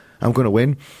here. I'm going to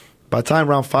win. By the time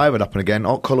round 5 had happened again,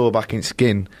 all colour were back in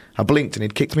skin. I blinked and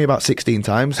he'd kicked me about 16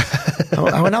 times.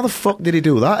 I went, how the fuck did he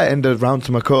do that? At end of round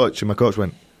to my coach, and my coach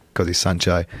went, because he's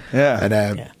Sanchai. Yeah.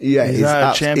 And He's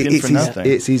not a champion for nothing.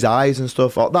 It's his eyes and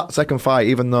stuff. That second fight,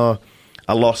 even though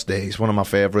I lost it, it's one of my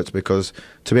favourites because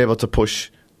to be able to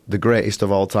push the greatest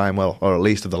of all time, well, or at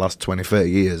least of the last 20, 30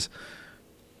 years,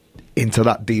 into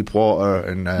that deep water.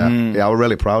 And I was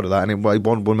really proud of that. And it was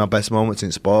one of my best moments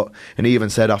in sport. And he even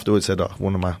said afterwards,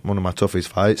 one of my toughest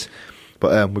fights.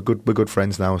 But we're good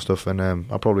friends now and stuff. And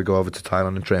I'll probably go over to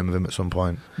Thailand and train with him at some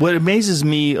point. What amazes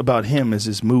me about him is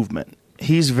his movement.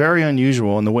 He's very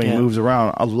unusual in the way he moves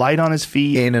around. A light on his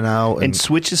feet. In and out. And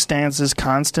switches stances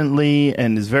constantly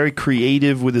and is very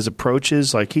creative with his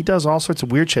approaches. Like, he does all sorts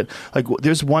of weird shit. Like,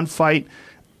 there's one fight,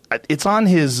 it's on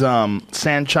his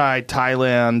Sanchai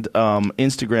Thailand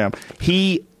Instagram.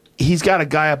 He's got a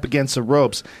guy up against the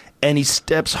ropes, and he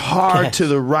steps hard to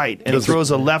the right, and he throws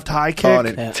a left high kick. And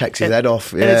it takes his head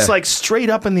off. Yeah. And it's like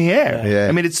straight up in the air. Yeah.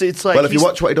 I mean, it's like, well, if you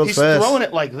watch what he does he's first, throwing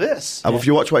it like this. If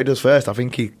you watch what he does first, I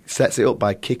think he sets it up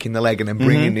by kicking the leg and then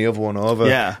bringing the other one over.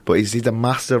 Yeah. But he's a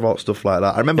master of all stuff like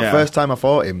that. I remember the first time I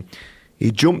fought him,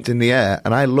 he jumped in the air,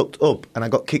 and I looked up, and I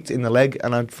got kicked in the leg,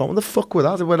 and I thought, what the fuck was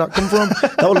that? Where'd that come from?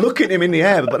 I was looking at him in the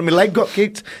air, but my leg got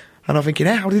kicked, and I'm thinking,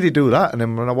 how did he do that? And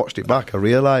then when I watched it back, I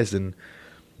realised, and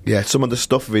yeah, some of the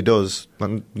stuff he does,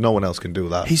 no one else can do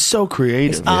that. He's so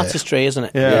creative. It's artistry, isn't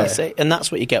it? Yeah. And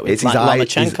that's what you get with It's like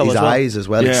his Lomachenko eyes as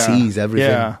well. He sees everything.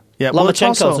 Yeah.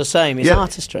 Lomachenko's the same. It's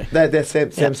artistry. They're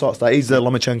same sort of style. He's the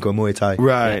Lomachenko Muay Thai.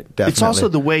 Right. Yeah, definitely. It's also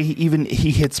the way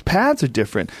he hits pads are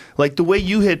different. Like the way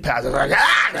you hit pads, like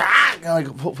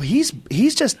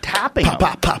he's just tapping them.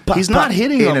 He's not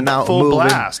hitting in them and out, full moving.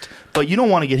 blast. But you don't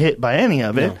want to get hit by any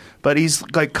of it. No. But he's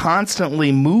like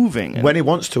constantly moving. When he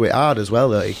wants to hit hard as well,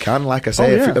 though, he can. Like I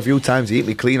say, a few times he hit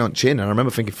me clean on chin, and I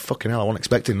remember thinking, fucking hell, I wasn't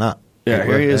expecting that. Yeah,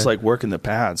 here he is like working the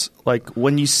pads. Like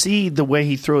when you see the way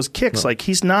he throws kicks, like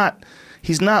he's not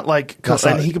like,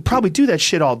 and he could probably do that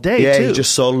shit all day, too. He's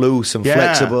just so loose and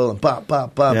flexible and bam,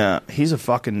 bam, bam. Yeah, he's a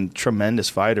fucking tremendous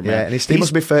fighter, man. Yeah, and he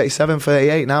must be 37,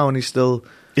 38 now, and he's still...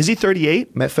 Is he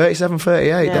 38? 37,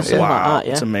 38. Yeah, something like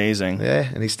that, it's amazing. Yeah,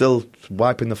 and he's still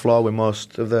wiping the floor with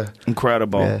most of the...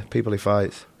 Incredible. People he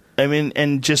fights. I mean,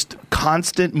 and just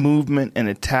constant movement and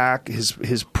attack,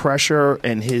 his pressure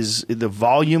and the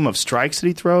volume of strikes that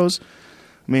he throws.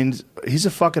 I mean, he's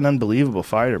a fucking unbelievable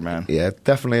fighter, man. Yeah,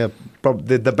 definitely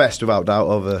probably the best without doubt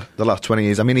over the last 20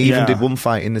 years. I mean, he even did one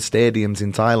fight in the stadiums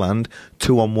in Thailand,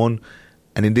 2-on-1,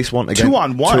 and in this one again,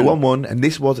 2-on-1, 2-on-1, and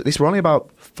this were only about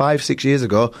 5-6 years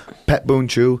ago. Pet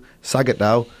Boonchu, Sagat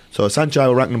Dao. So Sanchai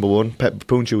will rank number 1, Pet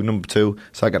Boonchu number 2,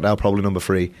 Sagat Dao probably number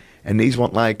 3, and these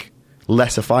weren't like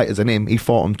lesser fighters than him. He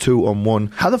fought him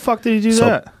 2-on-1. How the fuck did he do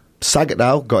that? Sagat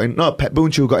Dao got in. No, Pet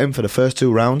Boonchu got in for the first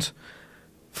 2 rounds.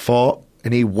 Fought.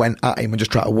 And he went at him and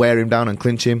just tried to wear him down and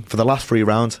clinch him. For the last 3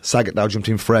 rounds, Sagat Dao jumped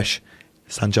in fresh.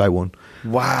 Sanchai won.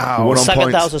 Wow.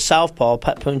 Sagat Dao's a southpaw,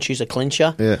 Pet Boonchu's a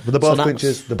clincher. Yeah, but they're both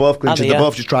clinchers. They're both clinchers. They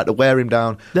both just tried to wear him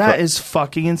down. That is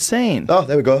fucking insane. Oh,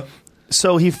 there we go.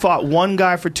 So he fought one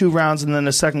guy for 2 rounds and then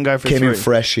a second guy for 3. Came in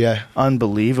fresh, yeah.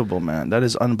 Unbelievable, man. That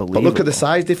is unbelievable. But look at the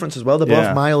size difference as well. They're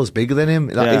both miles bigger than him.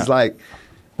 That is like...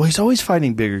 Well, he's always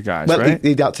fighting bigger guys, well, right?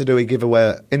 He'd had to do a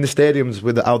giveaway. In the stadiums,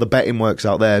 with how the betting works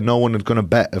out there, no one is going to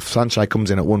bet if Sanchai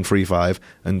comes in at 135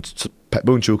 and Pet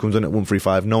Boonchu comes in at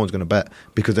 135, no one's going to bet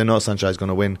because they know Sanchai's going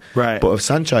to win. Right. But if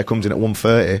Sanchai comes in at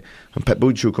 130 and Pet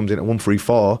Boonchu comes in at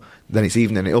 134, then it's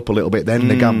evening it up a little bit. Then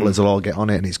the gamblers will all get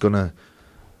on it and it's going to...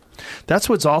 That's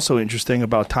what's also interesting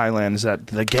about Thailand is that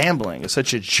the gambling is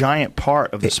such a giant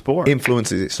part of the sport.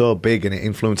 Influences it so big and it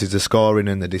influences the scoring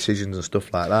and the decisions and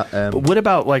stuff like that. But what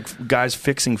about like guys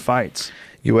fixing fights?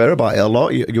 You hear about it a lot.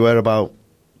 You hear about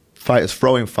fighters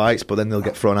throwing fights, but then they'll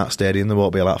get thrown out of stadium. There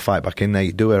won't be allowed to fight back in there.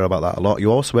 You do hear about that a lot.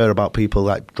 You also hear about people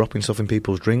like dropping stuff in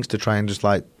people's drinks to try and just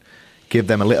like give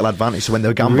them a little advantage. So when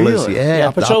they're gamblers, Really?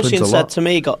 Yeah, Petrosian said to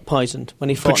me he got poisoned when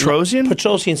he fought. Petrosian?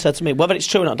 Petrosian said to me, whether it's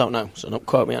true or not, I don't know, so don't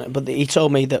quote me on it, but he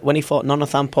told me that when he fought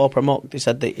Nonathan Pramuk, they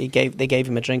said that they gave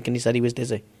him a drink and he said he was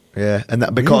dizzy. Yeah, and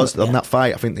that because on that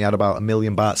fight, I think they had about $1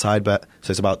 million baht side bet,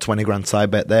 so it's about 20 grand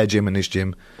side bet, their gym and his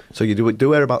gym. So you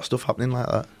do hear about stuff happening like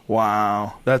that.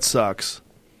 Wow, that sucks.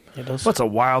 It does. What's a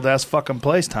wild ass fucking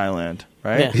place, Thailand,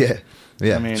 right? Yeah.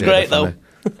 I mean, it's great though.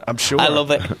 I'm sure. I love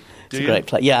it. It's a great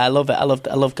place. Yeah, I love it. I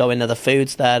love going to the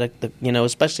foods there.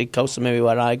 Especially Koh Samui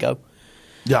where I go.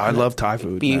 Yeah, I love Thai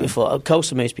food. Beautiful. Koh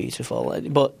Samui's beautiful,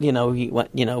 but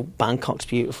Bangkok's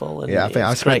beautiful. And yeah, I think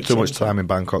I spent too much time time in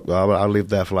Bangkok though. I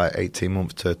lived there for like 18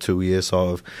 months to 2 years,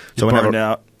 sort of. So burned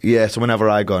out. Yeah, so whenever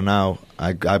I go now,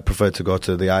 I prefer to go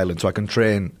to the island so I can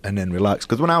train and then relax.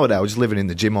 Because when I was there, I was just living in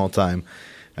the gym all the time,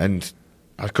 and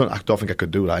I don't think I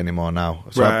could do that anymore now.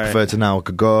 So Right. I prefer to now I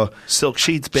could go. Silk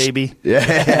sheets, baby.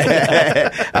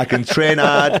 Yeah, I can train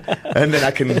hard, and then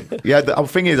I can. Yeah, the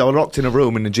thing is, I was locked in a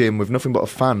room in the gym with nothing but a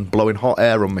fan blowing hot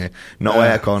air on me, no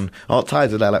aircon. All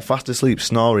tired of there, like fast asleep,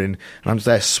 snoring, and I'm just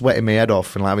there sweating my head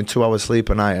off and like, having 2 hours sleep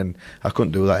a night, and I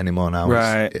couldn't do that anymore now.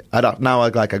 Right. Now I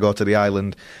go to the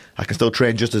island. I can still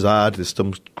train just as hard. There's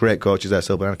some great coaches there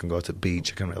still, but I can go to the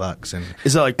beach. I can relax. And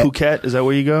Is that like Phuket? Is that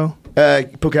where you go?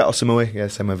 Phuket or Samui. Yeah,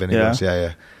 same with Vinny. Yeah.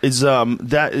 Yeah. Is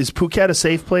Phuket a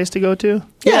safe place to go to?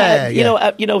 Yeah. You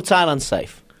know, Thailand's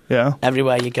safe. Yeah.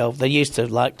 Everywhere you go, they used to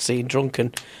like seeing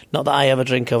drunken. Not that I ever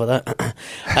drink over there,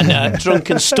 and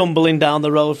drunken stumbling down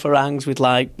the road farangs with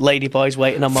like ladyboys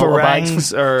waiting on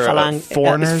motorbikes. Farangs or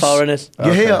foreigners? Foreigners.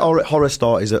 You hear horror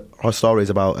stories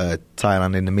about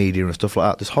Thailand in the media and stuff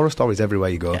like that. There's horror stories everywhere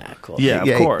you go. Yeah, of course. Yeah,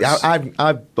 of course.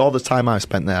 I've all the time I've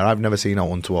spent there, I've never seen that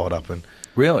untoward happen.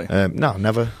 Really? No,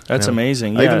 never. That's never.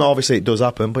 amazing. Even Yeah. though obviously it does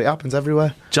happen, but it happens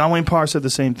everywhere. John Wayne Parr said the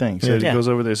same thing. He said Yeah. he goes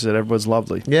over there and said everyone's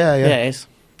lovely. Yeah. Yeah, it is.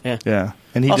 Yeah. Yeah.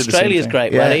 And he did the same Australia's thing.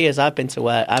 great Yeah. where he is. I've been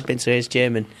to his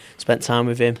gym and spent time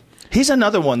with him. He's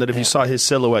another one that if you saw his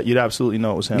silhouette, you'd absolutely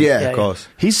know it was him. Yeah, Yeah, of course.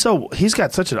 He's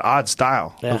got such an odd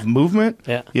style Yeah. of movement.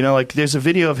 Yeah. You know, like there's a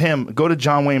video of him. Go to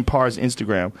John Wayne Parr's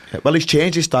Instagram. Well, he's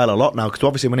changed his style a lot now because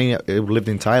obviously when he lived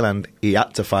in Thailand, he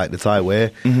had to fight the Thai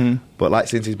way. Mm-hmm. But like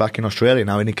since he's back in Australia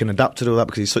now, and he can adapt to do that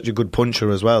because he's such a good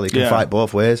puncher as well. He can Yeah. fight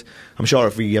both ways. I'm sure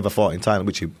if he ever fought in Thailand,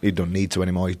 which he don't need to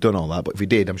anymore, he's done all that. But if he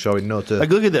did, I'm sure he'd know to. Like,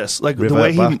 look at this. Like the Revert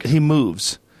way back. he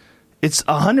moves. It's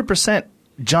 100%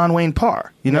 John Wayne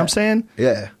Parr. You know what I'm saying?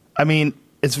 Yeah. I mean,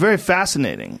 it's very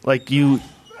fascinating. Like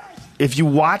if you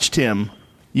watched him,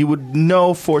 you would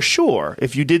know for sure.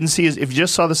 If you didn't see if you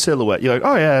just saw the silhouette, you're like,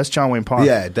 oh yeah, that's John Wayne Parr.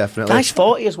 Yeah, definitely. Guy's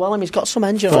 40 as well. I mean, he's got some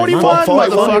engine. on him, 41, man.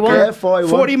 41. Yeah, 41.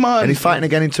 41. And he's fighting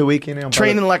again in 2 weeks. You know,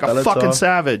 Training like a Bellator. fucking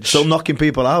savage. Still knocking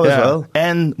people out as well.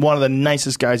 And one of the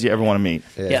nicest guys you ever want to meet.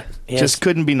 Yeah. he Just is.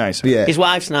 couldn't be nicer. Yeah. His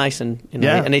wife's nice and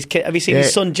Yeah. and his kid. Have you seen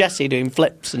his son Jesse doing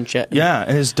flips and shit? Yeah,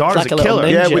 and his daughter's Like a a little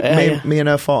killer. ninja. Yeah, me and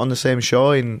her fought on the same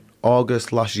show in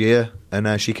August last year,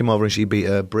 and she came over and she beat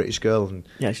a British girl. And,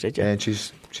 Yeah, she did, yeah. and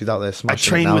she's out there I smashing it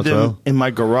trained now with as him well. in my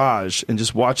garage and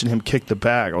just watching him kick the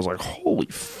bag. I was like, holy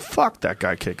fuck, that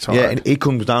guy kicks hard. Yeah, and he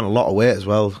comes down a lot of weight as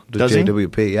well. Does he?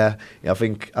 JWP, yeah. I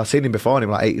think I've seen him before, and he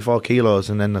was like 84 kilos,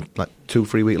 and then like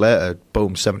 2-3 weeks later,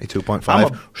 boom, 72.5,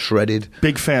 I'm a- shredded.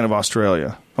 Big fan of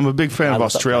Australia. I'm a big fan I of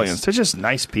love that Australians. place. They're just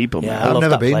nice people, Yeah, man. I I've love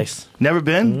never that been. place. Never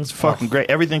been? It's fucking great.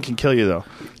 Everything can kill you, though.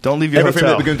 Don't leave your Everything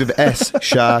hotel. that begins with S,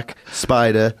 shark,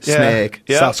 spider, Yeah. snake,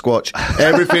 Yeah. Sasquatch,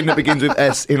 everything that begins with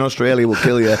S in Australia will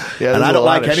kill you. Yeah, and there's I a don't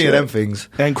lot like of any shit. of them things.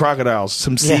 And crocodiles.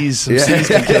 Some seas. Some Yeah. seas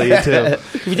can kill you, too.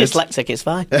 If you're dyslexic, it's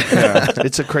fine. Yeah,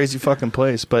 it's a crazy fucking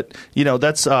place. But, you know,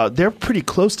 that's they're pretty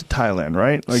close to Thailand,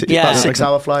 right? Like, Yeah. About a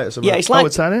 6-hour flight or something. Yeah, it's like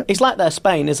is that it? It's like their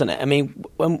Spain, isn't it? I mean,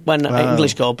 when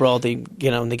English go abroad, they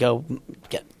and they go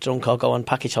get drunk or go on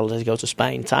package holidays, they go to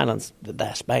Spain. Thailand's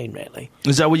their Spain, really.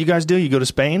 Is that what you guys do? You go to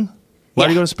Spain? Why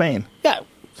do you Yeah. go to Spain? Yeah,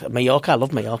 Mallorca. I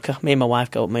love Mallorca. Me and my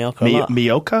wife go to Mallorca a lot.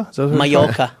 Mallorca? Is that what it's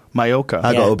Mallorca. called? Mallorca.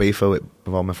 I Yeah. got Ibiza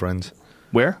with all my friends.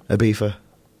 Where? Ibiza.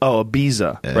 Oh,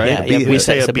 Ibiza, right? Yeah, yeah, we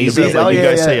say it's Ibiza, Ibiza. but Oh, you yeah,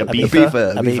 guys yeah. say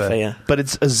Ibiza. Ibiza, yeah. But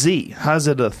it's a Z. How's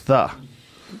it a th?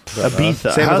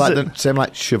 Ibiza. Same How's like it? same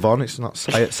like Siobhan. It's not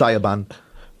Sayaban.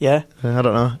 Yeah. I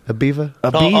don't know. Ibiza.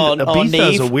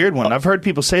 Ibiza is a Neve. weird one. I've heard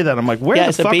people say that. I'm like, where Yeah, the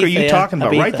it's fuck are Ibiza, you yeah. talking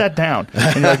about? Ibiza. Write that down.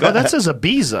 And you're like, oh, that says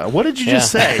Ibiza. What did you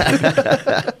just say?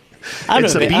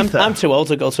 It's Ibiza. I'm too old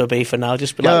to go to Ibiza now.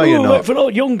 Just be like, No, you're oh, not. wait for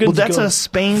all young Well, guns. that's go. a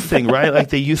Spain thing, right? Like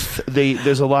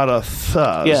there's a lot of ths,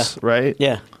 Yeah. right?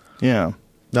 Yeah. Yeah.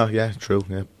 No, yeah, true.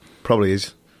 Yeah, probably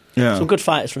is. Yeah. Some good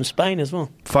fighters from Spain as well.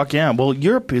 Fuck yeah. Well,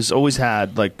 Europe has always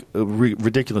had like a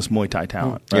ridiculous Muay Thai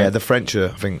talent. Right? Yeah, the French are,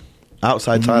 I think,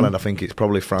 outside Thailand, I think it's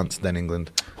probably France, then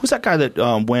England. Who's that guy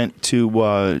that went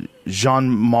to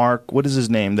Jean-Marc? What is his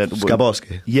name?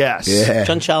 Skaborski. Yes. Yeah.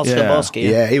 John Charles Yeah. Skaborski.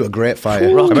 Yeah, he was a great fighter. Ooh.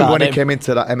 I remember Rock when on he him. came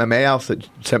into that MMA house that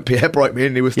St. Pierre brought me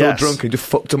in, he was still Yes. drunk and just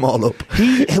fucked them all up.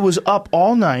 He was up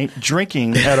all night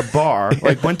drinking at a bar,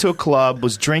 like went to a club,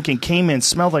 was drinking, came in,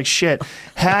 smelled like shit,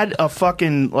 had a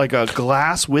fucking like a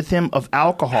glass with him of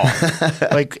alcohol,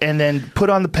 like, and then put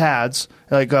on the pads,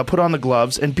 like put on the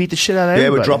gloves and beat the shit out of Yeah,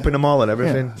 everybody. we're dropping them all and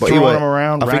everything. Yeah. But Throwing were- them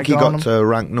around, I think he ragdolling got them. to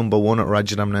rank number 1 at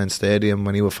Rajadamnern Stadium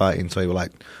when he was fighting, so he was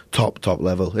like top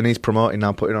level. And he's promoting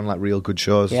now, putting on like real good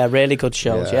shows. Yeah, really good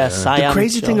shows. Yeah, Yeah, yeah. Siam The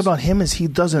crazy thing shows. about him is he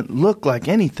doesn't look like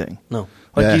anything. No.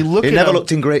 Like Yeah. you look he at never him,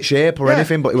 looked in great shape or Yeah.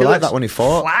 anything, but he He was like looks that when he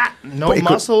fought. flat, no But he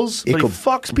could- muscles, he but could- he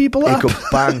fucks people He up. could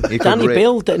bang. He could Danny rip.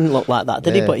 Bill didn't look like that,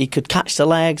 did he? Yeah. But he could catch the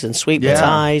legs and sweep Yeah. the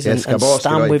ties Yeah, and Skaborski,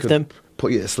 stand he with could them.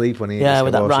 put you to sleep when he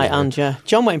with that right hand, yeah.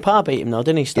 John Wayne Parr beat him though,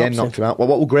 didn't he? Yeah, knocked him out. Well,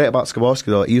 what was great about Skaborski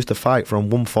though, he used to fight from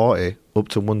 140 up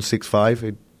to 165.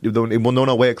 It won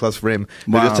no weight class for him.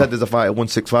 They just said there's a fight at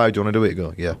 165, do you want to do it? He'd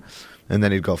go, yeah. And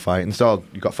then he'd go fight. And so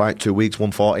you got fight 2 weeks,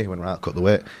 140, he went right, cut the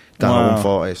weight down to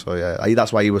 140. So yeah,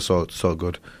 that's why he was so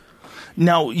good.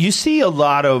 Now, you see a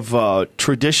lot of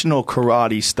traditional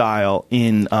karate style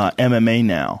in MMA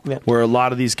now, where a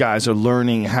lot of these guys are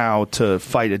learning how to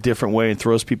fight a different way and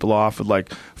throws people off with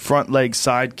like front leg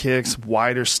side kicks,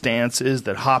 wider stances,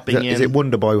 that hopping in. Is it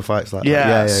Wonder Boy who fights like that?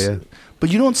 Yeah. But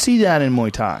you don't see that in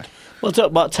Muay Thai. Well,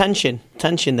 talk about Tenshin,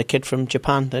 the kid from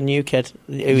Japan, the new kid,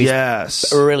 who is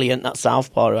brilliant. That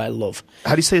southpaw who I love.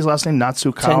 How do you say his last name?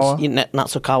 Natsukawa?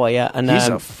 Natsukawa, yeah. And he's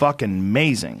a fucking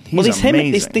amazing.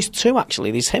 There's two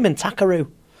actually. There's him and Takaru,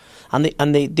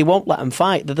 and they won't let him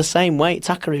fight. They're the same weight.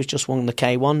 Takaru's just won the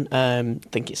K1. I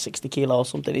think it's 60 kilo or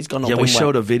something. He's gone up. Yeah, we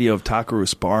showed a video of Takaru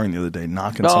sparring the other day,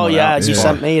 knocking someone out. You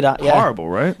sent me that. Yeah. Horrible,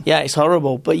 right? Yeah, it's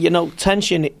horrible. But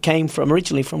Tenshin, it came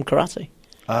originally from karate.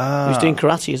 He was doing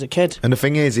karate as a kid. And the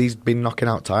thing is, he's been knocking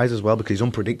out ties as well because he's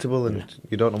unpredictable and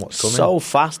you don't know what's coming. So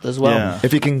fast as well. Yeah.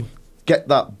 If you can get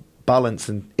that balance,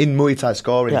 and in Muay Thai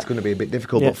scoring, it's going to be a bit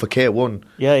difficult, but for K1,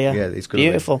 it's going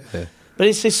beautiful. To be, yeah. But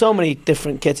there's so many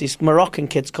different kids. It's Moroccan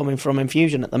kids coming from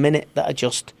Infusion at the minute that are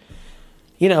just,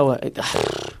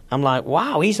 I'm like,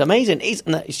 wow, he's amazing. It's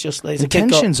just there's a kid.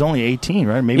 Tenshin's only 18,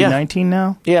 right? Maybe 19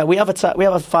 now. Yeah, we have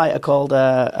a fighter called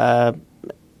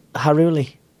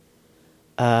Haruli.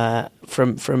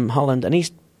 From Holland, and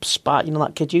he's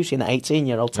that kid you see, that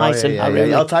 18-year-old Tyson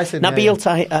Haruli. Tyson,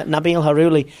 Nabil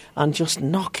Haruli, and just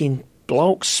knocking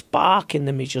blokes, sparking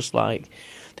them. He's just like,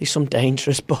 there's some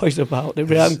dangerous boys about.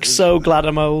 I'm so glad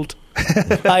I'm old.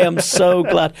 I am so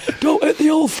glad. Don't hit the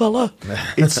old fella.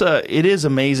 It is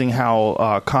amazing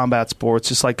how combat sports,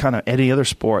 just like kind of any other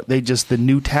sport, the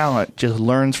new talent just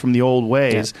learns from the old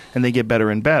ways, and they get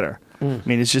better and better. I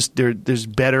mean, it's just there's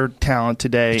better talent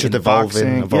today. It's just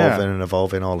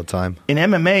evolving all the time. In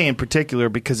MMA in particular,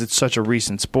 because it's such a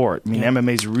recent sport. I mean,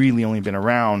 MMA's really only been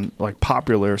around, like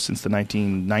popular since the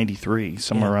 1993,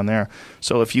 somewhere around there.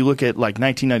 So if you look at like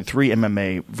 1993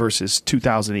 MMA versus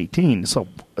 2018, it's a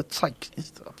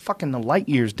fucking light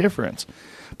years difference.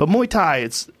 But Muay Thai,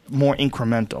 it's more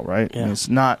incremental, right? Yeah. I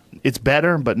mean, it's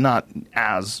better, but not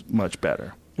as much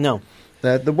better. No.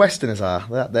 The Westerners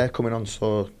they're coming on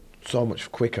so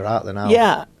much quicker out than now.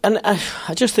 Yeah, and I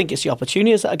just think it's the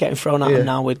opportunities that are getting thrown at them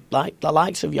now with like the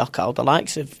likes of Yokkao, the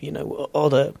likes of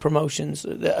other promotions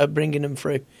that are bringing them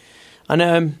through,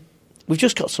 and we've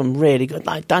just got some really good,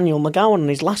 like Daniel McGowan in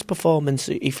his last performance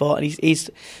he fought, and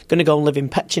he's going to go and live in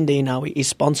Petchendy now. He's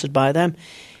sponsored by them.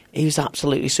 He was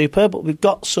absolutely superb. But we've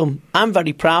got some. I'm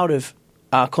very proud of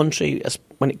our country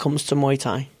when it comes to Muay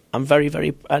Thai. I'm very,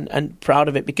 very and proud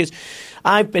of it because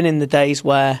I've been in the days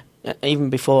where. Even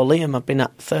before Liam, I've been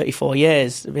at 34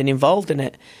 years, been involved in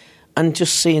it, and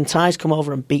just seeing Thais come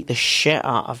over and beat the shit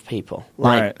out of people.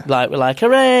 Like we're like,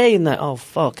 hooray, and they're, oh,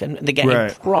 fuck, and they're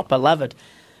getting proper levered.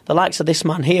 The likes of this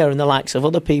man here and the likes of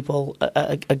other people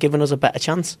are giving us a better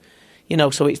chance.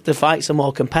 So the fights are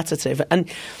more competitive. And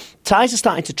Thais are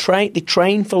starting to train. They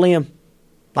train for Liam.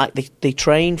 Like, they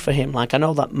trained for him. Like, I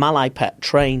know that Malai Pet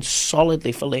trained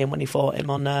solidly for Liam when he fought him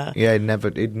on... Yeah, he'd never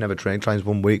trained. He trains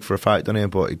 1 week for a fight, doesn't he?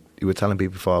 But he was telling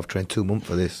people before, I've trained 2 months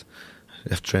for this.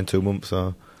 I've trained 2 months,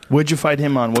 so... Where'd you fight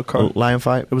him on? What card? Lion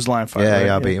fight. It was Lion fight, Yeah, right?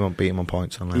 yeah, I beat him on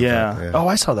points on Lion fight. Yeah. Oh,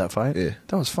 I saw that fight. Yeah.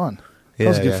 That was fun. That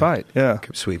was a good fight, yeah.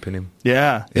 Kept sweeping him.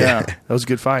 Yeah. That was a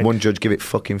good fight. One judge give it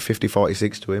fucking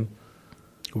 50-46 to him.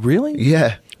 Really?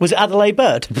 Yeah. Was it Adelaide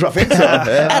Bird? I think so.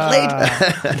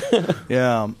 Adelaide.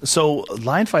 Yeah. So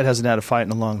Lion Fight hasn't had a fight in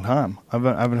a long time. I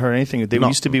haven't heard anything. They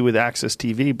used to be with Access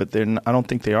TV, but I don't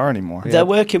think they are anymore. They're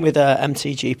working with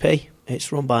MTGP.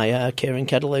 It's run by Kieran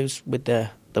Kettle, who's with the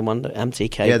one that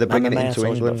MTK. Yeah, they're bringing MMA it into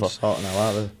England sorting now,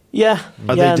 aren't they? Yeah.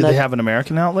 Do they have an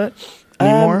American outlet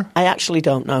anymore? I actually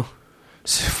don't know.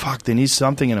 Fuck, they need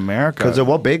something in America. Because they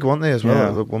were big, weren't they, as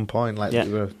well, at one point? Like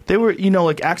they were,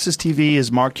 like Access TV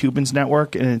is Mark Cuban's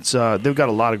network, and it's they've got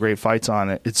a lot of great fights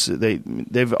on it.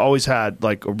 They've always had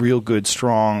like a real good,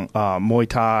 strong Muay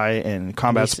Thai and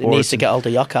combat sports. It needs to get all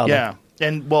the Yokkao. Yeah,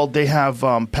 and they have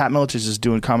Pat Miletich is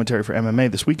doing commentary for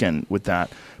MMA this weekend with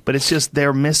that, but it's just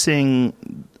they're missing.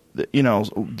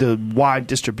 The wide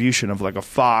distribution of like a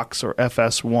Fox or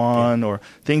FS1 or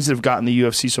things that have gotten the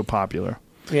UFC so popular.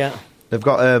 Yeah. They've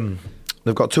got 2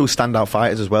 standout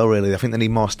fighters as well, really. I think they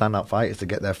need more standout fighters to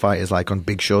get their fighters like on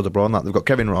big shows abroad and that. They've got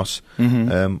Kevin Ross,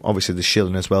 obviously the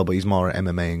Shilling as well, but he's more at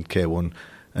MMA and K1.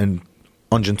 And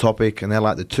Onjin Topic, and they're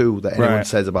like the two that anyone Right.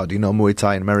 says about, do you know Muay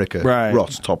Thai in America? Right.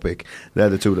 Ross Topic. They're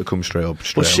the two that come straight up.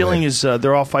 Well, Schilling is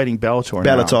they're all fighting Bellator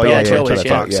now. Bellator, yeah, Bellator, yeah.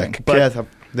 kickboxing. Yeah. But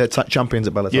They're champions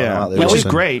at Bellator. yeah, aren't they? which is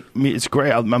Listen. great. I mean, it's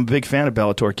great. I'm a big fan of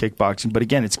Bellator kickboxing, but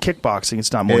again, it's kickboxing.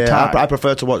 It's not Muay Thai. I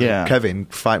prefer to watch Yeah. Kevin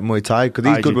fight Muay Thai because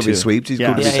he's I good do with his too. sweeps. He's Yeah.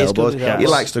 good with Yeah, his he's good elbows. with his He elbows.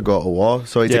 likes to go to war,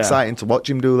 so it's Yeah. exciting to watch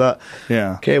him do that.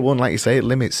 Yeah. K1, like you say, it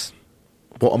limits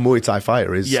what a Muay Thai fighter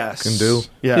can do.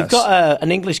 Yes. We've got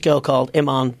an English girl called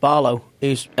Iman Barlow,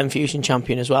 who's Infusion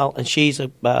champion as well, and she's a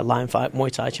lion fight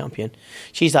Muay Thai champion.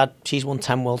 She's won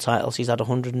 10 world titles. She's had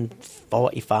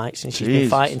 140 fights, and she's been Jesus.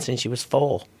 fighting since she was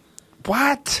 4.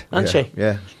 What? Hasn't Yeah, she?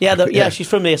 yeah. Yeah, Yeah. she's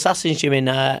from the Assassin's Gym in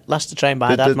Leicester, trained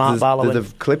by Dad Mark Barlow.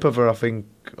 There's a clip of her, I think.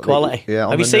 Quality. Yeah,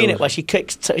 on Have you the seen news. it where she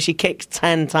kicks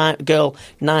 10 times, girl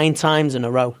 9 times in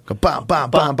a row? Go bam, bam,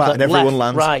 bam, bam, and everyone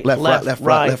lands. Right, left, right, left,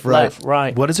 right, left, right. left,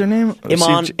 right. What is her name?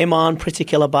 Iman Pretty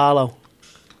Killer Barlow.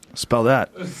 Spell that.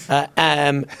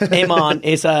 Iman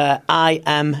is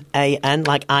I-M-A-N,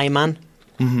 like Iman.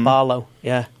 Barlow,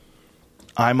 yeah.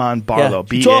 Iman Barlow.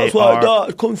 She talks like B-A-R. that.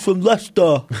 It comes from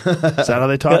Leicester. Is that how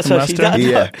they talk in So she Leicester? does.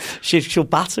 Yeah. She'll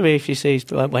batter me if she sees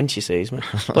when she sees me.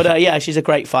 But yeah, she's a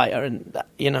great fighter, and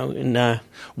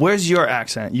Where's your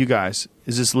accent, you guys?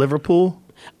 Is this Liverpool?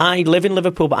 I live in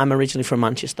Liverpool, but I'm originally from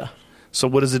Manchester. So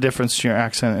what is the difference to your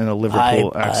accent and a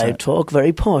Liverpool I accent? talk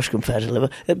very posh compared to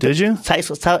Liverpool. Did you?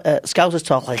 Scousers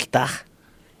talk like that.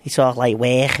 He talk like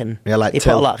wake and Yeah, like he put a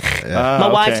Till. lot. Yeah.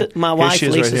 My Here wife she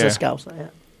is Lisa's right a here. Scouser. Yeah.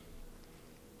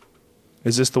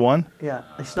 Is this the one? Yeah,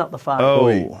 it's not the fight.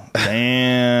 Oh,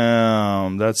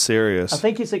 damn. That's serious. I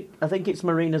think it's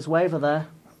Marina's waiver there.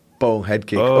 Boom, head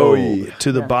kick. Oh, yeah.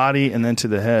 to the body and then to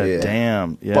the head. Yeah.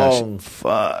 Damn. Yeah. Boom.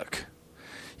 Fuck.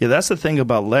 Yeah, that's the thing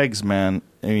about legs, man.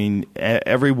 I mean,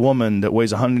 every woman that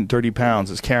weighs 130 pounds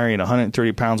is carrying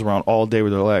 130 pounds around all day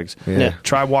with her legs. Yeah.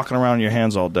 Try walking around on your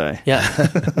hands all day. Yeah,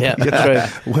 yeah,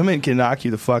 true. Women can knock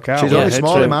you the fuck out. She's Yeah, only it's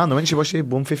small, true. man. Though, isn't she? Was she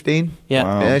 115? Yeah,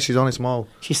 Wow. Yeah, she's only small.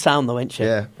 she's sound though, isn't she?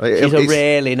 Yeah. She's It's-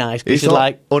 really nice. It's She's not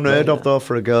like unheard of though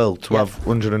for a girl to Yeah. have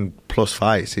 100 and plus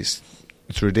fights.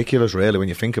 It's ridiculous, really, when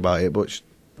you think about it. But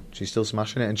she's still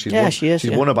smashing it, and she's Yeah, won, she is,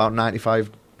 She's yeah. won about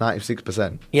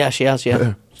 96%. Yeah, she has.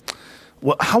 Yeah,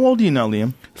 Well, how old are you now,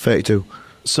 Liam? 32.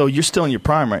 So you're still in your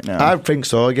prime right now. I think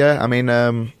so. Yeah. I mean,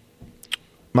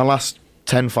 my last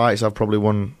 10 fights, I've probably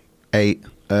won 8.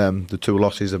 The 2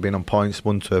 losses have been on points.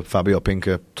 One to Fabio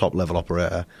Pinca, top level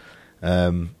operator,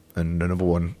 and another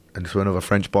one and to another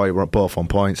French boy. We're both on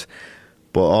points.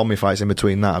 But all my fights in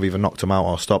between that, I've either knocked them out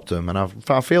or stopped them. And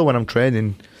I feel when I'm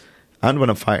training and when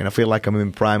I'm fighting, I feel like I'm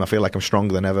in prime. I feel like I'm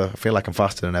stronger than ever. I feel like I'm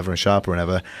faster than ever and sharper than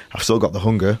ever. I've still got the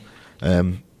hunger.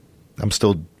 I'm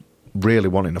still really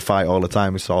wanting to fight all the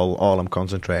time. It's all I'm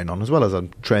concentrating on, as well as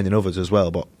I'm training others as well.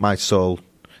 But my sole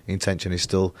intention is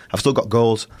still, I've still got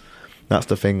goals. That's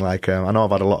the thing. Like I know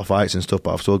I've had a lot of fights and stuff,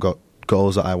 but I've still got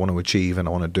goals that I want to achieve and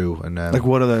I want to do. And like,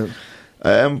 what are the...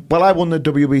 well, I won the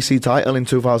WBC title in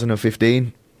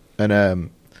 2015, and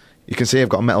you can see I've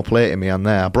got a metal plate in my hand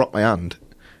there. I broke my hand,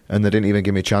 and they didn't even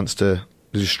give me a chance to.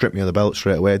 They just stripped me of the belt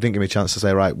straight away. They didn't give me a chance to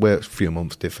say, right, wait a few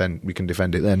months, we can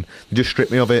defend it then. They just stripped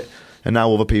me of it, and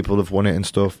now other people have won it and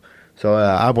stuff. So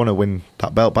I want to win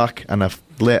that belt back, and I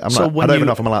don't even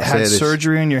know if I'm allowed to say had this.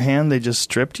 surgery on your hand, they just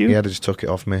stripped you? Yeah, they just took it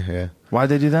off me, yeah. Why'd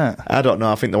they do that? I don't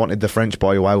know. I think they wanted the French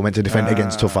boy who I went to defend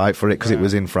against to fight for it because it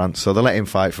was in France. So they let him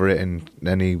fight for it, and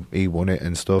then he won it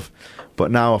and stuff.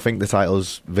 But now I think the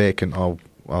title's vacant or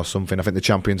something. I think the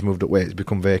champion's moved up weight. It's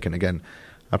become vacant again.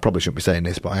 I probably shouldn't be saying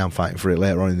this, but I am fighting for it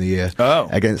later on in the year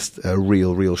against a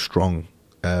real strong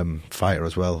fighter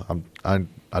as well.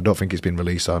 I don't think it's been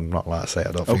released, so I'm not allowed to say it,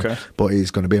 I don't think. Okay. But he's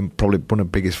going to be probably one of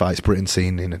the biggest fights Britain's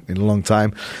seen in a long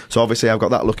time. So obviously I've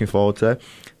got that looking forward to.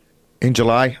 In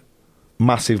July,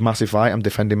 massive fight. I'm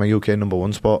defending my UK number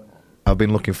 1 spot. I've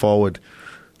been looking forward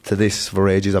to this for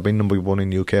ages. I've been number 1 in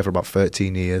the UK for about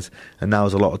 13 years, and now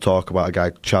there's a lot of talk about a guy,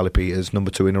 Charlie Peters,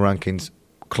 number 2 in the rankings,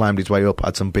 climbed his way up,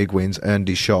 had some big wins, earned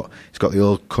his shot. He's got the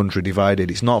whole country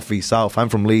divided. It's north v south. I'm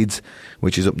from Leeds,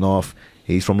 which is up north.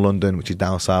 He's from London, which is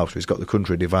down south, so he's got the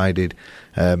country divided.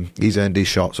 He's earned his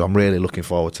shot, so I'm really looking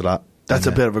forward to that. That's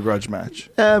a bit of a grudge match.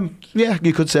 Yeah,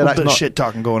 you could say A that's bit not of shit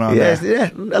talking going on yeah, there. yeah,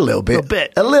 a little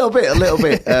bit. A little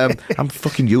bit. I'm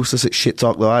fucking useless at shit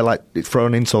talk though. I like throw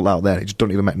an insult out there. It just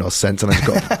don't even make no sense, and I just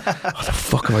go, "What the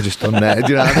fuck have I just done there?" Do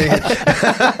you know what I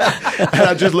mean? And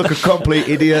I just look a complete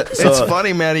idiot. So. It's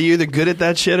funny, man. Are you either good at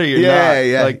that shit or you're Yeah, not?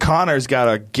 yeah. Like Connor's got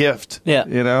a gift. Yeah.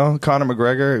 You know, Conor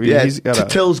McGregor. Yeah, he's got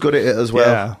Till's good at it as well.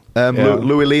 Yeah. Yeah.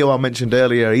 Louis Leo I mentioned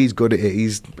earlier, he's good at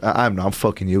it. I'm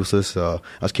fucking useless, so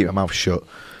I just keep my mouth shut.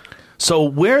 So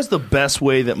where's the best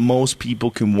way that most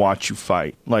people can watch you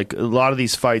fight? Like a lot of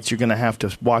these fights, you're going to have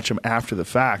to watch them after the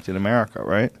fact in America,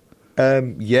 right?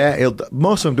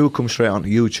 Most of them do come straight onto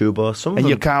YouTube, or some of And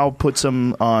them. Yokao puts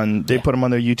them on. They put them on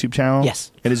their YouTube channel.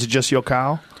 Yes. And is it just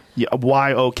Yokao? Yeah,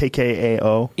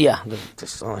 YOKKAO. Yeah,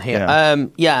 just on here.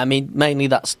 Yeah. I mean, mainly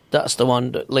that's the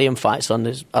one that Liam fights on.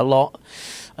 There's a lot.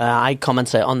 I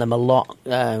commentate on them a lot,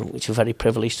 which I'm very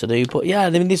privileged to do. But yeah, I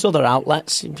mean, there's other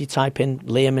outlets. If you type in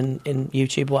Liam in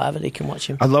YouTube, whatever, they can watch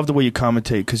him. I love the way you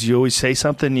commentate because you always say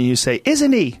something and you say,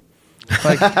 "Isn't he?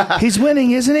 Like he's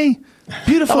winning, isn't he?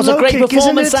 Beautiful." That was a great kick,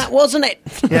 performance, isn't it? that wasn't it?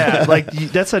 Yeah, like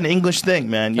that's an English thing,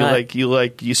 man. Right.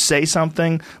 You say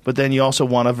something, but then you also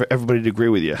want everybody to agree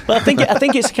with you. But I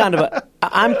think it's kind of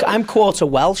I'm quarter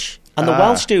Welsh, and the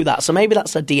Welsh do that, so maybe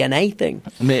that's a DNA thing.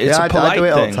 I mean, it's a polite I do it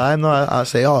all thing. the time. Though I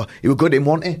say, "Oh, you were good in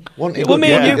want it, want it." Well,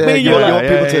 me and you were like, me and you yeah.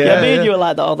 were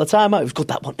like that all the time. It was good,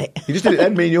 that wasn't it? You just did it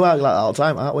then. Me and you are like that all the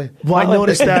time, aren't we? Well, I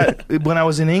noticed that when I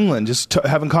was in England, just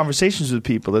having conversations with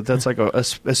people, that's like a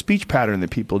speech pattern that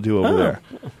people do over there.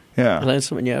 I Yeah. learn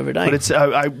something new every day. But it's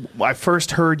I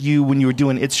first heard you when you were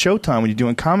doing It's Showtime, when you're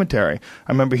doing commentary.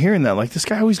 I remember hearing that. Like, this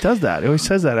guy always does that. He always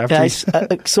says that after he's...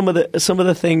 some of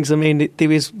the things. I mean, there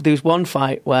was one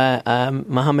fight where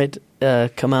Mohammed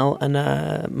Kamal and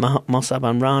Mossab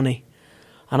Amrani,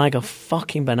 and I go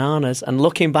fucking bananas. And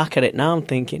looking back at it now, I'm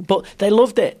thinking, but they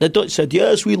loved it. The Dutch said,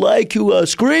 "Yes, we like you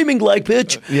screaming like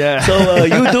bitch." Yeah. So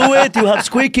you do it. You have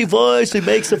squeaky voice. It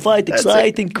makes the fight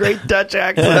exciting. Great Dutch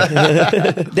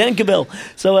accent. Thank you, Bill.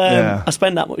 So Yeah. I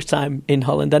spend that much time in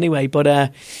Holland anyway. But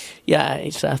yeah,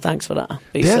 it's thanks for that.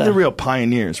 They're the real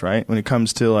pioneers, right? When it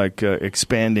comes to like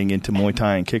expanding into Muay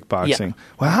Thai and kickboxing. Yeah.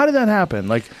 Well, how did that happen?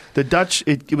 Like the Dutch,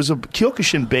 it was a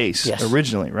Kyokushin base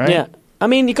originally, right? Yeah. I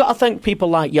mean, you've got to thank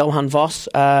people like Johan Vos,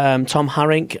 Tom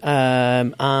Harink,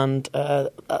 and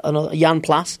another, Jan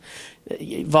Plas.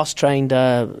 Vos trained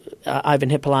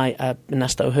Ivan Hippolyte,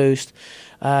 Ernesto Hoost,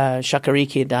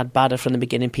 Shakariki, Dad Bader from the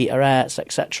beginning, Peter Ertz,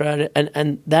 etc.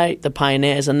 And they're the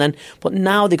pioneers. But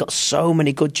now they've got so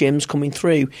many good gyms coming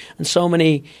through and so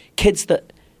many kids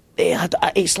that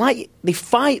it's like they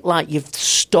fight like you've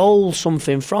stole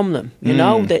something from them. You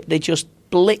know, they just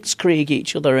blitzkrieg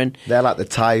each other, and they're like the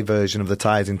Thai version of the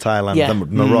Thais in Thailand. Yeah. The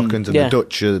Moroccans and Yeah. the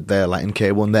Dutch, they're like in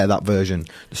K1. They're that version.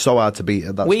 It's so hard to beat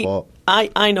at that sport.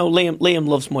 I know Liam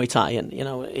loves Muay Thai, and you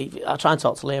know I try and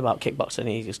talk to Liam about kickboxing, and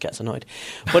he just gets annoyed.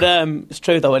 But it's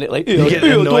true though, isn't it? Like, You get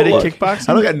annoyed at kickboxing?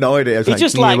 I don't get annoyed at it. It's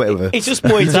just like it's just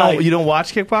Muay Thai. You don't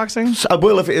watch kickboxing? I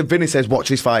will if Vinny says watch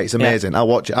this fight. It's amazing. I'll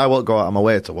watch it. I won't go out of my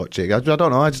way to watch it. I don't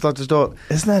know. I just don't.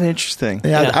 Isn't that interesting?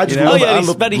 Yeah, I just Oh love it. yeah, I he's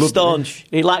love- very love- staunch.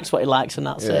 He likes what he likes, and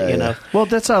that's it. You know. Well,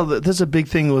 that's a big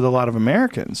thing with a lot of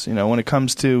Americans. You know, when it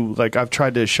comes to like, I've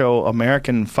tried to show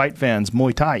American fight fans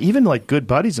Muay Thai, even like good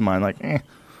buddies of mine, like,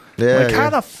 how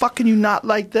the fuck can you not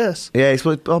like this? Yeah, it's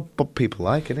what people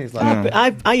like, isn't it? It's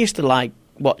like, I used to like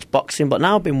watch boxing, but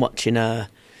now I've been watching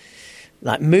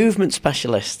like movement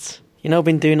specialists. You know,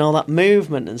 been doing all that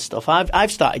movement and stuff.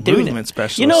 I've started doing Movement it.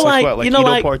 specialists? You know, Like what, like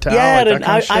Ido Portal, yeah. like that And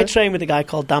kind of I shit? train with a guy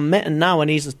called Dan Mitten now, and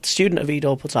he's a student of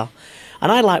Ido Portal.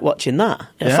 And I like watching that.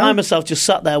 I Yeah? find myself just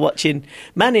sat there watching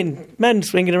men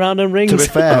swinging around on rings. to be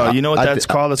fair, Oh, you know what I- that's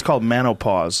called? It's called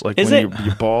menopause. Like Is when it?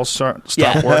 your balls stop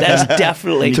yeah, working. that's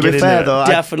definitely To get be in fair there. though,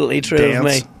 definitely true of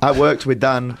dance. me. I worked with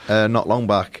Dan not long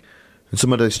back, and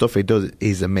some of the stuff he does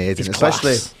is amazing. It's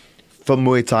Especially class. for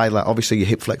Muay Thai, like obviously your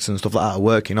hip flex and stuff like that are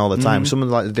working all the time. Some of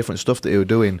like the different stuff that he was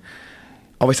doing.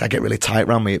 Obviously, I get really tight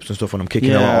around my hips and stuff when I'm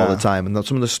kicking out all the time. And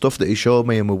some of the stuff that he showed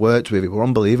me and we worked with, it were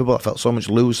unbelievable. I felt so much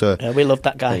looser. Yeah, we love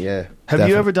that guy. Yeah. Have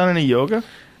definitely. you ever done any yoga?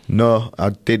 No, I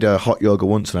did hot yoga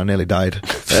once and I nearly died.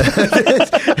 So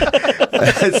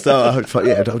I thought,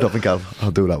 I don't think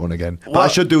I'll do that one again. But I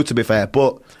should do, to be fair.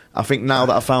 But I think now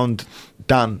that I found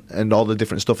Dan and all the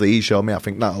different stuff that he showed me, I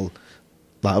think that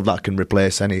can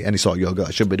replace any sort of yoga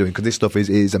I should be doing, because this stuff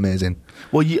is amazing.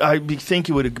 Well, I think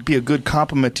it would be a good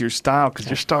compliment to your style, because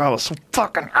your style is so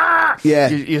fucking Yeah.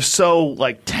 You're so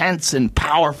like tense and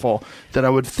powerful that I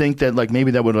would think that like maybe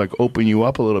that would like open you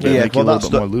up a little bit, make you a little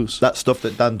bit more loose. That stuff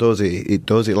that Dan does, it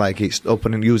does it like it's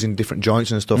opening, using different joints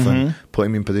and stuff, and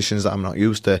putting me in positions that I'm not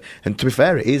used to. And to be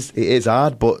fair, it is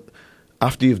hard, but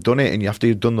after you've done it and after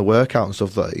you've done the workout and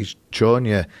stuff that he's showing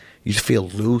you, you just feel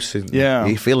loose and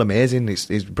you feel amazing. It's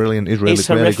brilliant. It's really, It's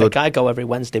really horrific. good. I go every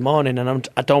Wednesday morning, and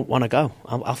I don't want to go.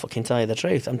 I'll fucking tell you the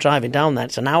truth. I'm driving down there.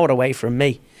 It's an hour away from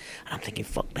me, and I'm thinking,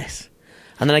 fuck this.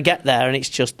 And then I get there, and it's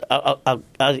just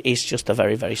a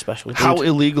very, very special dude. How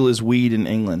illegal is weed in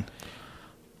England?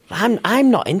 I'm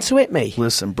not into it, me.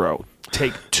 Listen, bro.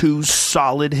 take 2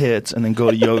 solid hits and then go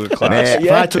to yoga class. Mate,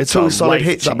 if I took It's 2 a solid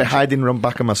hits, I'd be life-changer. hiding around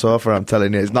back of my sofa. I'm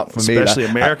telling you, it's not for me. Especially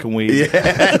American weed.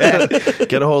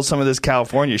 Get a hold of some of this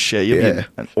California shit. You'll be in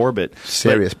an orbit.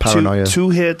 Serious But paranoia. 2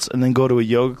 hits and then go to a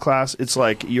yoga class. It's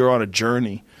like you're on a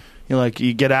journey.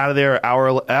 You get out of there, an hour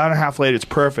and a half later, it's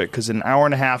perfect because an hour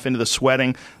and a half into the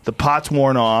sweating, the pot's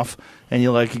worn off, and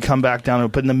you come back down.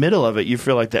 But in the middle of it, you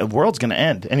feel like the world's going to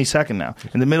end any second now.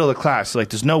 In the middle of the class,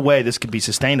 there's no way this could be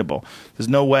sustainable. There's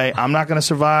no way I'm not going to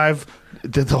survive.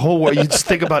 The whole world. You just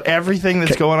think about everything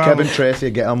that's going on. Kevin Tracy,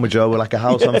 get on with Joe, we're like a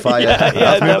house on fire.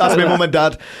 That's my mum and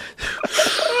dad.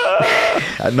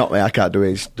 Not me, I can't do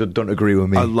it. Don't agree with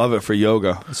me. I love it for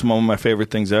yoga. It's one of my favorite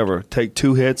things ever. Take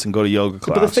 2 hits and go to yoga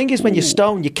class. But the thing is, when you're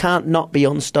stoned, you can't not be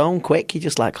unstoned quick. You're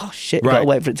just like, oh shit, Right. gotta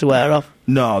wait for it to wear off.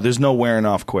 No, there's no wearing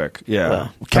off quick. Yeah.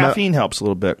 Well, Caffeine helps a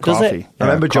little bit. Does Coffee. it? I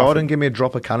remember coffee. Jordan gave me a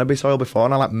drop of cannabis oil before,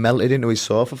 and I melted into his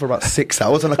sofa for about 6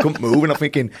 hours, and I couldn't move. And I'm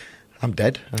thinking, I'm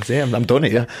dead. I'm done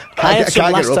here. I had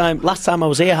some can't get up. last time I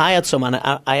was here. I had some, and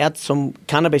I had some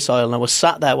cannabis oil, and I was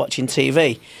sat there watching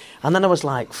TV, and then I was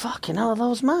like, "Fucking hell, are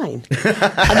those mine?"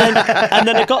 and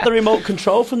then I got the remote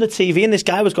control from the TV, and this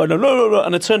guy was going, "No,"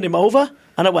 and I turned him over,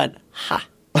 and I went, "Ha."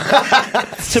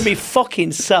 To me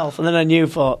fucking self, and then I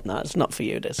thought, no, it's not for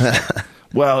you, this.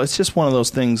 Well, it's just one of those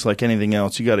things like anything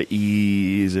else. You got to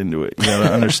ease into it. You got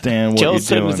to understand what Joe you're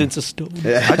said was doing. into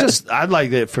stone. I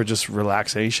like it for just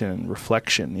relaxation and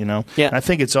reflection, Yeah. And I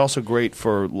think it's also great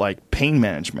for pain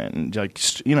management and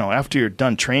after you're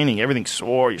done training, everything's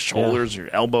sore, your shoulders,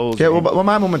 your elbows. Yeah, well,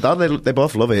 my mum and dad, they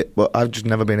both love it, but I've just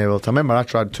never been able to. I remember I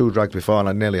tried 2 drugs before, and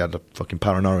I nearly had a fucking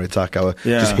paranoia attack. I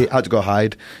had to go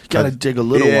hide. Got to dig a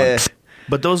little one.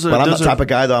 But those are. Well, I'm those that are, type of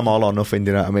guy that I'm all or nothing.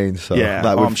 Do you know what I mean? So, Yeah,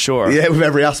 I'm sure. Yeah, with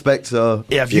every aspect. So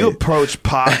yeah, if you approach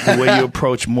pot the way you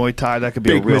approach Muay Thai, that could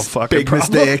be a real fucking big problem.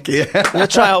 mistake. Yeah. And I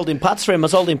tried holding pads for him. I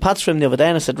was holding pads for him the other day,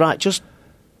 and I said, right, just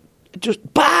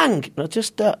bang. No,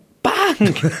 just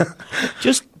bang.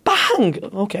 Just bang.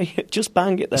 Okay, just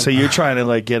bang it then. So you're trying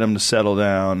to get him to settle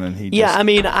down, and he. Yeah, I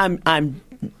mean, I'm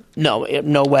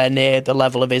nowhere near the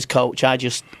level of his coach. I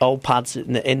just hold pads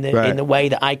in the way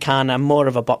that I can. I'm more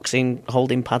of a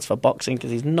holding pads for boxing because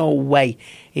there's no way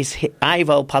I've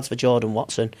held pads for Jordan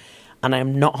Watson, and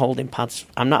I'm not holding pads.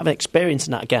 I'm not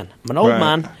experiencing that again. I'm an old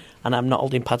man, and I'm not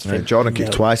holding pads for him. Jordan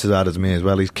kicks twice as hard as me as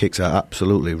well. His kicks are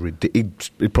absolutely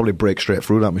ridiculous. He'd probably break straight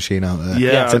through that machine out there.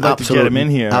 Yeah, It's I'd like to get him in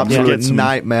here. Absolute Get some-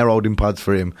 nightmare holding pads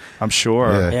for him. I'm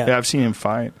sure. Yeah. Yeah, I've seen him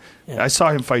fight. Yeah. I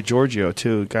saw him fight Giorgio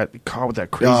too. Got caught with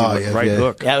that crazy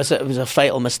hook. Yeah, it was a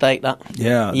fatal mistake. That.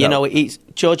 Yeah,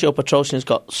 Giorgio Petrosian's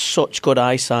got such good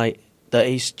eyesight that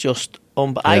he's just.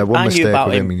 One I knew mistake about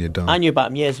with him. and you're done. I knew about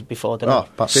him years before. Didn't I?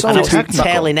 About So 15 and I was technical.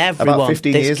 telling everyone. About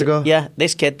 15 this years kid, ago? Yeah,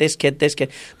 this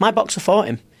kid. My boxer fought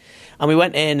him. And we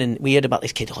went in and we heard about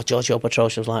this kid. Oh, Giorgio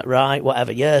Petrosian was like, right,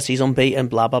 whatever. Yes, he's unbeaten,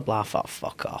 blah, blah, blah. I thought,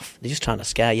 fuck off. They're just trying to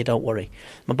scare you, don't worry.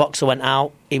 My boxer went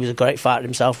out. He was a great fighter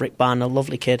himself, Rick Barn, a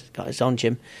lovely kid. Got his own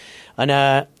gym.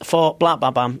 And fought, blah, blah,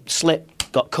 bam.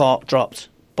 Slipped, got caught, dropped.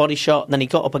 Body shot, then he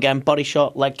got up again, body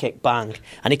shot, leg kick, bang.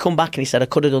 And he come back and he said, I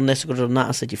could have done this, I could have done that.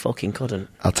 I said, you fucking couldn't.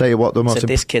 I'll tell you what, the I most said,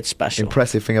 this kid's special.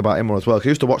 impressive thing about him was as well, because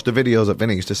I used to watch the videos that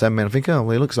Vinny used to send me, and I think, oh,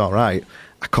 well, he looks all right.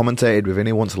 I commentated with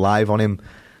Vinny once live on him,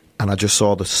 and I just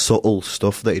saw the subtle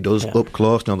stuff that he does up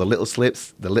close, the little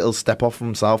slips, the little step off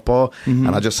from southpaw,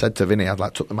 and I just said to Vinny, I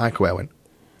took the mic away, I went,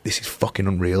 this is fucking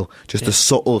unreal. Just the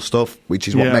subtle stuff, which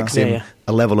is what makes him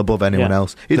a level above anyone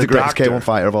else. He's the greatest doctor. K1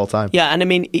 fighter of all time. Yeah, and I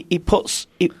mean,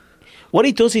 what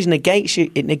he does is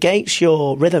it negates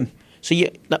your rhythm. So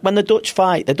when the Dutch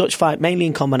fight mainly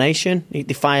in combination. They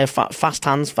fire fast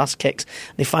hands, fast kicks.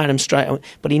 They fire them straight away.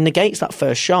 But he negates that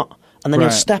first shot. And then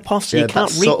he'll step off, so you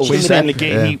can't reach him. He's in the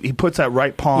game. He puts that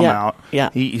right palm out.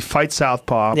 Yeah. He fights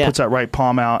southpaw, puts that right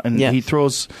palm out, and he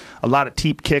throws a lot of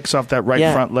teep kicks off that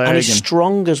right front leg. And he's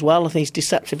strong as well. I think he's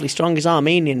deceptively strong. He's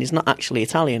Armenian. He's not actually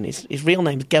Italian. His real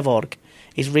name is Gevorg.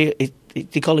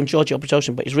 They call him Giorgio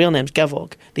Petrosian, but his real name's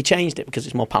Gevorg. They changed it because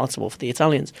it's more palatable for the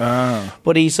Italians.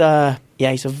 But he's a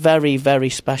very, very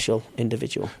special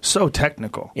individual. So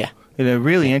technical. Yeah. And a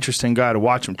really interesting guy to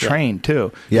watch him train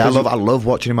too. Yeah, I love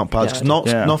watching him on pads.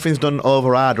 Nothing's done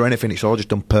over hard or anything. It's all just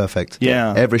done perfect.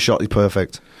 Yeah. Every shot is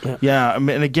perfect. Yeah, I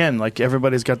mean, and again,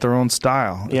 everybody's got their own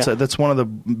style. That's one of the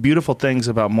beautiful things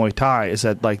about Muay Thai is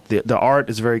that the art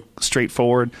is very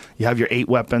straightforward. You have your 8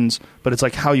 weapons, but it's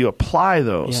how you apply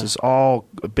those is all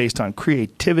based on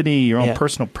creativity, your own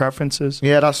personal preferences.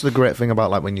 Yeah, that's the great thing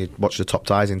about when you watch the top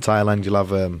ties in Thailand. You'll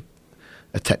have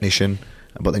a technician.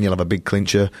 but then you'll have a big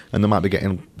clincher, and they might be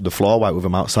getting the floor wipe with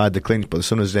them outside the clinch, but as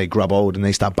soon as they grab hold and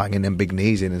they start banging them big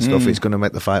knees in and stuff, it's going to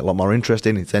make the fight a lot more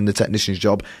interesting. It's then the technician's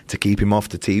job to keep him off,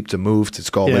 to teep, to move, to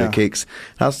score with the kicks.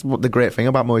 That's what the great thing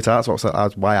about Muay Thai.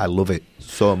 That's why I love it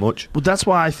so much. Well, that's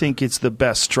why I think it's the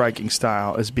best striking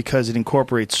style, is because it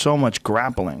incorporates so much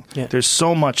grappling. Yeah. There's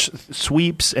so much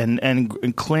sweeps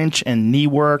and clinch and knee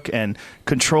work and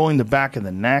controlling the back of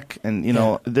the neck, and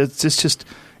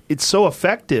it's so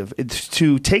effective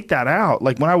to take that out.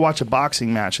 Like when I watch a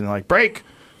boxing match and they're like, break,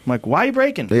 I'm like, why are you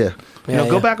breaking?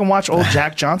 Go back and watch old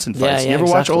Jack Johnson fights. You ever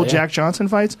watch old Jack Johnson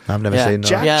fights? I've never seen that.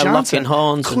 Jack Johnson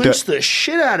clinch the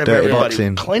shit out of everybody.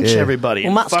 Boxing. Clinch everybody.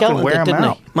 Well, Matt Skelton did, didn't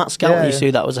he? Matt Skelton used to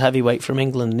do that, was a heavyweight from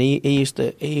England, and he used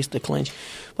to clinch.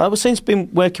 But ever since been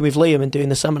working with Liam and doing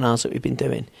the seminars that we've been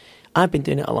doing, I've been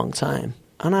doing it a long time,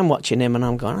 and I'm watching him and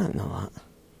I'm going, I didn't know that.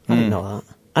 I didn't know that.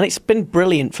 And it's been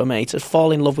brilliant for me to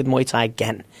fall in love with Muay Thai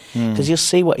again, because you'll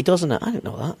see what he does in it. I didn't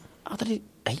know that. How did he?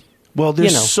 Well,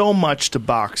 there's so much to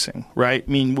boxing, right?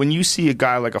 I mean, when you see a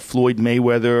guy like a Floyd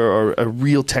Mayweather or a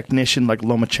real technician like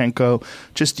Lomachenko,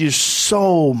 there's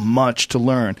so much to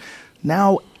learn.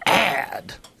 Now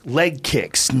add leg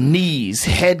kicks, knees,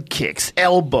 head kicks,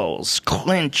 elbows,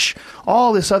 clinch,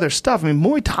 all this other stuff. I mean,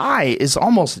 Muay Thai is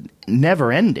almost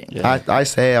never ending. Yeah. I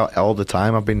say all the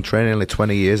time, I've been training nearly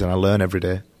 20 years and I learn every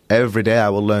day. Every day I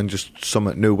will learn just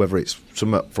something new, whether it's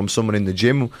from someone in the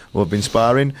gym who I've been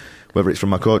sparring, whether it's from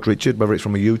my coach Richard, whether it's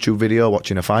from a YouTube video,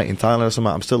 watching a fight in Thailand or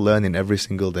something. I'm still learning every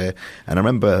single day. And I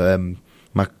remember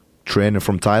my trainer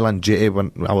from Thailand, JRE,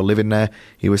 when I was living there,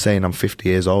 he was saying, I'm 50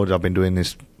 years old, I've been doing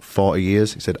this 40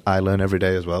 years. He said, I learn every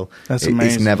day as well. That's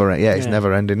amazing. It's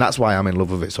never ending. That's why I'm in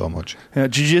love with it so much. Yeah,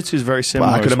 Jiu-Jitsu is very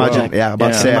similar. But I could imagine, well.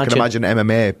 I could imagine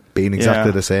MMA being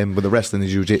exactly the same with the wrestling, the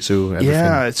Jiu-Jitsu, everything.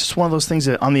 Yeah, it's just one of those things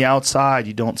that on the outside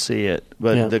you don't see it,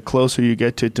 but the closer you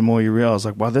get to it, the more you realize,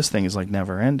 like, wow, this thing is like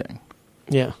never ending.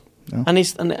 Yeah. And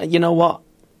you know what?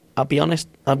 I'll be honest,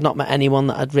 I've not met anyone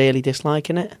that I'd really dislike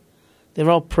in it. They're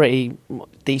all pretty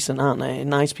decent, aren't they?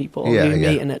 Nice people. You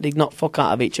meet and they knock fuck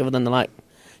out of each other, then they're like,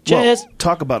 cheers. Well,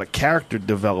 talk about a character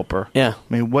developer. Yeah.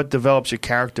 I mean, what develops your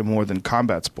character more than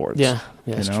combat sports? Yeah,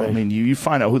 that's true. I mean, you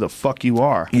find out who the fuck you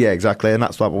are. Yeah, exactly. And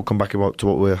that's why we'll come back to what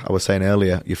I was saying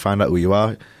earlier. You find out who you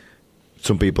are.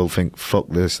 Some people think, fuck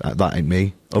this, that ain't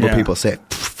me. Other people say,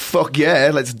 fuck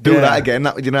yeah, let's do that again.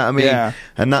 You know what I mean? Yeah.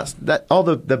 And that's all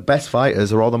the best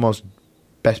fighters are all the most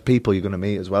best people you're going to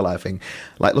meet as well, I think.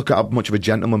 Like, look at how much of a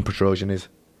gentleman Petrosian is.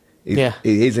 He is,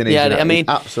 isn't he? Yeah, I mean,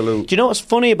 absolute. Do you know what's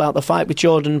funny about the fight with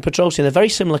Jordan and Petrosian? They're very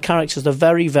similar characters. They're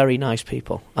very, very nice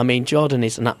people. I mean, Jordan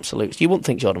is an absolute. You wouldn't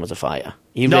think Jordan was a fighter.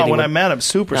 I met him,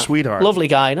 super sweetheart, lovely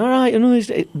guy. All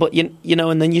right, but you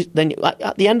know, and then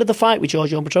at the end of the fight with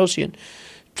Giorgio and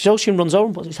Petrosian runs over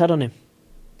and puts his head on him.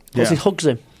 He hugs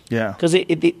him. Yeah, because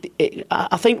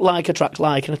I think like attracts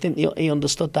like, and I think he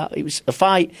understood that. It was a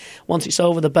fight. Once it's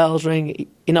over, the bells ring.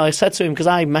 I said to him, because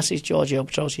I messaged Giorgio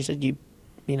Petrosian. He said,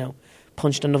 you know,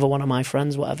 punched another one of my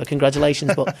friends, whatever.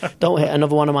 Congratulations, but don't hit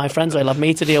another one of my friends. He'll have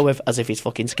me to deal with, as if he's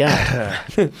fucking scared.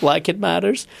 Like it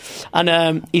matters.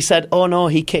 And he said, oh no,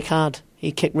 he kicked hard.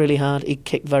 He kicked really hard. He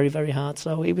kicked very, very hard.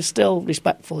 So he was still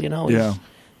respectful, Yeah.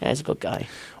 He's a good guy.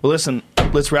 Well, listen,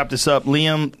 let's wrap this up.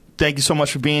 Liam, thank you so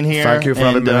much for being here. Thank you for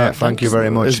having me. Thank you very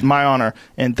much. It's my honor.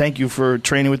 And thank you for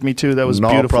training with me, too. That was no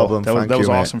beautiful. Problem. That was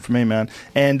awesome for me, man.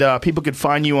 And people could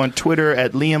find you on Twitter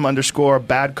at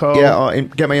Liam_Badco. Yeah,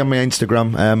 get me on my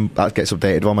Instagram. That gets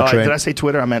updated. All my training. Did I say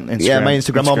Twitter? I meant Instagram. Yeah, my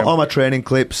Instagram. All my training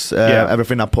clips,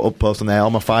 everything I post on there, all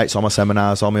my fights, all my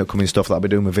seminars, all my upcoming stuff that I'll be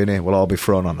doing with Vinny will all be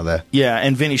thrown onto there. Yeah,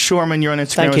 and Vinny Shoreman, you're on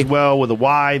Instagram as well with a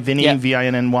Y. Vinny, Vinny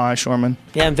Shoreman.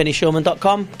 Yeah, and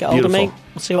VinnyShoreman.com. Get hold of me.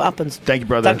 We'll see what happens. Thank you,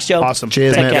 brother. Thanks, Joe. Awesome.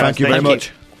 Cheers, man. Thank you very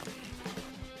much.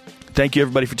 Thank you,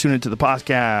 everybody, for tuning into the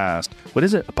podcast. What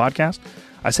is it? A podcast?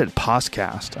 I said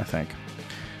podcast, I think.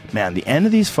 Man, the end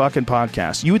of these fucking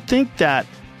podcasts, you would think that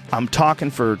I'm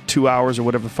talking for 2 hours or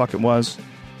whatever the fuck it was,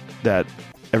 that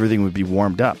everything would be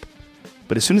warmed up.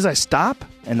 But as soon as I stop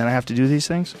and then I have to do these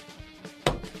things,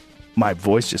 my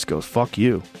voice just goes, fuck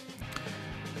you.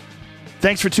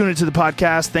 Thanks for tuning into the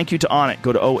podcast. Thank you to Onnit.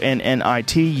 Go to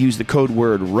ONNIT, use the code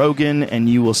word Rogan, and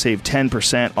you will save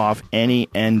 10% off any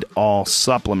and all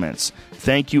supplements.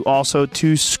 Thank you also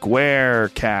to Square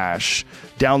Cash.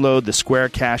 Download the Square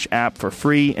Cash app for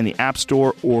free in the App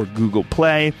Store or Google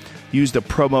Play. Use the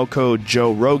promo code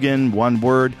Joe Rogan, one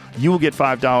word. You will get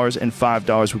 $5, and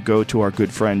 $5 will go to our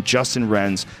good friend Justin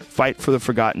Wren's Fight for the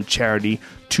Forgotten charity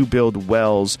to build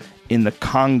wells in the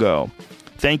Congo.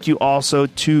 Thank you also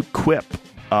to Quip.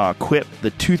 Quip, the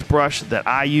toothbrush that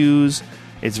I use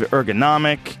It's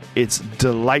ergonomic, it's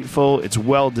delightful, it's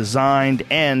well designed,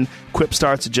 and Quip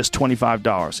starts at just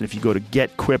 $25. And if you go to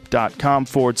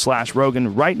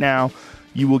getquip.com/Rogan right now,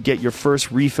 you will get your first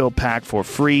refill pack for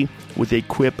free with a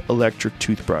Quip electric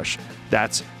toothbrush.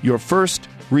 That's your first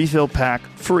refill pack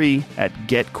free at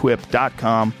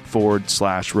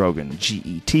getquip.com/Rogan.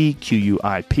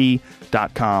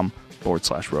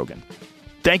 GETQUIP.com/Rogan.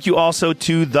 Thank you also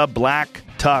to the Black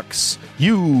Tux.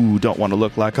 You don't want to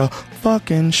look like a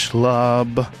fucking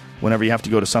schlub whenever you have to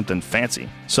go to something fancy.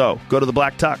 So go to the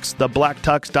Black Tux,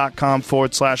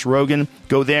 thebblacktux.com/Rogan.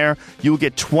 Go there. You will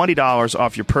get $20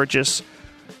 off your purchase.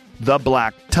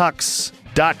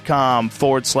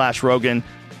 Thebblacktux.com/Rogan.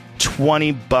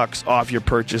 $20 off your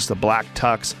purchase. The Black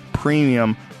Tux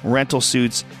premium rental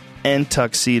suits and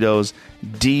tuxedos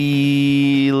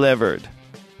delivered.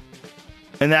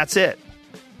 And that's it.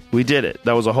 We did it.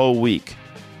 That was a whole week.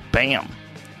 Bam.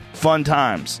 Fun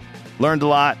times. Learned a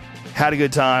lot. Had a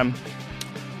good time.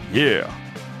 Yeah.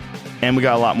 And we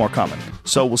got a lot more coming.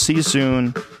 So we'll see you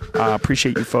soon.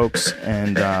 Appreciate you folks.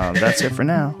 And that's it for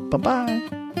now.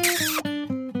 Bye-bye.